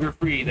is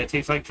sugar-free, that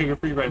tastes like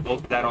sugar-free Red Bull.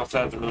 That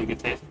also has a really good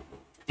taste.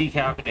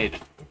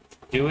 Decaffeinated.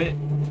 Do it.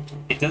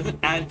 It doesn't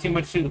add too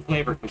much to the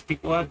flavor because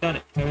people have done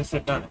it. Chemists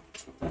have done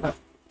it.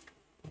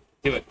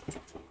 Do it.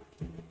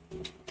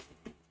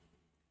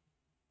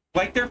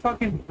 Like they're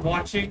fucking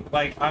watching.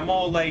 Like I'm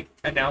all like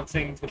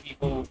announcing to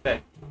people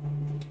that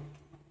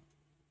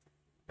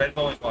Red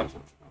Bull is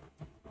watching.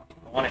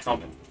 I want a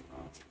helmet.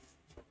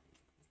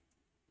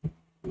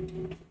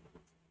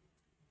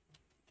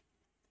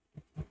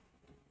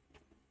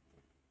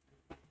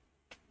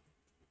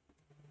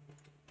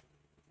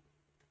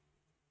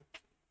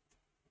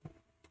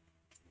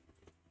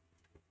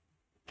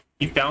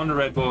 You found a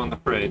Red Bull in the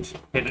fridge,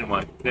 hidden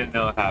one. Didn't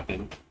know it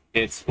happened.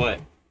 It's what?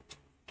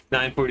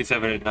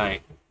 9:47 at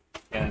night,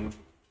 and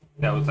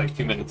that was like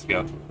 2 minutes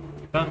ago.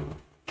 Done.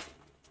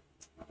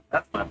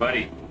 That's my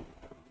buddy.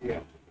 Yeah.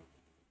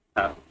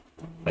 How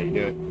you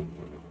do it?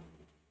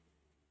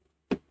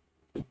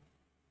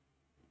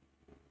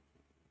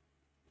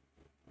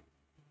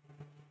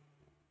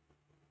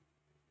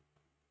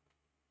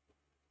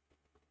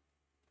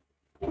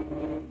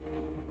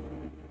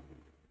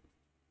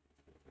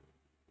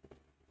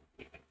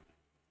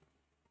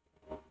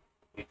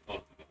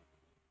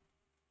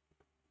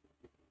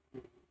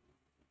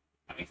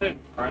 I'm excited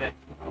to run it.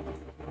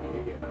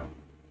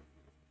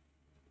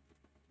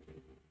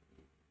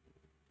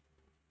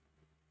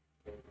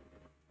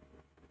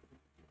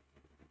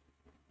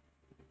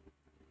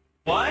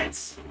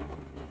 What?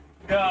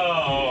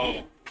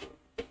 No.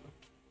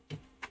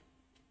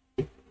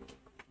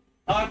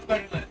 Oh, it's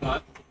better than I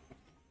thought.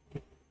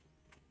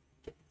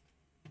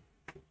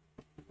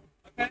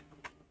 Okay.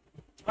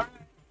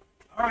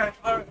 All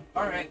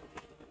right.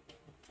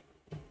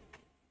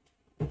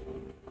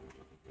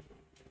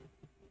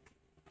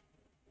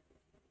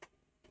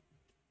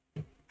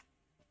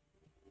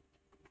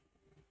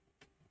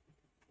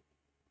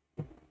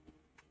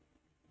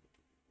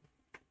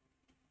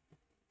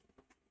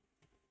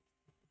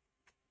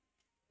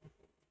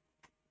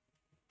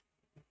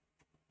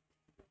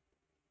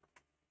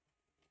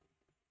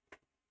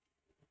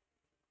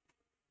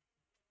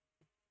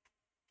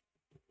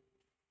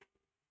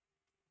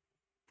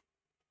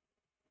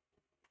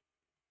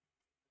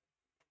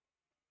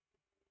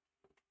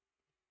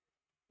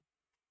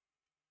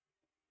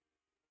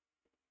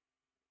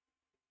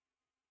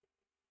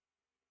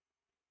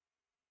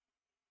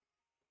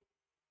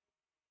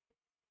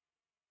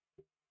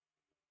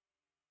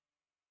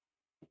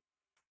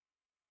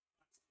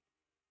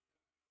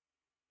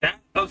 That,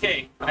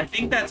 okay, I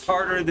think that's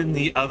harder than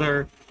the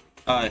other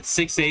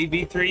 6A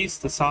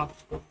V3s, the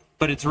soft,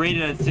 but it's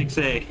rated at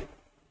 6A.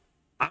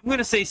 I'm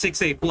gonna say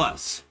 6A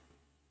plus.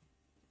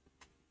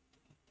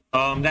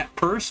 That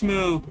first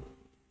move,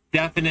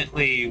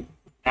 definitely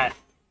at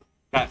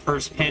that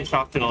first pinch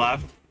off to the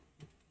left.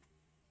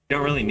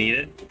 Don't really need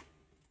it.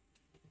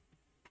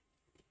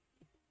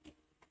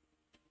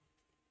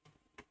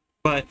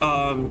 But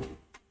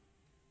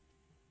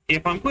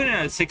if I'm putting it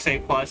at a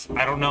 6A plus,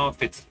 I don't know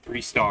if it's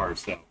 3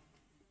 stars though.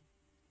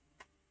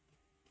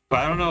 But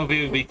I don't know if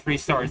it would be 3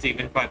 stars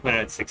even if I put it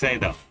at 6A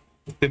though.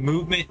 The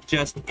movement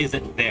just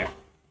isn't there.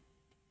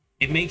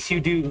 It makes you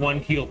do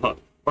one heel hook,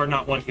 or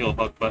not one heel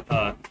hook, but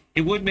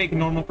it would make a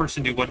normal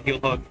person do one heel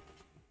hook,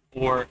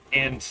 or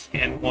and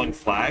one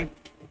flag.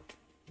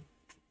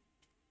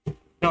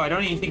 No, I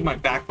don't even think my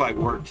back flag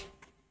worked.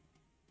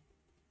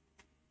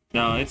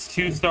 No, it's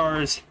 2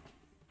 stars,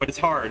 but it's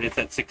hard. It's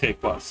at 6A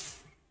plus.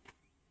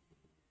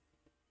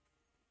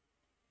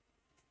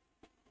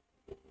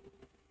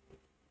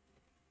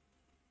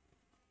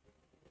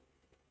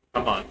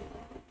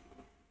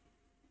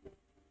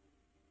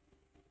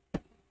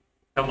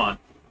 Come on.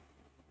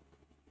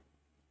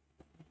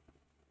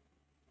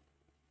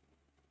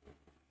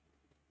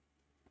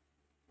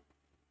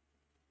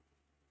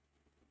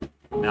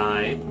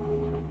 Nine.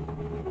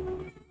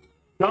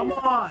 Come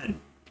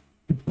on.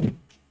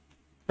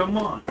 Come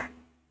on.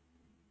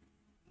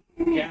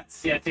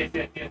 Yes.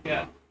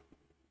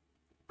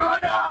 Oh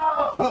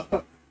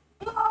no!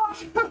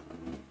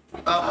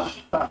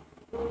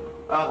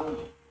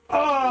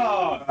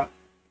 Oh!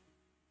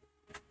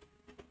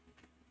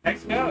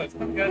 Next go. It's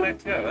gonna go.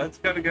 Next go. That's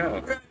gotta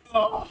go.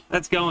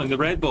 That's going. The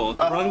Red Bull.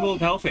 The Red Bull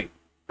is helping.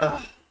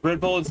 Red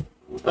Bull is. Is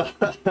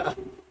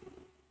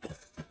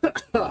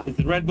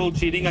the Red Bull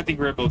cheating? I think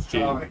Red Bull's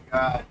cheating. Oh my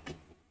god.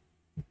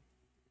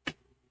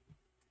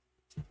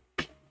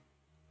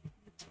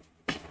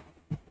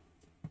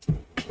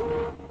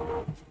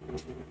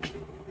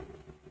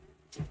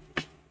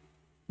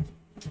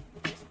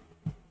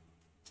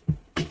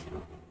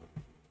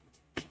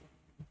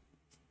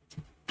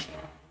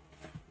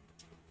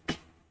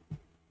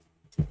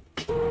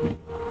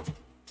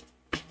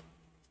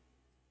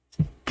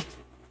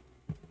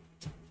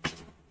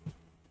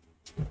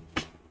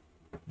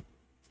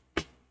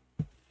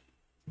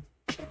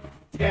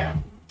 Yeah.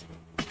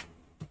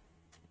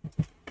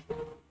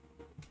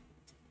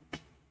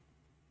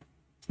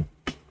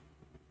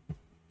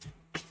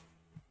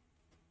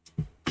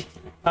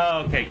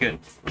 Oh, okay, good.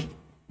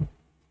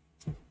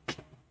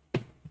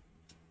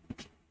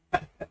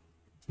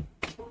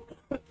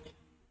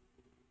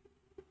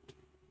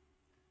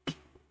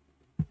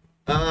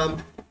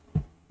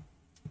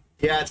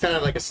 Yeah, it's kind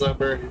of like a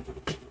slumber.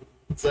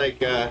 It's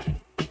like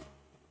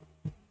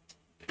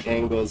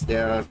angles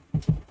down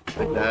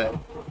like that.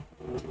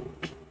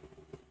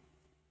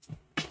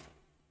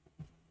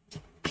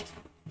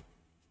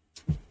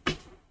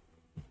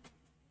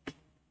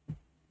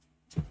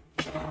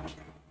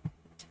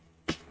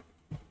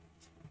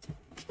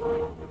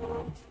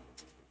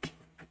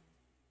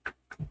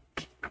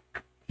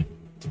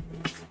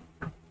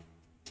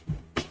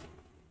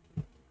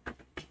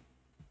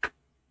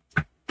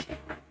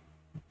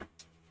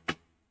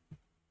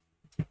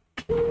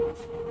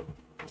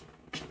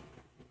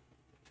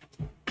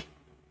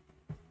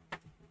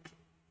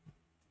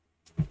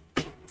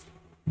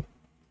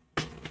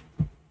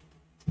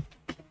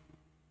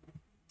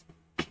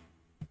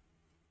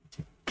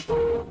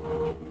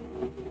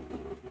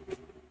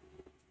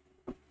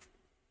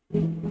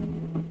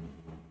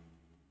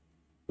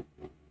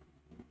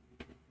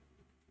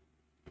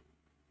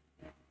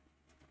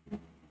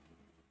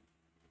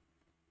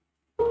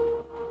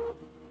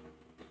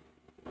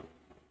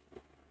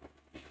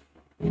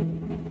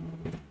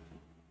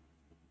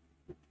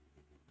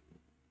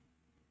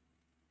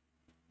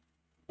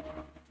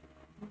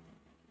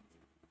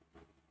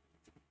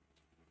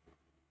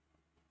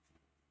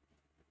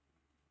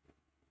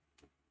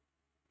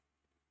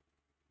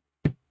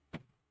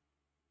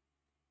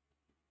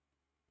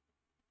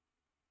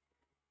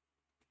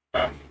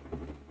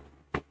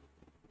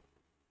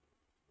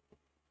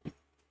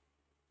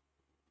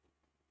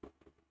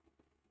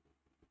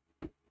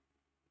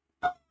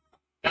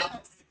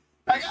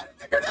 I got it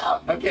figured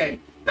out. Okay,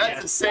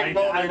 that's a sick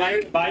boulder, I like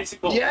dude. the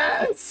bicycle.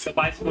 Yes. The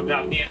bicycle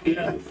drop me.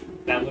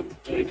 That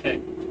looked really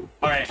sick.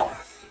 All right,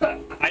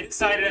 I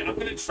decided I'm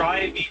gonna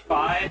try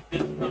V5.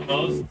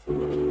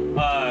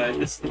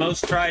 This is the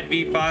most tried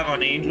V5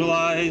 on Angel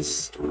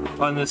Eyes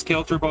on this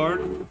Kilter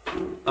board,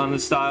 on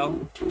this style,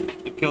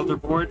 the Kilter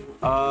board.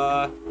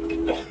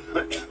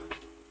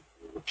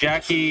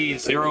 Jackie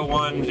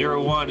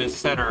 0101 is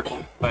center,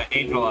 but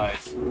Angel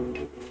Eyes.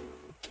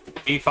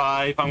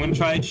 V5. I'm gonna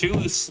try it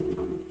shoeless.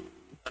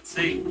 Let's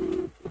see.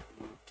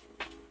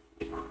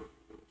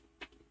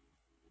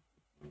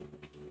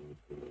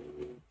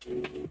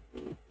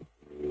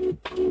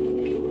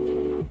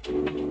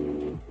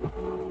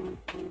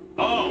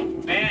 Oh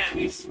man,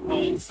 these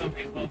holes, some of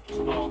these holes are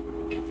small.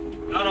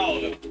 Not all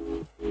of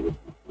them.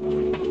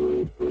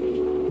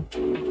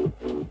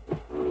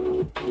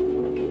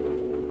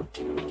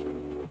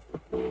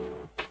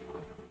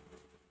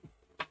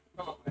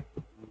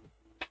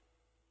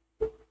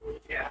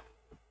 Yeah.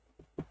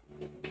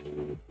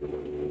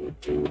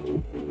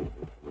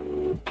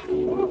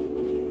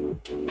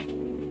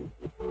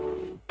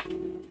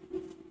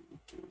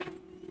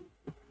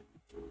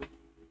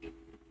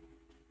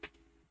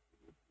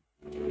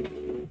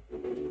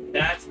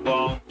 That's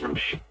bone for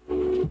me.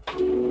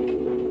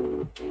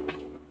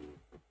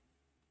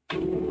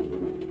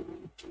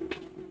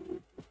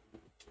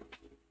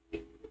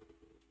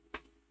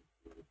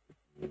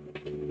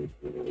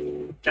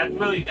 That's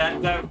really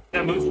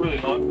that moves really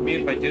long for me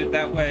if I do it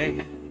that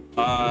way.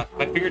 My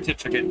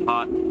fingertips are getting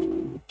hot,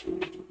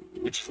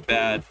 which is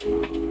bad.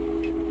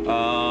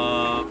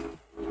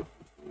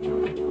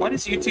 Why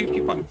does YouTube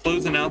keep on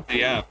closing out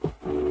the app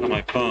on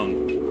my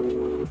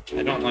phone?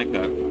 I don't like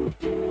that.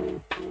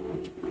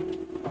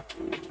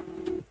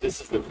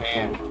 This is the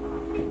fan.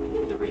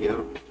 There we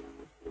go.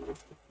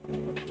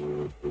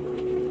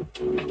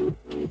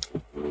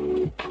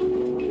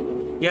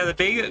 Yeah, the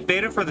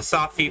beta for the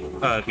soft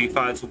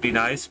V5s would be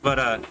nice, but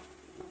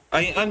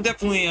I'm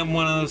definitely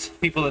one of those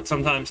people that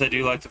sometimes I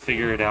do like to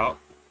figure it out,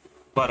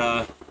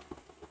 but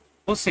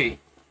we'll see.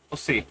 We'll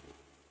see.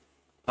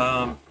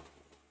 I'm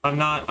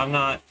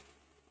not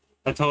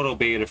a total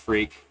beta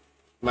freak.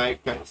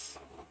 Mike, guys.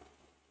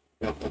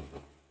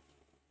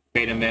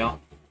 Beta male.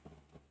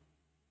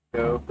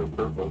 Go for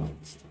purple.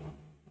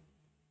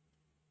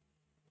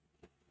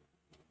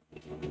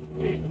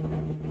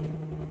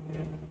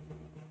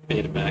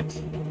 Beta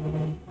max.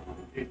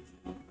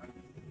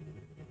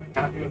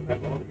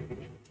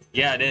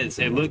 Yeah, it is.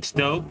 It looks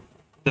dope.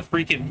 The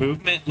freaking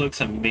movement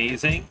looks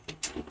amazing.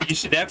 You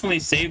should definitely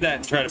save that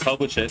and try to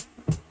publish it.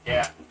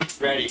 Yeah,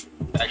 it's ready.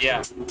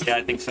 Yeah,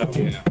 I think so.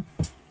 Yeah.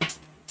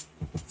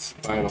 It's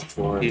final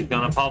form. He's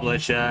gonna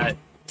publish it.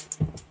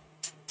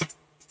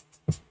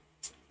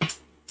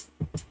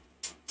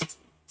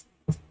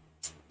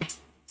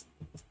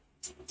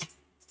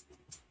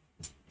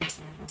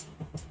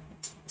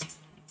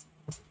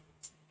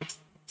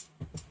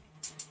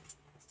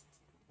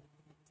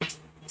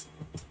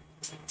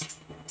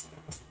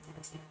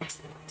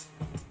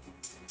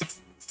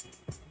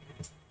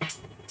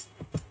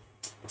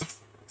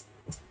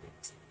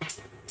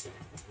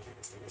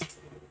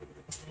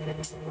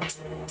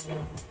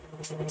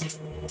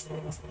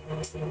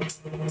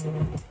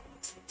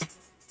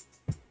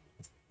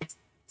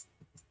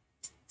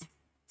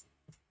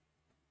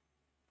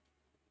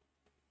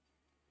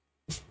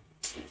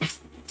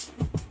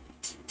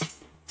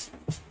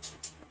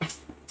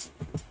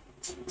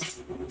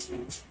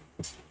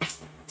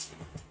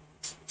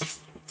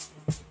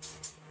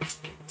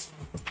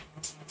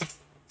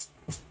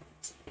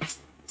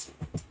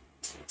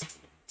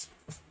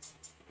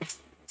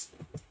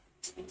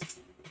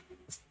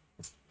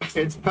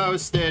 It's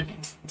posted.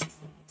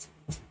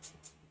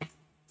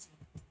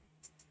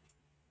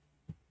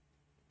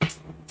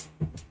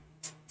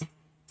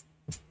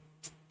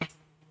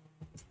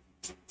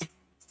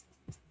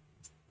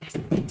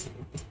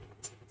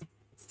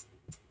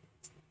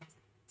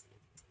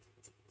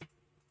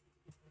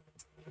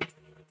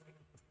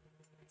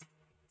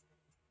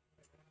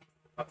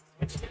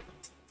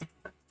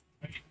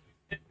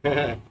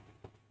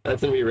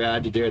 That's gonna be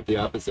rad to do it the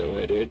opposite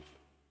way, dude.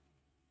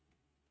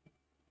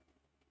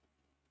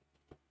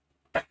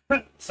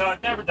 So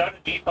I've never done a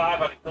V5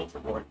 on a Kilter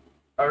board.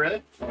 Oh,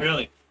 really?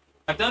 Really?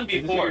 I've done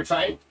Is this what you're V4.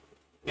 trying?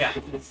 Yeah,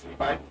 This is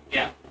fine.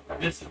 yeah.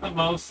 This is the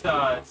most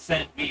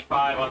sent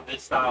V5 on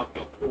this style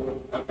Kilter.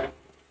 Okay.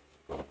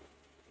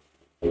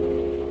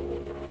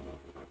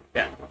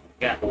 Yeah.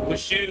 With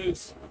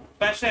shoes,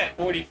 especially at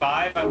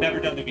 45, I've never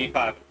done the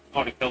V5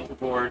 on a Kilter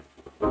board.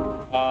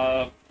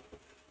 I've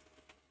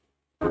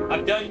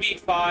done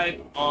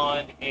V5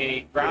 on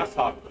a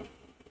Grasshopper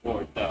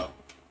board though.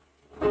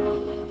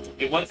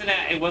 It wasn't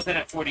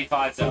at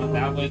 45 though.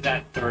 That was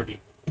at 30.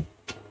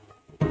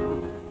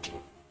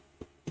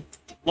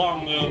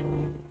 Long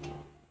move,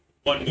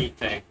 one move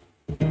thing.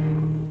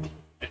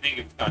 I think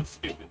it's kind of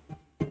stupid.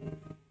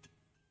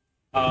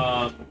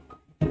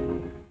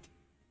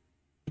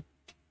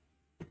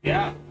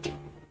 Yeah.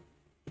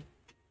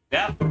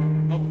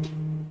 Oh,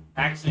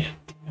 accident.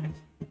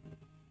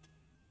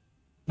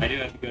 I do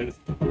have to go to.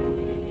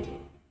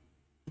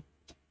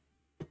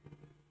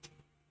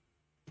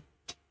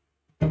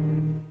 You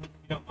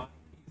don't mind?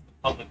 Use the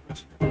public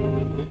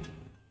restroom.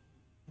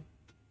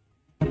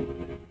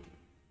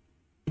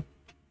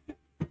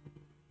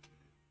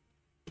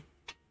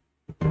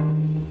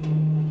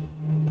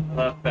 I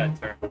love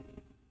that term.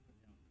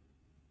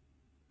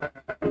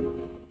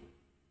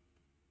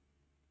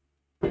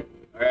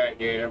 Alright,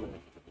 dude. I'm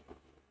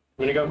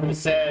gonna go for the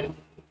send.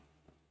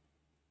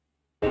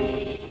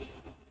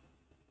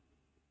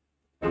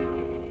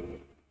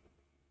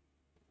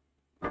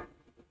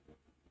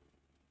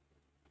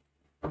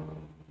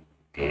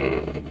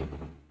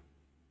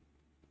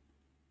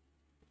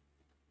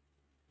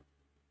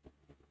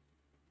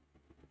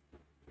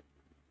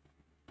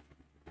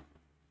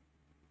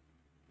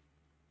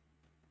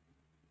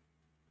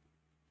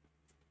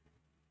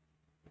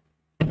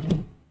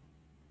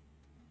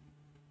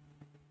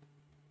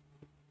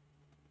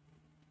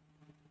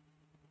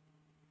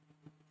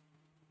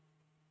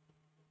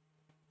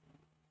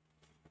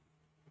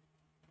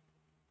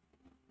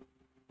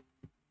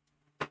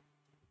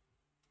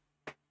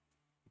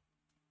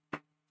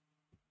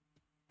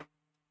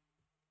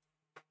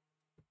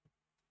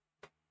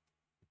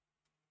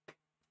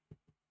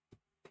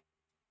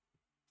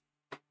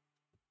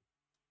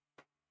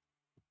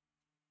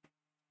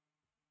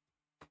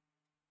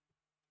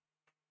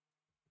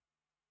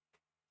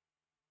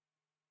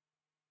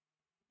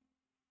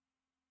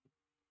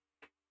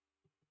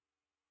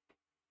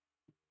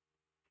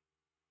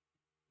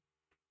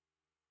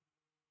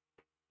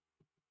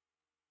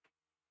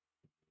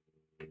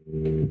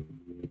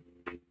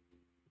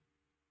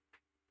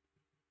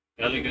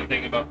 The other good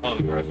thing about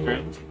public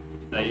restrooms is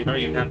that you don't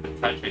even have to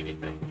touch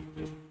anything.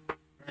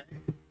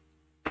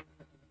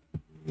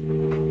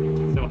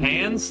 So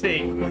hands stay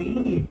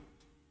clean.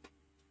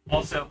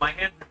 Also, my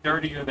hands are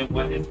dirtier than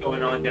what is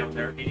going on down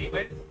there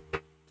anyways.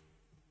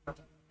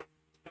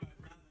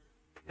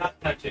 not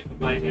touch it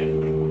with my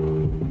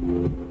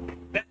hand.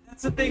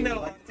 That's the thing that a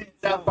lot of people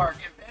South Park.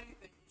 If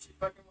anything, you should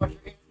fucking wash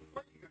your hands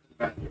before you go to the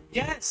bathroom.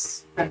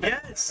 Yes,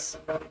 yes.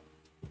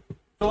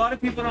 A lot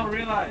of people don't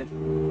realize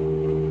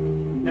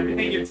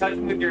everything you're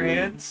touching with your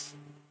hands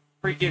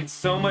freaking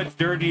so much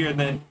dirtier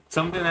than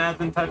something that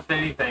hasn't touched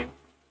anything.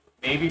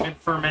 Maybe been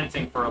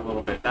fermenting for a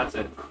little bit. That's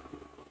it.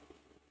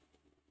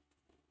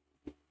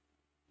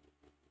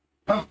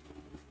 Oh.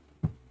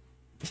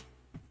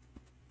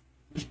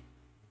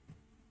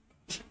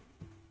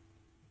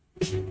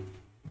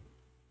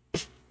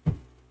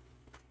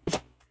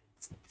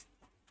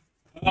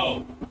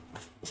 Oh.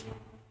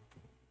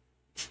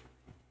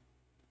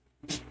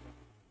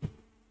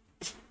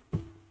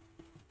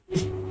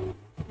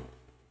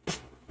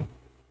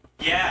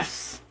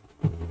 Yes.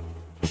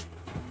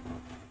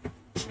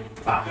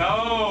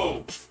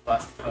 No.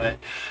 Left foot.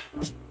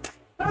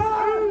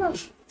 Ah.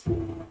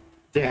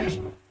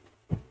 Damn.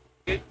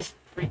 Good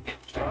freaking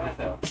try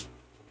though.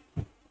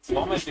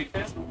 Want my big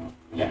fan?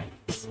 Yeah.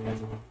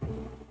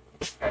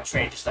 Gotta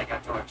train just like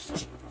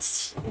outdoors.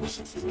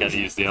 Gotta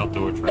use the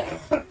outdoor train.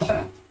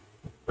 What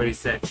do you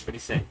say? What do you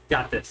say?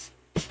 Got this.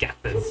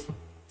 Got this.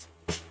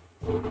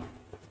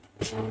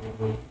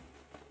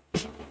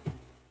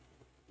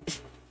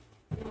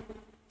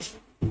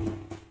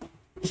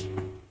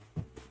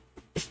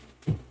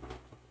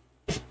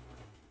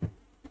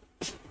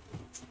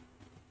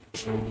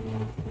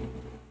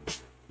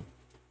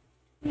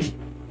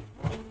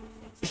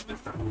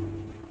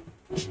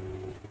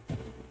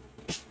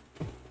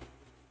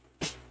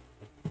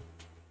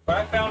 What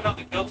I found on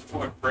the Kilter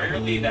board,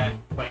 rarely that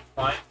like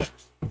clients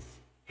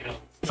that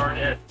start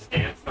at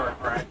stand start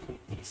are actually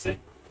decent,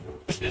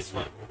 but this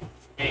one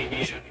may be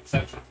an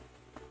exception.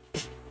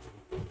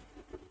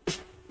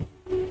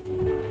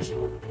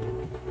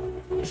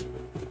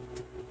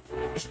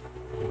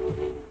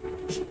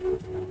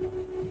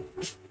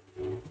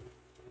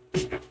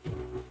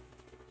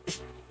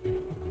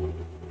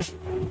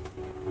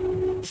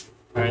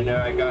 I know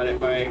I got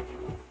it, Mike.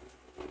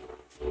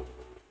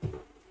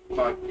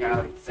 Fuck,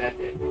 Alex sent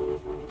it.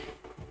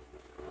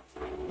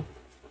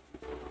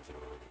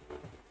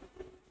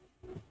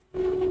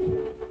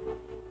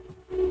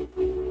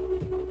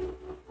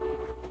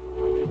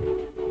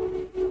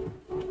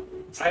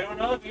 I don't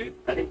know, dude.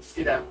 I didn't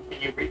see that. Can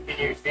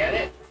you scan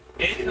it?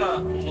 It's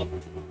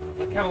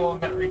look how long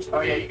that reaches.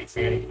 Oh yeah, you can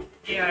scan it.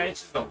 Yeah,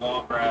 it's just a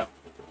long grab.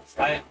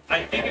 I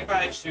think if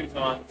I had shoes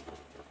on,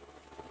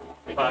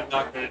 but I'm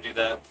not gonna do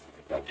that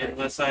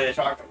unless I.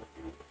 Chocolate.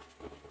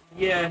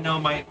 Yeah, no,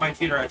 my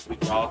feet are actually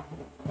raw.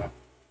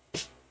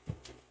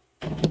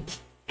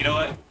 You know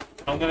what?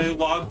 I'm going to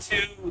log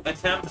 2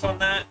 attempts on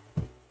that.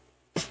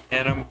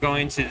 And I'm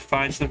going to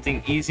find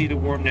something easy to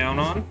warm down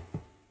on.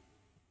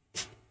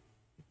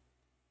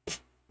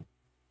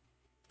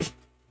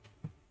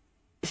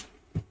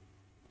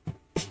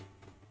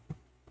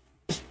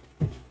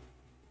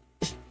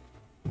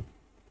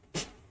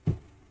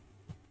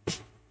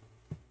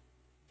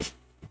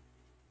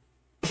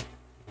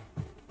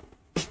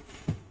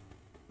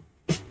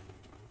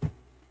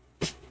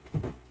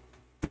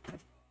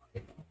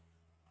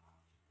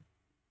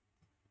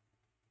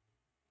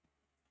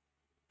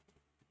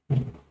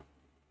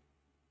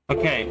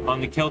 Okay, on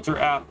the Kilter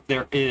app,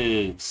 there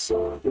is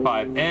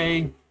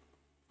 5A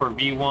for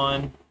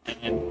V1 and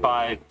then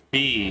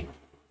 5B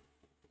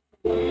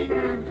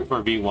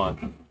for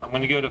V1. I'm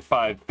going to go to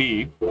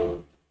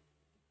 5B.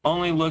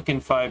 Only look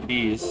in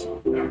 5Bs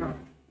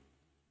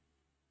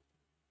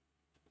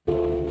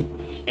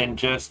and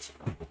just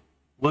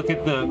look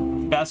at the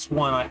best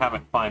one I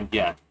haven't found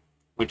yet,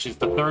 which is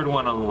the third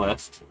one on the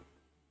list.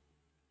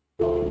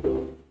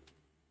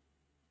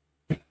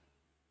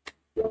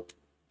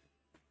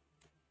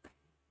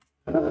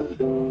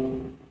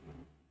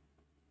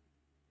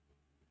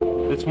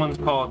 This one's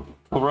called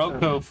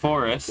Kuroko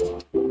Forest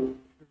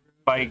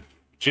by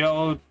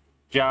Joe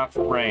Jaff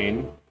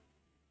Rain.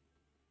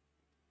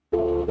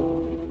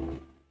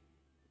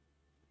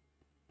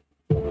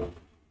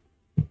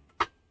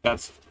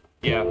 That's,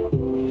 yeah.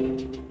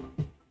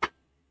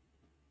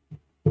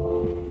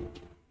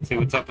 See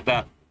what's up with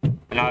that.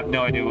 And I have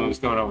no idea what was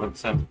going on with the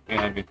sun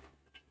behind me.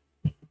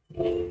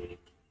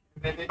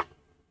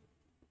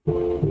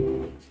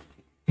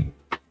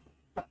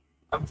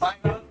 I'm fine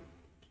up.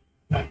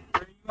 Where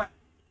are you at?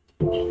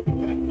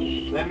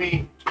 Let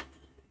me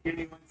give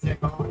me 1 sec.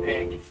 Oh,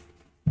 egg.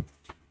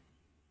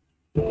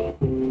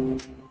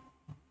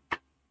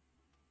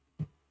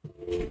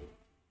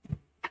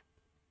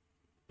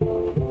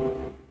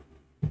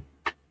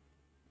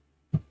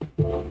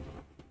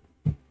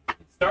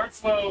 Start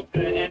slow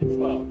and end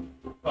slow.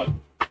 Look.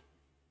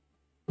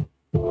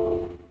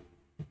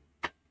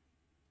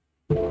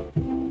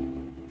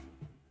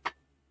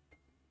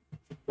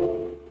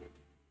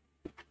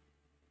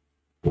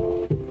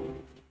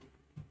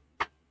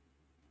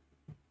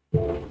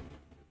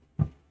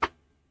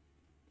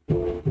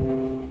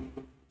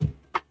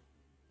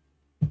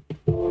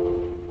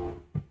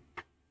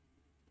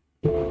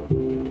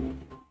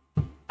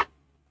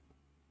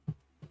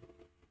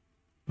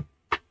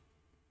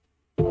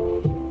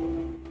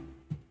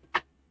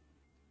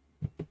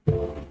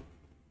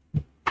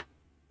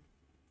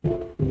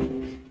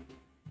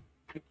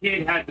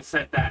 Kid had to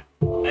set that.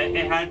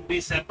 It had to be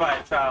set by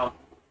a child.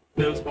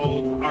 Those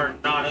holes are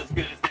not as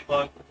good as they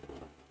look.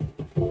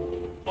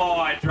 Oh,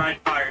 I tried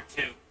fire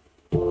too.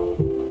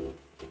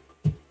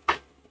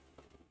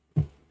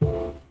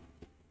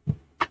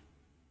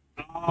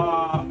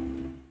 Ah.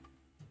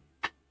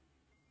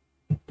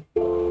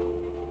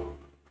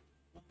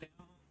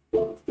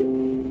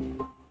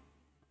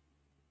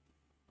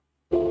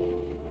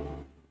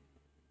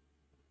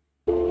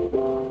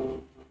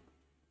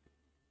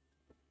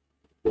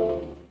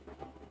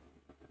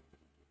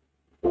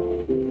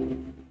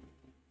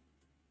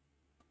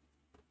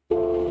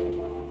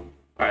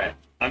 Alright,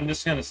 I'm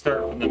just gonna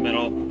start from the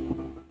middle,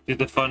 do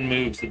the fun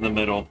moves in the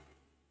middle,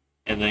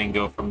 and then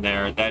go from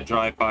there. That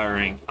dry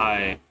firing,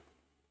 not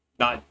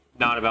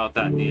about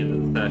that at the end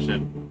of the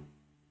session.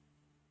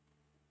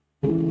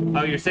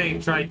 Oh, you're saying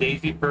try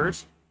Daisy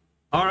first?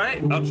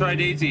 Alright, I'll try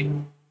Daisy.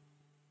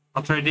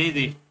 I'll try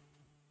Daisy.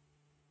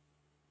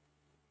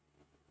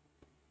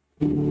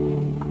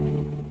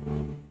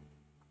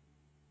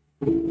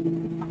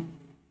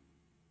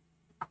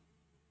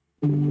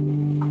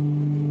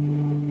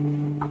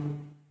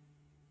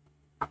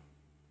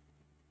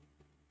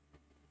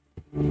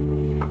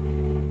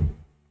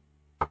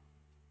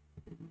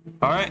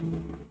 Alright,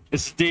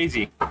 this is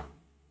Daisy.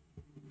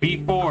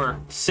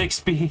 B4,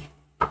 6B.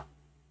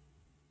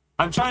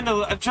 I'm trying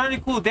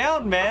to cool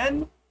down,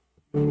 man.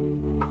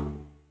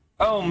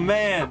 Oh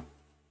man.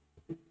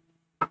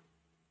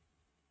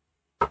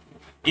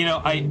 You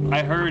know,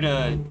 I heard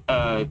a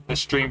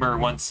streamer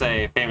once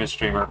say, a famous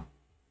streamer,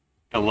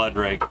 a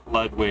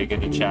Ludwig in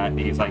the chat.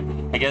 He's like,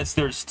 I guess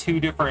there's two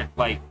different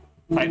like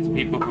types of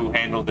people who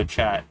handle the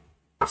chat.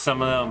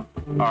 Some of them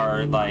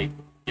are like,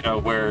 you know,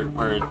 where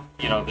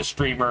you know the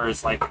streamer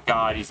is like a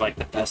god, he's like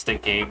the best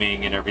at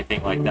gaming and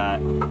everything like that.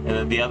 And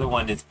then the other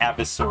one is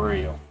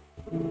adversarial.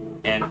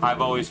 And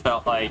I've always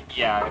felt like,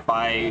 yeah, if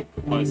I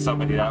was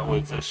somebody that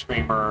was a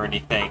streamer or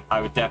anything, I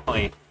would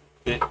definitely,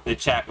 the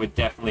chat would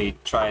definitely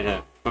try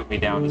to put me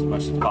down as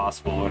much as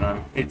possible.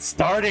 And it's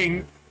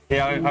starting.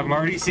 Yeah, I'm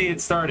already seeing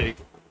it starting.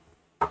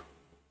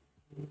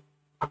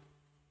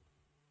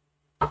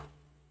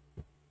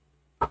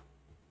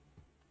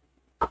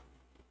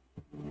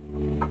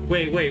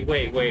 Wait.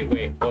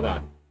 Hold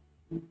on.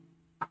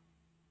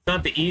 It's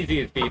not the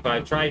easiest beef.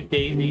 I tried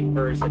Daisy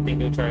first. I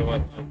think you'll try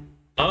one.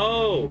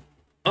 Oh!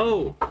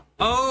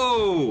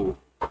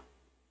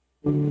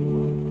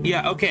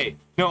 Yeah, okay.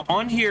 No,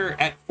 on here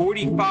at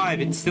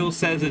 45, it still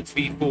says it's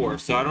V4,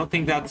 so I don't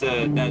think that's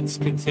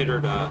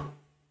considered a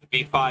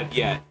V5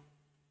 yet.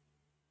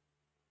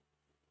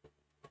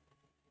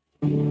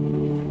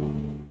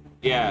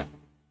 Yeah.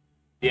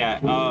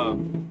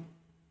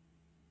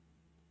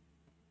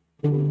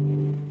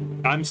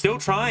 I'm still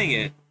trying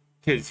it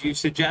because you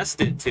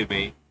suggested to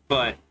me,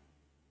 but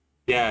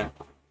yeah.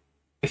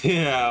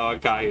 Yeah, I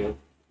got you.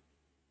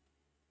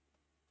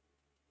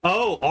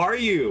 Oh, are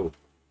you?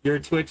 You're a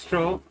Twitch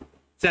troll?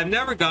 See, I've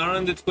never gone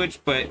on to Twitch,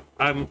 but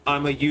I'm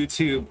a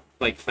YouTube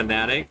like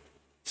fanatic.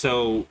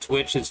 So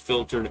Twitch is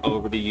filtered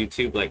over to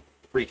YouTube like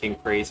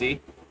freaking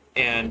crazy.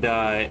 And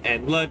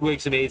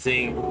Ludwig's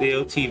amazing. The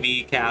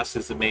OTV cast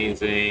is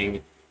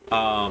amazing.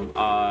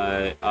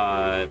 The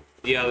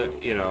other,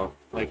 you know,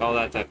 like all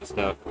that type of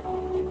stuff.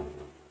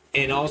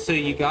 And also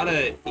you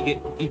gotta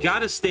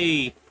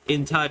stay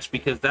in touch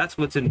because that's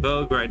what's in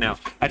vogue right now.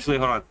 Actually,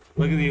 hold on.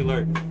 Look at the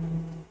alert.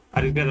 I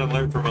just got an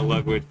alert from a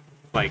Ludwig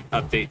like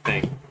update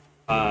thing.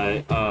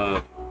 But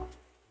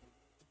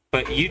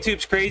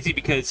YouTube's crazy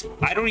because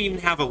I don't even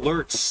have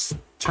alerts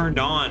turned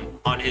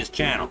on his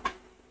channel.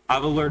 I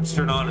have alerts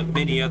turned on at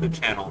many other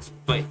channels,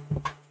 but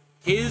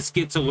his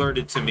gets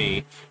alerted to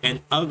me and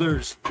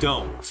others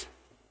don't.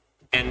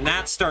 And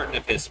that's starting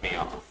to piss me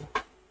off.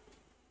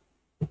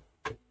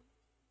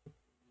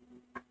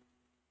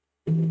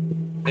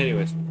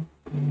 Anyways.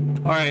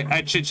 Alright,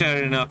 I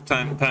chit-chatted enough.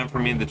 Time for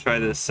me to try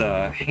this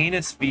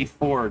Heinous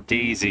V4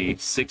 Daisy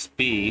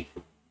 6B.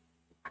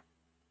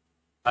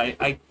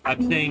 I'm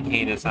saying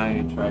heinous, I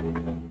haven't tried it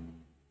yet.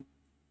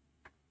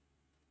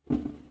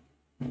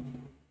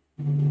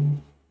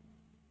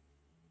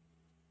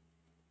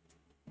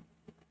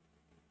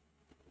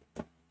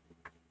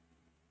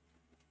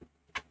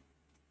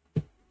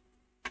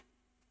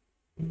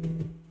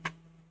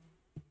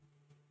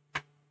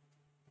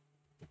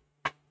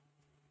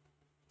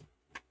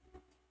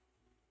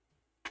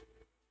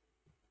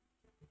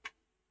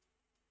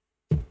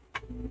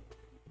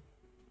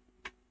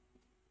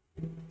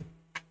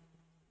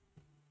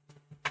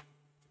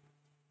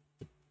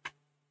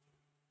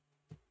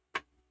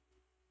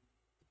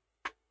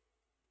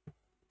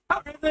 How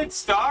did it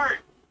start?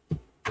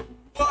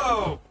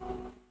 Whoa!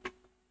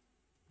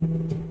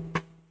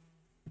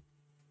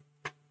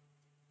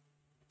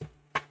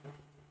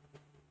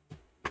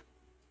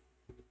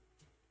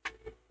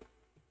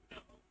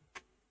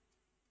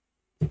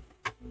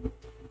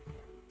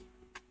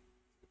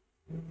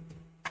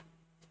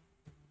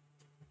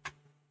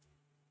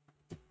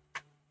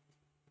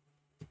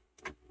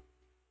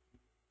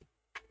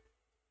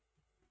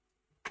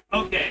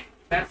 Okay,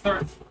 that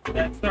starts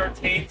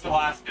Hanes,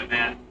 Alaska,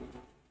 man.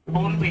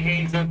 Totally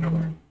Hanes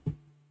underwear.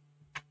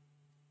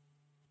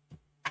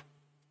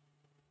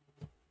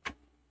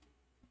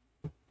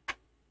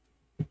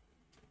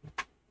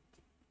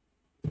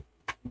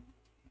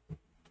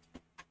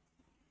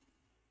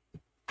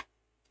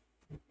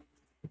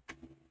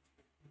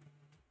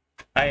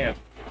 I am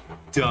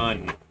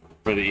done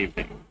for the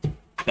evening.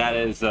 That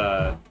is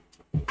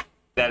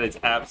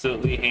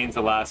absolutely Hanes,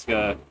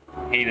 Alaska,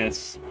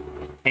 Hanes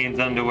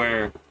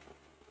underwear.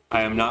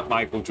 I am not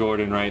Michael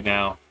Jordan right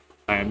now.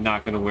 I am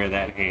not going to wear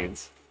that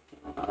Hanes.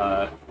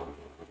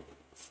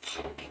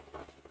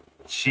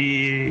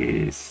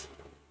 Jeez.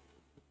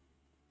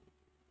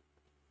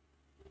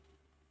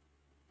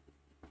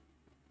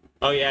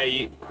 Oh yeah,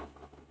 you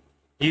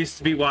used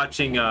to be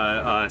watching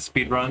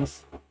speed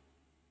runs.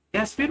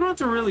 Yeah,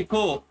 speedruns are really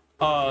cool.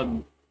 I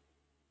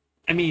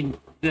mean,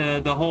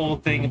 the whole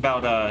thing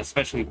about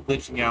especially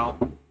glitching out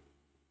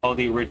all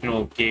the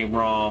original game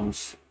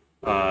ROMs.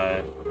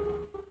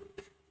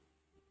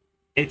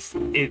 It's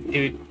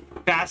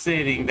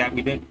fascinating that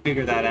we didn't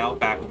figure that out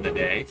back in the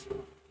day.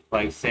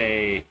 Like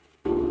say,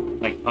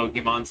 like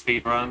Pokemon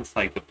speedruns,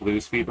 like the Blue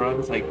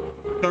speedruns, like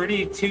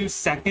 32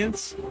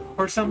 seconds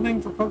or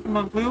something for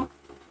Pokemon Blue.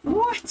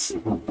 What?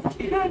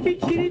 You gotta be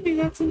kidding me!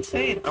 That's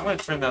insane. I'm gonna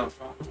turn that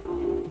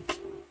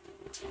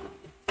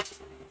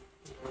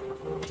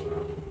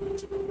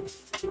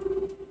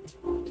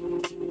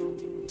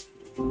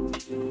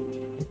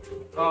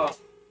off.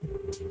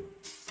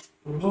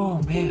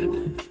 Oh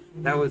man,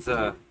 that was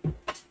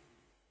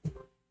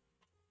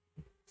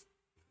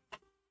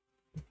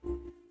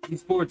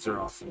these boards are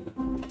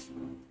awesome.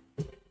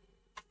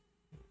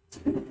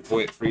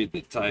 Wait for you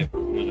to type.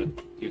 I'm gonna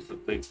do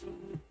something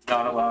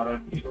not allowed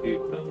on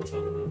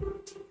YouTube.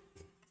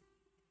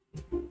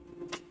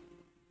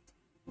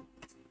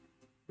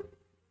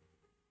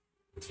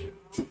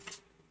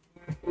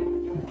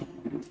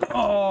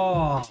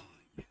 Oh.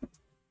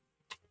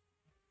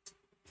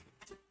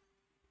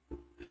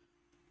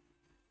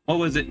 What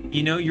was it?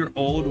 You know you're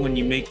old when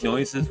you make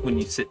noises when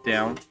you sit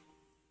down?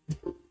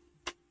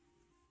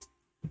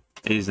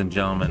 Ladies and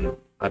gentlemen,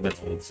 I've been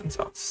old since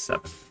I was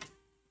 7.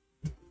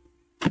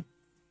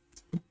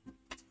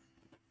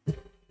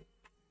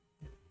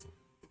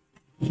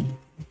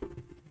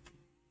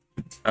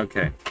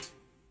 Okay.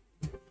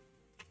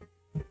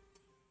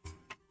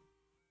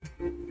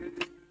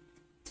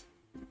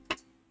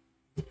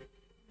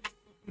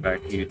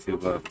 Back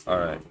YouTube up.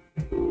 Alright.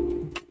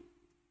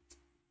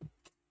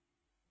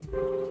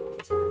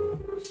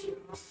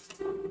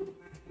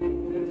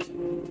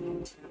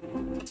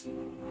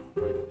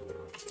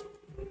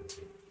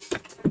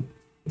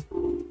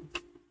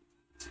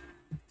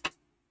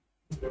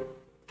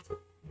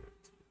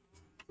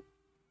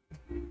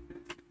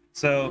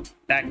 So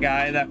that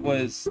guy that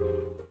was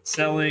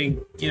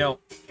selling, you know,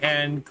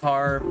 hand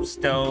carved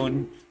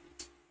stone,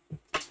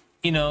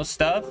 you know,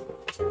 stuff.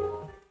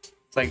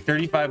 It's like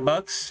 35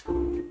 bucks.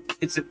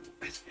 I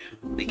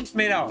think it's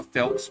made out of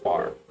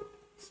feldspar.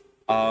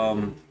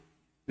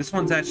 This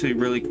one's actually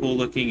really cool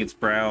looking. It's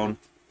brown.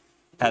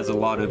 Has a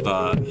lot of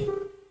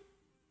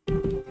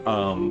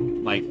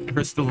like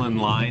crystalline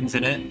lines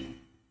in it.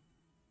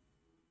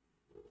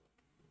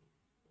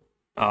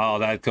 Oh,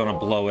 that's gonna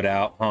blow it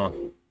out, huh?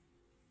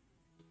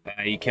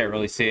 You can't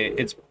really see it.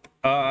 It's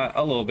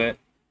a little bit.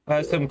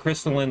 Has some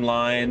crystalline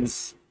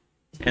lines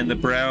and the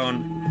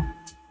brown,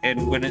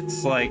 and when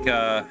it's like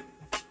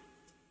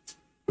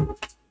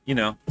you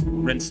know,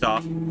 rinsed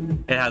off,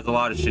 it has a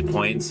lot of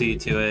buoyancy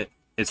to it.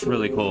 It's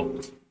really cool.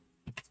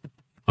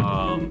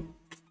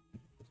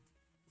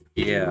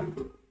 Yeah.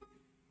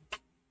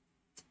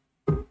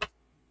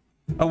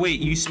 Oh wait,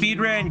 you speed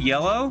ran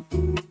yellow?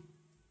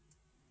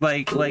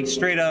 Like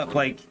straight up,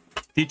 like,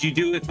 did you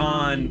do it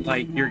on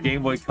like your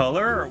Game Boy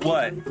Color or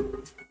what?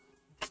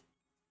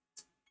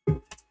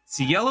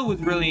 See, yellow was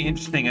really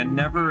interesting. I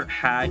never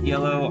had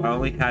yellow. I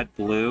only had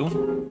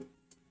blue.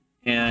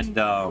 And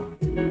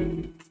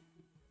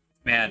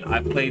man,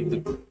 I played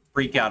the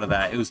freak out of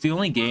that. It was the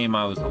only game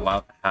I was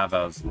allowed to have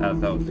as I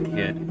was a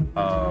kid.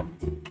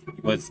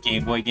 Was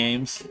Game Boy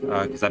games,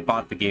 because I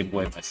bought the Game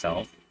Boy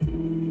myself.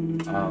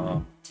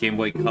 Game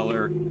Boy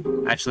Color.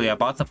 Actually, I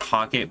bought the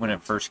Pocket when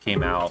it first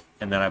came out,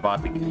 and then I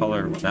bought the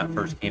Color when that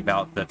first came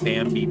out. The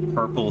Bambi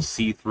purple,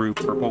 see-through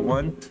purple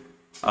one.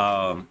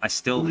 I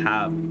still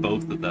have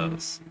both of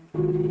those.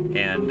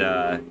 And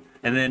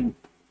then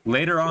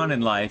later on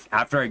in life,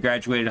 after I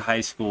graduated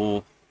high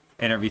school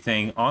and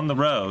everything, on the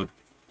road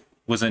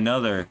was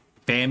another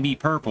Bambi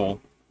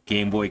purple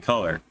Game Boy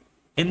Color.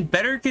 In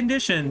better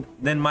condition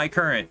than my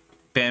current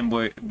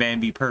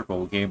Bambi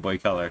purple Game Boy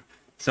Color.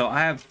 So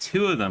I have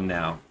 2 of them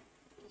now.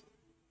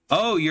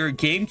 Oh, you're a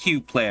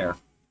GameCube player.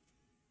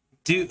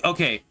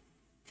 Okay.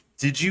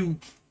 Do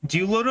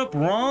you load up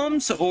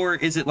ROMs, or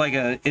is it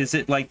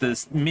like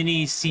this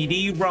mini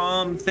CD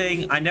ROM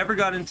thing? I never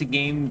got into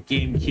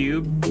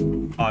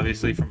GameCube,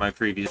 obviously from my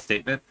previous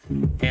statement.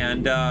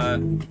 And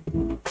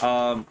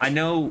I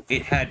know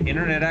it had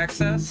internet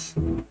access,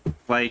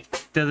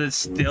 Like, does it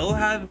still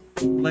have,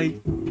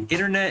 like,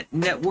 internet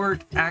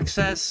network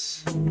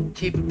access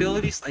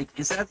capabilities? Like,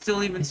 is that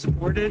still even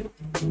supported?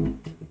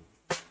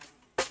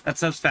 That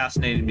stuff's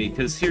fascinating to me,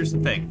 because here's the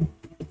thing.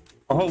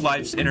 Our whole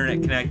life's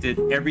internet connected.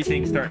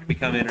 Everything's starting to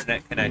become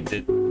internet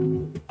connected.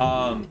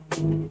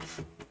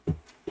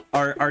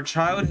 Our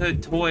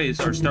childhood toys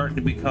are starting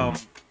to become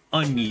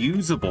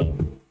unusable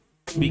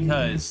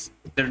because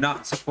they're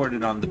not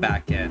supported on the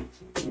back end.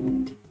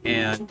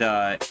 And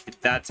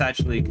that's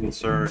actually a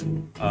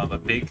concern, a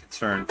big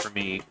concern for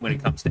me when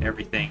it comes to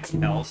everything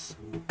else.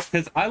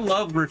 Because I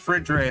love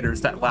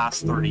refrigerators that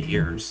last 30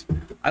 years.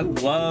 I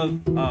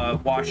love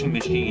washing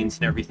machines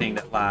and everything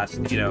that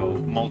last, you know,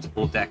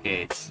 multiple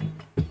decades.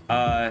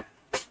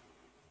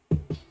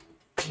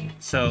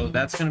 So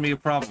that's going to be a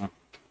problem.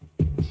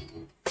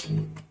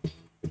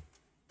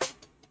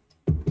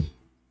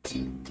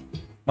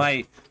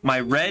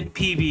 My red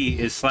PB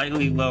is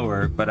slightly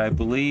lower, but I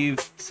believe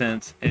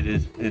since it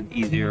is an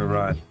easier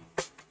run.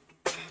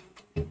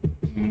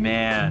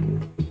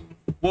 Man.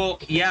 Well,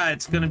 yeah,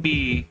 it's gonna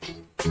be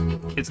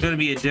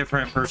a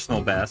different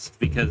personal best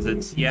because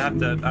it's, you have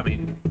to, I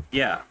mean,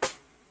 yeah.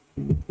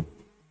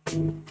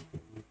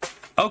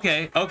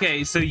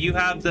 Okay, so you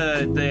have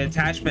the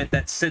attachment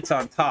that sits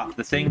on top,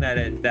 the thing that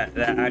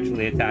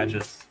actually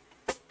attaches,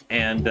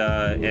 and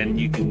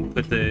you can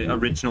put the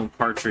original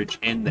cartridge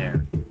in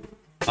there.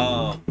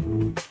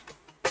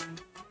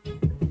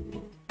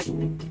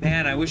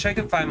 Man, I wish I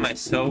could find my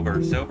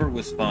Silver. Silver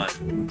was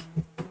fun.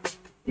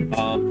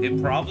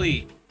 It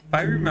probably, if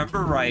I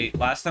remember right,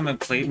 last time I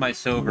played my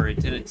Silver,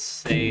 it didn't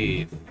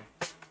save.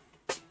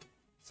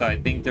 So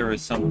I think there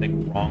was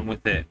something wrong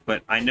with it.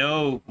 But I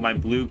know my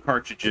blue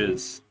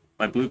cartridges,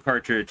 my blue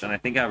cartridge, and I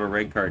think I have a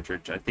red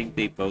cartridge, I think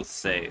they both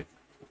save.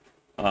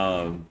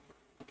 Those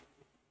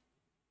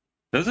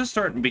are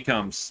starting to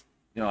become,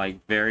 you know,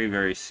 like very,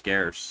 very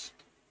scarce.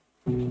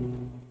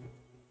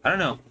 I don't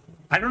know.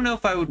 I don't know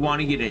if I would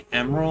want to get an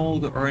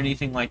emerald or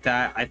anything like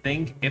that. I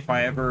think if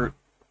I ever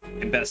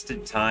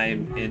invested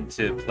time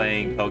into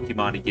playing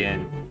Pokemon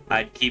again,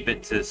 I'd keep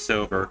it to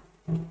silver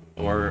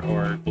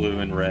or blue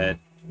and red.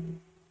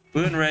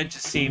 Blue and red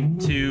just seem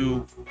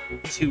too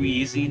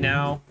easy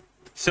now.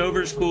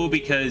 Silver's cool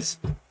because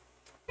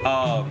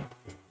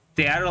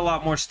they added a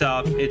lot more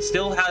stuff. It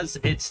still has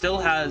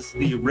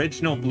the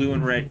original blue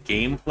and red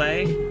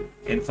gameplay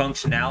and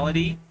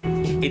functionality.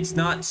 It's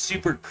not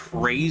super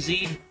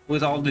crazy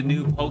with all the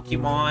new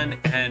Pokemon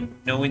and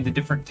knowing the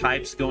different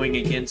types going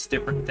against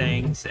different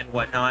things and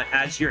whatnot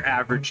as your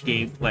average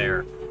game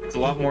player. It's a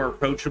lot more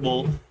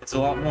approachable. It's a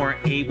lot more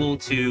able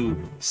to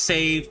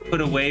save,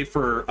 put away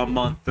for a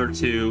month or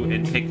two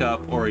and pick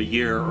up, or a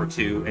year or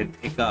two and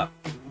pick up.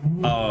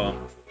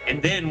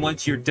 And then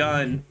once you're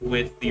done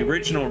with the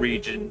original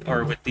region,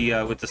 or with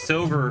the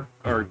silver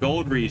or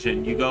gold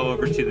region, you go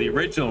over to the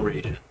original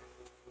region.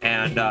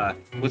 And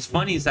what's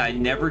funny is I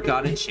never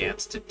got a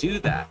chance to do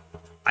that.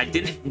 I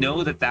didn't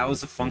know that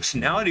was a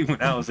functionality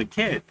when I was a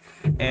kid.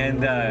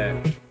 And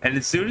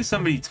as soon as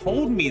somebody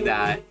told me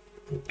that,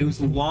 it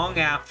was long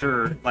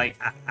after, like,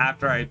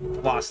 after I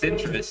lost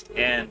interest,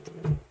 and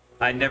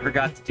I never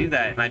got to do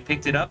that. And I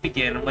picked it up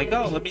again. I'm like,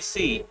 oh, let me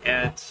see.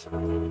 And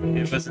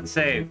it wasn't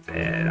saved.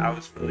 And I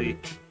was really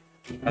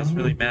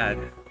mad.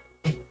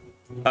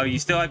 Oh, you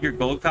still have your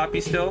gold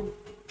copy still?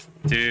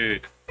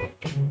 Dude.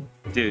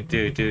 Is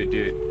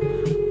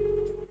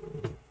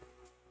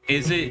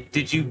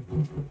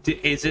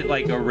it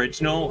like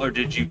original, or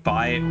did you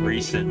buy it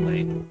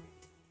recently?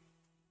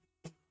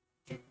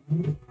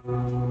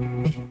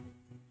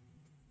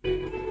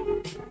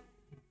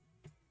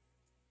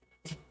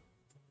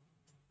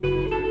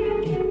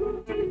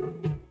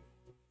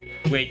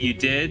 Wait, you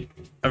did?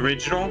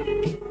 Original?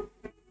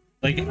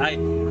 Like, I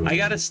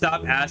gotta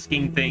stop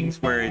asking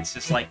things where it's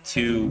just like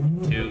two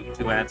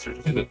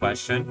answers to the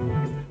question.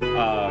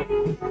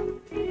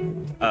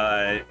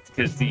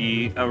 Because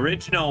the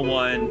original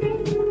one,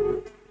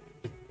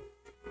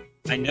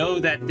 I know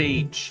that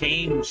they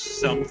changed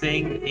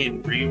something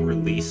in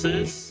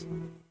re-releases.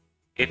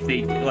 If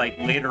they, like,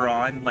 later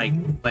on, like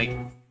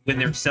when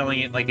they're selling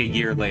it like a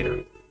year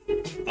later.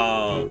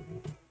 But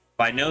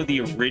I know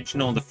the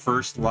original, the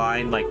first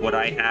line, like what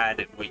I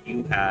had and what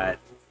you had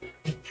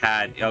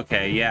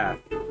okay, yeah,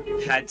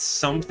 had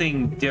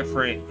something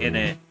different in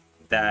it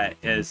that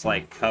is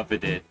like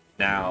coveted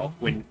now.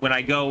 When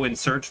I go and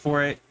search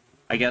for it,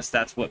 I guess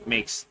that's what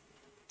makes,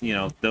 you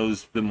know,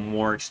 those the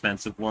more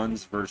expensive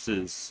ones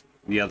versus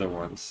the other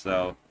ones.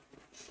 So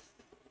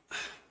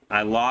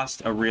I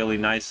lost a really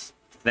nice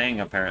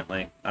thing,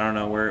 apparently. I don't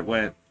know where it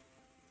went.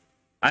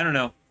 I don't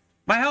know.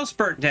 My house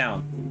burnt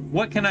down.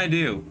 What can I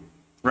do?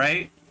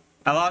 Right?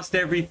 I lost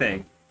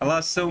everything. I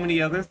lost so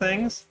many other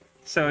things.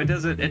 So it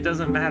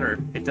doesn't matter.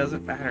 It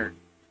doesn't matter.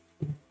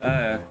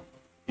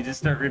 You just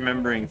start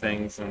remembering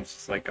things, and it's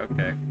just like,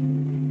 okay.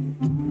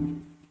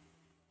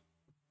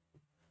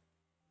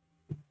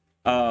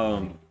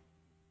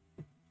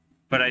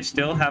 But I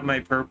still have my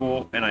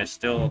purple, and I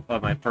still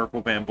have my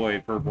purple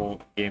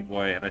purple Game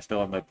Boy, and I still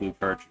have my blue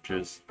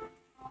cartridges.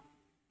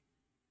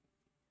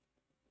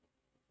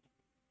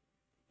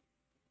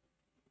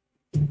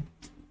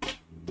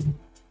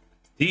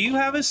 Do you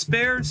have a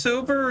spare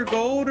silver or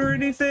gold or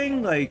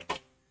anything? Like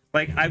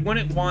I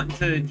wouldn't want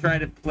to try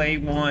to play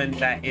one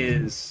that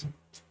is,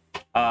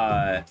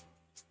 like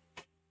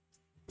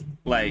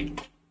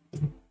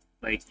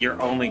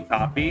your only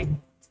copy.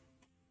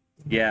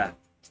 Yeah.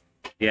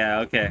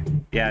 Yeah. Okay.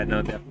 Yeah.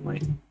 No.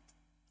 Definitely.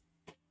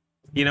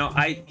 You know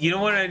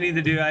what I need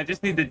to do? I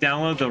just need to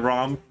download the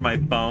ROM for my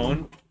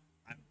phone.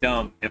 I'm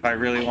dumb if I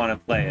really want to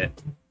play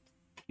it.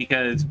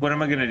 Because what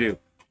am I gonna do?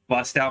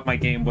 Bust out my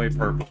Game Boy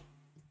Purple,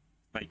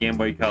 my Game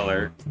Boy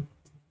Color,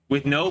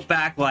 with no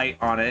backlight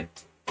on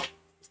it.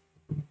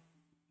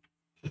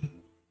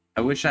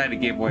 I wish I had a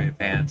Game Boy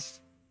Advance.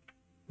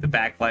 The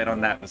backlight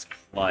on that was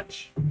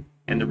clutch,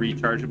 and the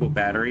rechargeable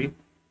battery.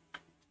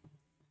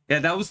 Yeah,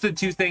 that was the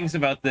two things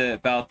about the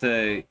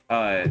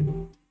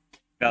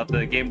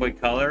Game Boy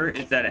Color,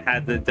 is that it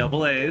had the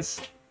double A's,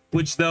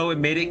 which though it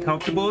made it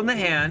comfortable in the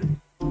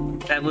hand.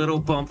 That little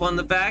bump on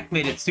the back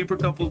made it super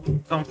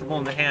comfortable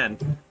in the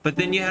hand. But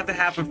then you have to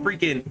have a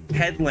freaking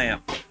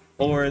headlamp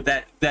or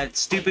that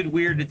stupid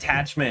weird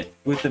attachment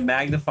with the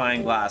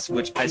magnifying glass,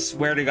 which I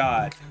swear to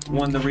God,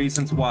 one of the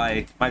reasons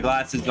why my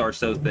glasses are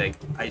so thick,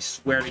 I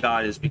swear to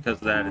God, is because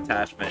of that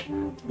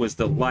attachment, was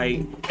the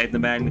light and the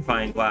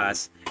magnifying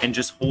glass and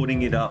just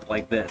holding it up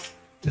like this.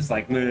 Just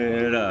like,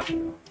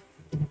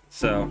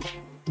 so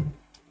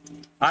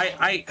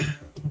I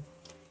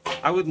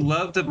would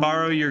love to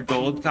borrow your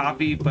gold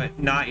copy, but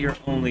not your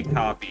only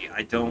copy.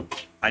 I don't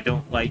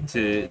like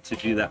to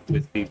do that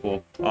with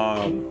people.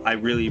 I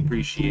really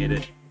appreciate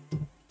it.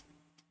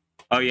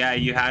 Oh yeah,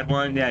 you had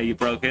one? Yeah, you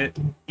broke it.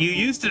 You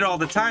used it all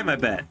the time, I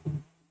bet.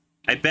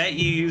 I bet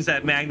you use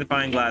that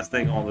magnifying glass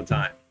thing all the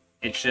time.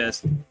 It's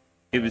just,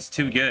 it was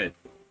too good.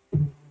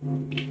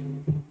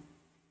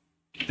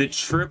 The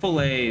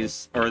triple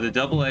A's or the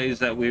double A's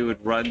that we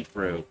would run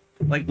through,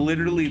 like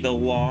literally the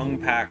long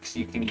packs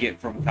you can get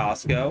from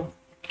Costco,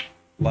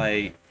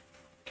 like,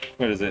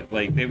 what is it?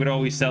 Like, they would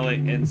always sell it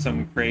in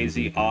some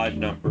crazy odd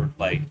number,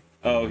 like,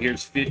 oh,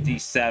 here's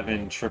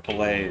 57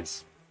 triple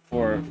A's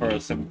for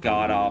some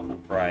god-awful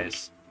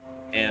price.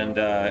 And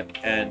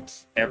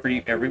every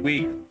week,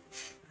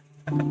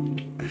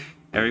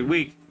 every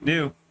week,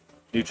 new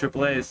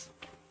triple A's.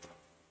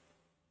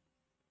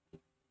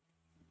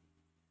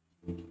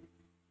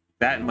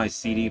 That and my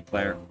CD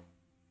player.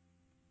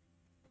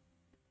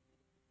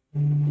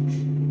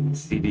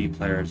 CD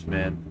players,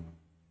 man.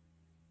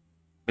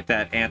 With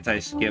that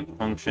anti-skip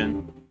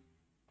function.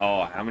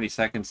 Oh, how many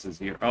seconds is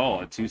here?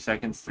 Oh, 2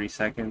 seconds, 3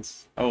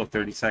 seconds. Oh,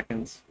 30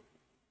 seconds.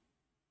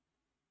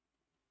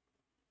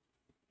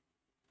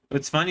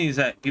 What's funny is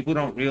that people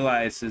don't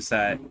realize is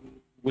that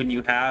when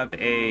you have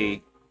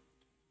a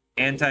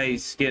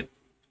anti-skip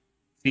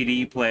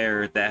CD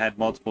player that had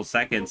multiple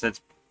seconds,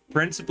 that's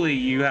principally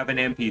you have an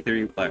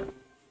MP3 player.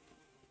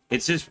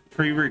 It's just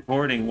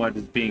pre-recording what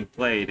is being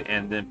played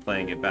and then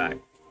playing it back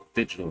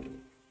digitally.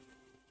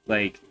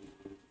 Like,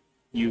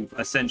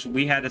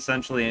 we had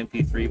essentially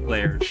MP3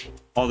 players,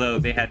 although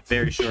they had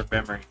very short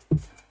memory.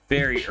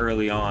 Very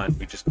early on,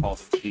 we just called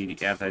them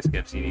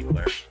anti-skip CD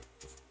players.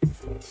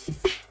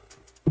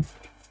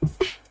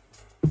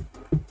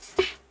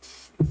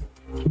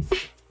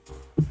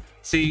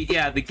 See,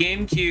 yeah, the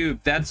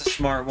GameCube, that's a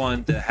smart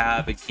one to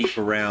have and keep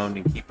around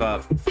and keep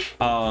up.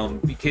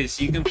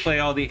 Because you can play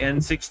all the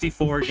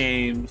N64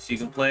 games, you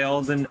can play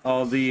all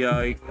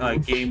the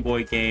Game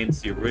Boy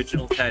games, the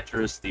original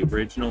Tetris, the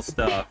original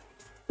stuff,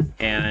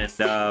 and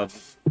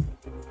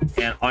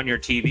on your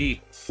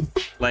TV,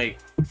 like,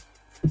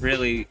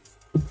 really,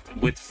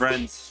 with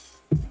friends,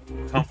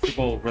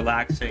 comfortable,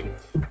 relaxing.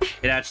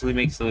 It actually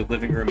makes the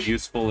living room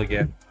useful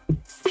again.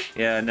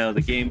 Yeah, no,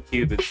 the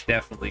GameCube is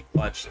definitely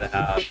clutch to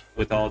have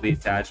with all the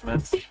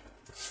attachments.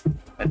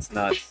 That's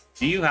nuts.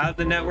 Do you have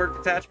the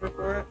network attachment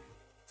for it?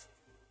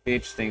 Be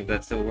interesting if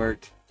that still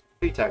worked.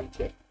 Who are you talking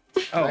to?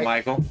 Oh, Mike?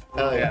 Michael.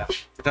 Oh, yeah.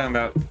 We're talking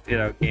about,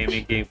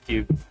 gaming,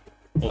 GameCube,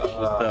 old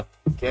school stuff.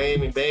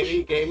 Gaming,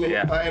 baby. Gaming,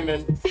 Yeah.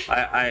 climbing.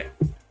 I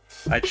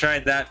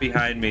tried that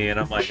behind me, and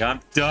I'm like, I'm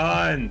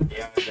done!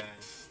 Yeah, man.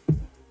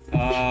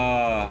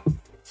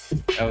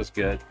 That was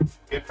good.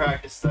 Good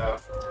practice, though.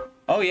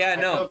 Oh, yeah,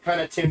 I no. feel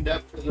kind of tuned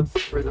up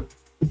for the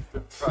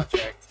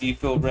project. Do you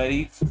feel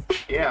ready?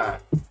 Yeah.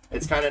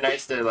 It's kind of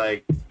nice to,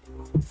 like,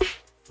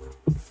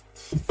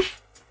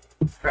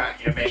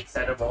 make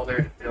set a boulder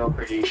and feel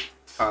pretty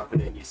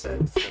confident. You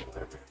said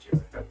similar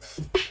to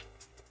that's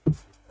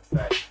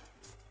nice.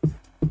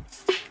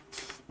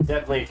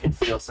 Definitely can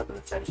feel some of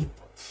the tension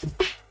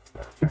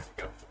I'm trying to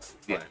go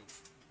for. Yeah.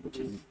 Which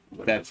is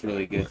That's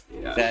really good.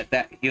 Yeah.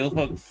 That heel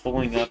hook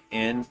pulling up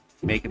in,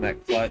 making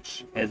that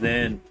clutch, and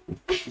then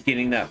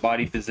getting that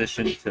body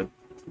position to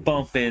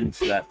bump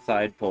into that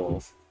side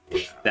pull.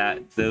 Yeah.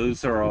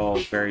 Those are all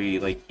very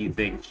key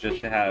things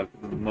just to have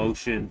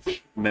motion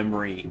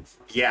memory.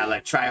 Yeah,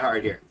 like try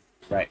hard here.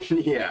 Right.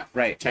 Yeah.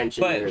 Right.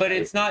 Tension But there, but right?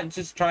 it's not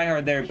just try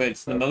hard there, but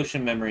it's the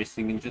motion memory,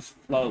 so you can just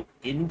flow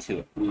into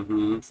it.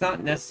 Mm-hmm. It's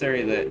not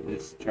necessary that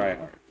it's try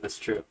hard. That's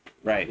true.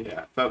 Right.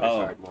 Yeah. Focus Oh.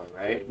 hard more,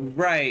 right?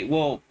 Right.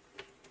 Well,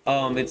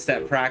 It's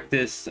that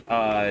practice,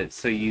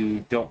 so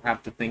you don't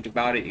have to think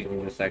about it. You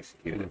can just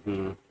execute it.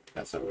 Mm-hmm.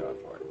 That's what I'm going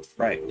for.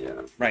 Right.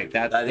 Yeah. Right.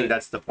 I think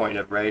that's the point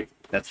of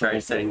That's trying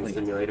right. setting the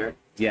simulator.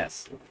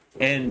 Yes.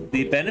 And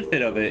the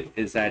benefit of it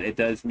is that it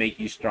does make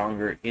you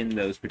stronger in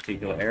those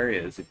particular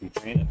areas if you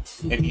train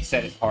it. If you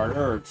set it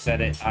harder or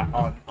set it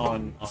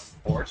on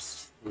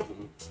force.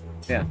 Mm-hmm.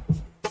 Yeah.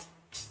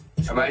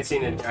 I might have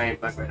seen a giant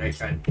bug when I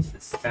tried to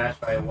smash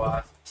by a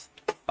wasp.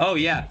 Oh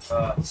yeah.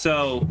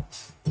 So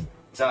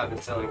Not been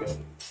feeling good.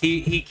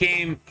 he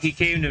came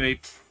to me.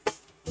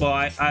 Well,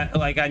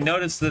 I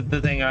noticed the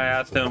thing. I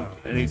asked him,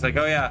 and he's like,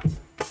 "Oh yeah."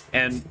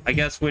 And I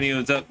guess when he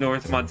was up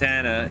north of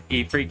Montana,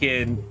 he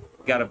freaking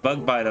got a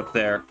bug bite up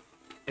there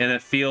in a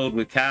field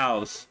with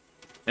cows.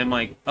 And I'm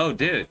like, "Oh,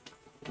 dude,"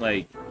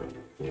 like,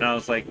 and I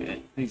was like,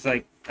 he's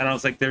like, and I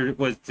was like, did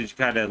you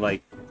kind of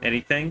like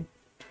anything?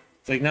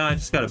 It's like, no, I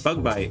just got a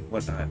bug bite,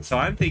 whatnot. So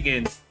I'm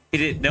thinking he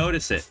didn't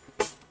notice it.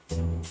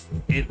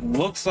 It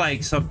looks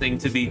like something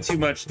to be too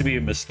much to be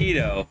a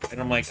mosquito, and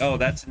I'm like, oh,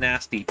 that's a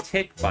nasty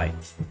tick bite.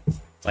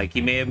 Like,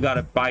 he may have got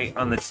a bite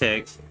on the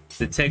tick.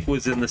 The tick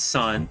was in the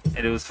sun,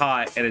 and it was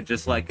hot, and it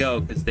just let go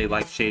because they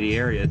like shady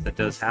areas. That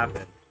does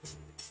happen.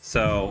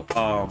 So,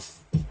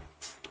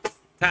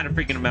 kind of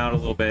freaking him out a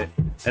little bit.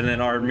 And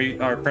then our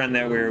friend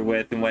that we were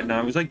with and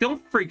whatnot was like,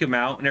 don't freak him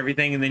out and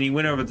everything. And then he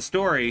went over the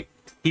story.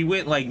 He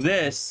went like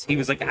this. He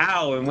was like,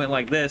 ow, and went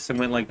like this and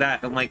went like that.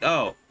 I'm like,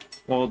 oh,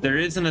 well, there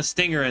isn't a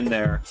stinger in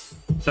there.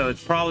 So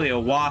it's probably a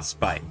wasp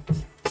bite.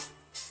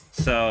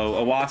 So,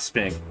 a wasp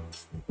sting.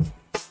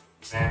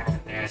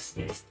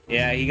 Nasty.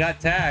 Yeah, he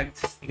got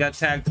tagged. He got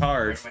tagged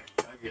hard.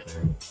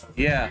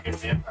 Yeah.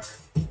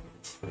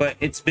 But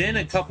it's been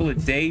a couple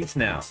of days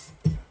now.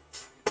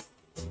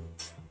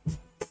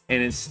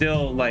 And it's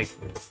still, like,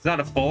 it's not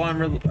a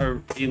full-on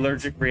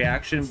allergic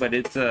reaction, but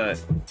it's a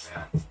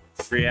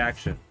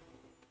reaction.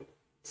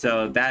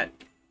 So that...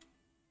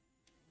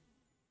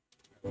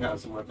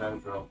 Some more time,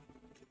 bro.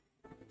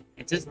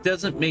 It just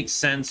doesn't make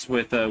sense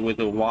with a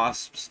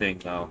wasp sting,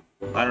 though.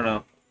 I don't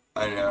know.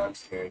 I know, I'm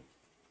scared.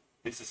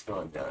 This is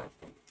going down.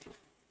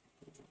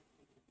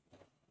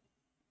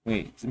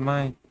 Wait, is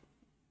mine?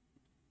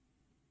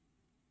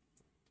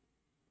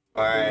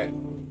 Alright.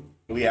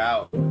 We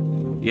out.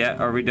 Yeah,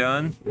 are we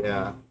done?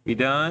 Yeah. We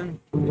done?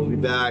 We'll be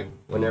back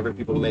whenever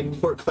people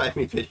make more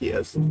climbing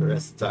videos for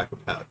us to talk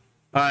about.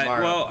 Alright,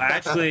 Tomorrow. well,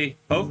 actually,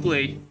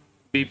 hopefully,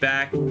 be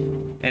back,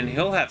 and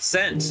he'll have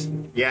sense.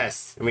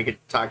 Yes, and we could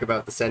talk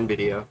about the Send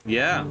video.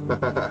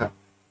 Yeah.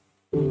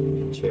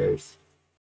 Cheers.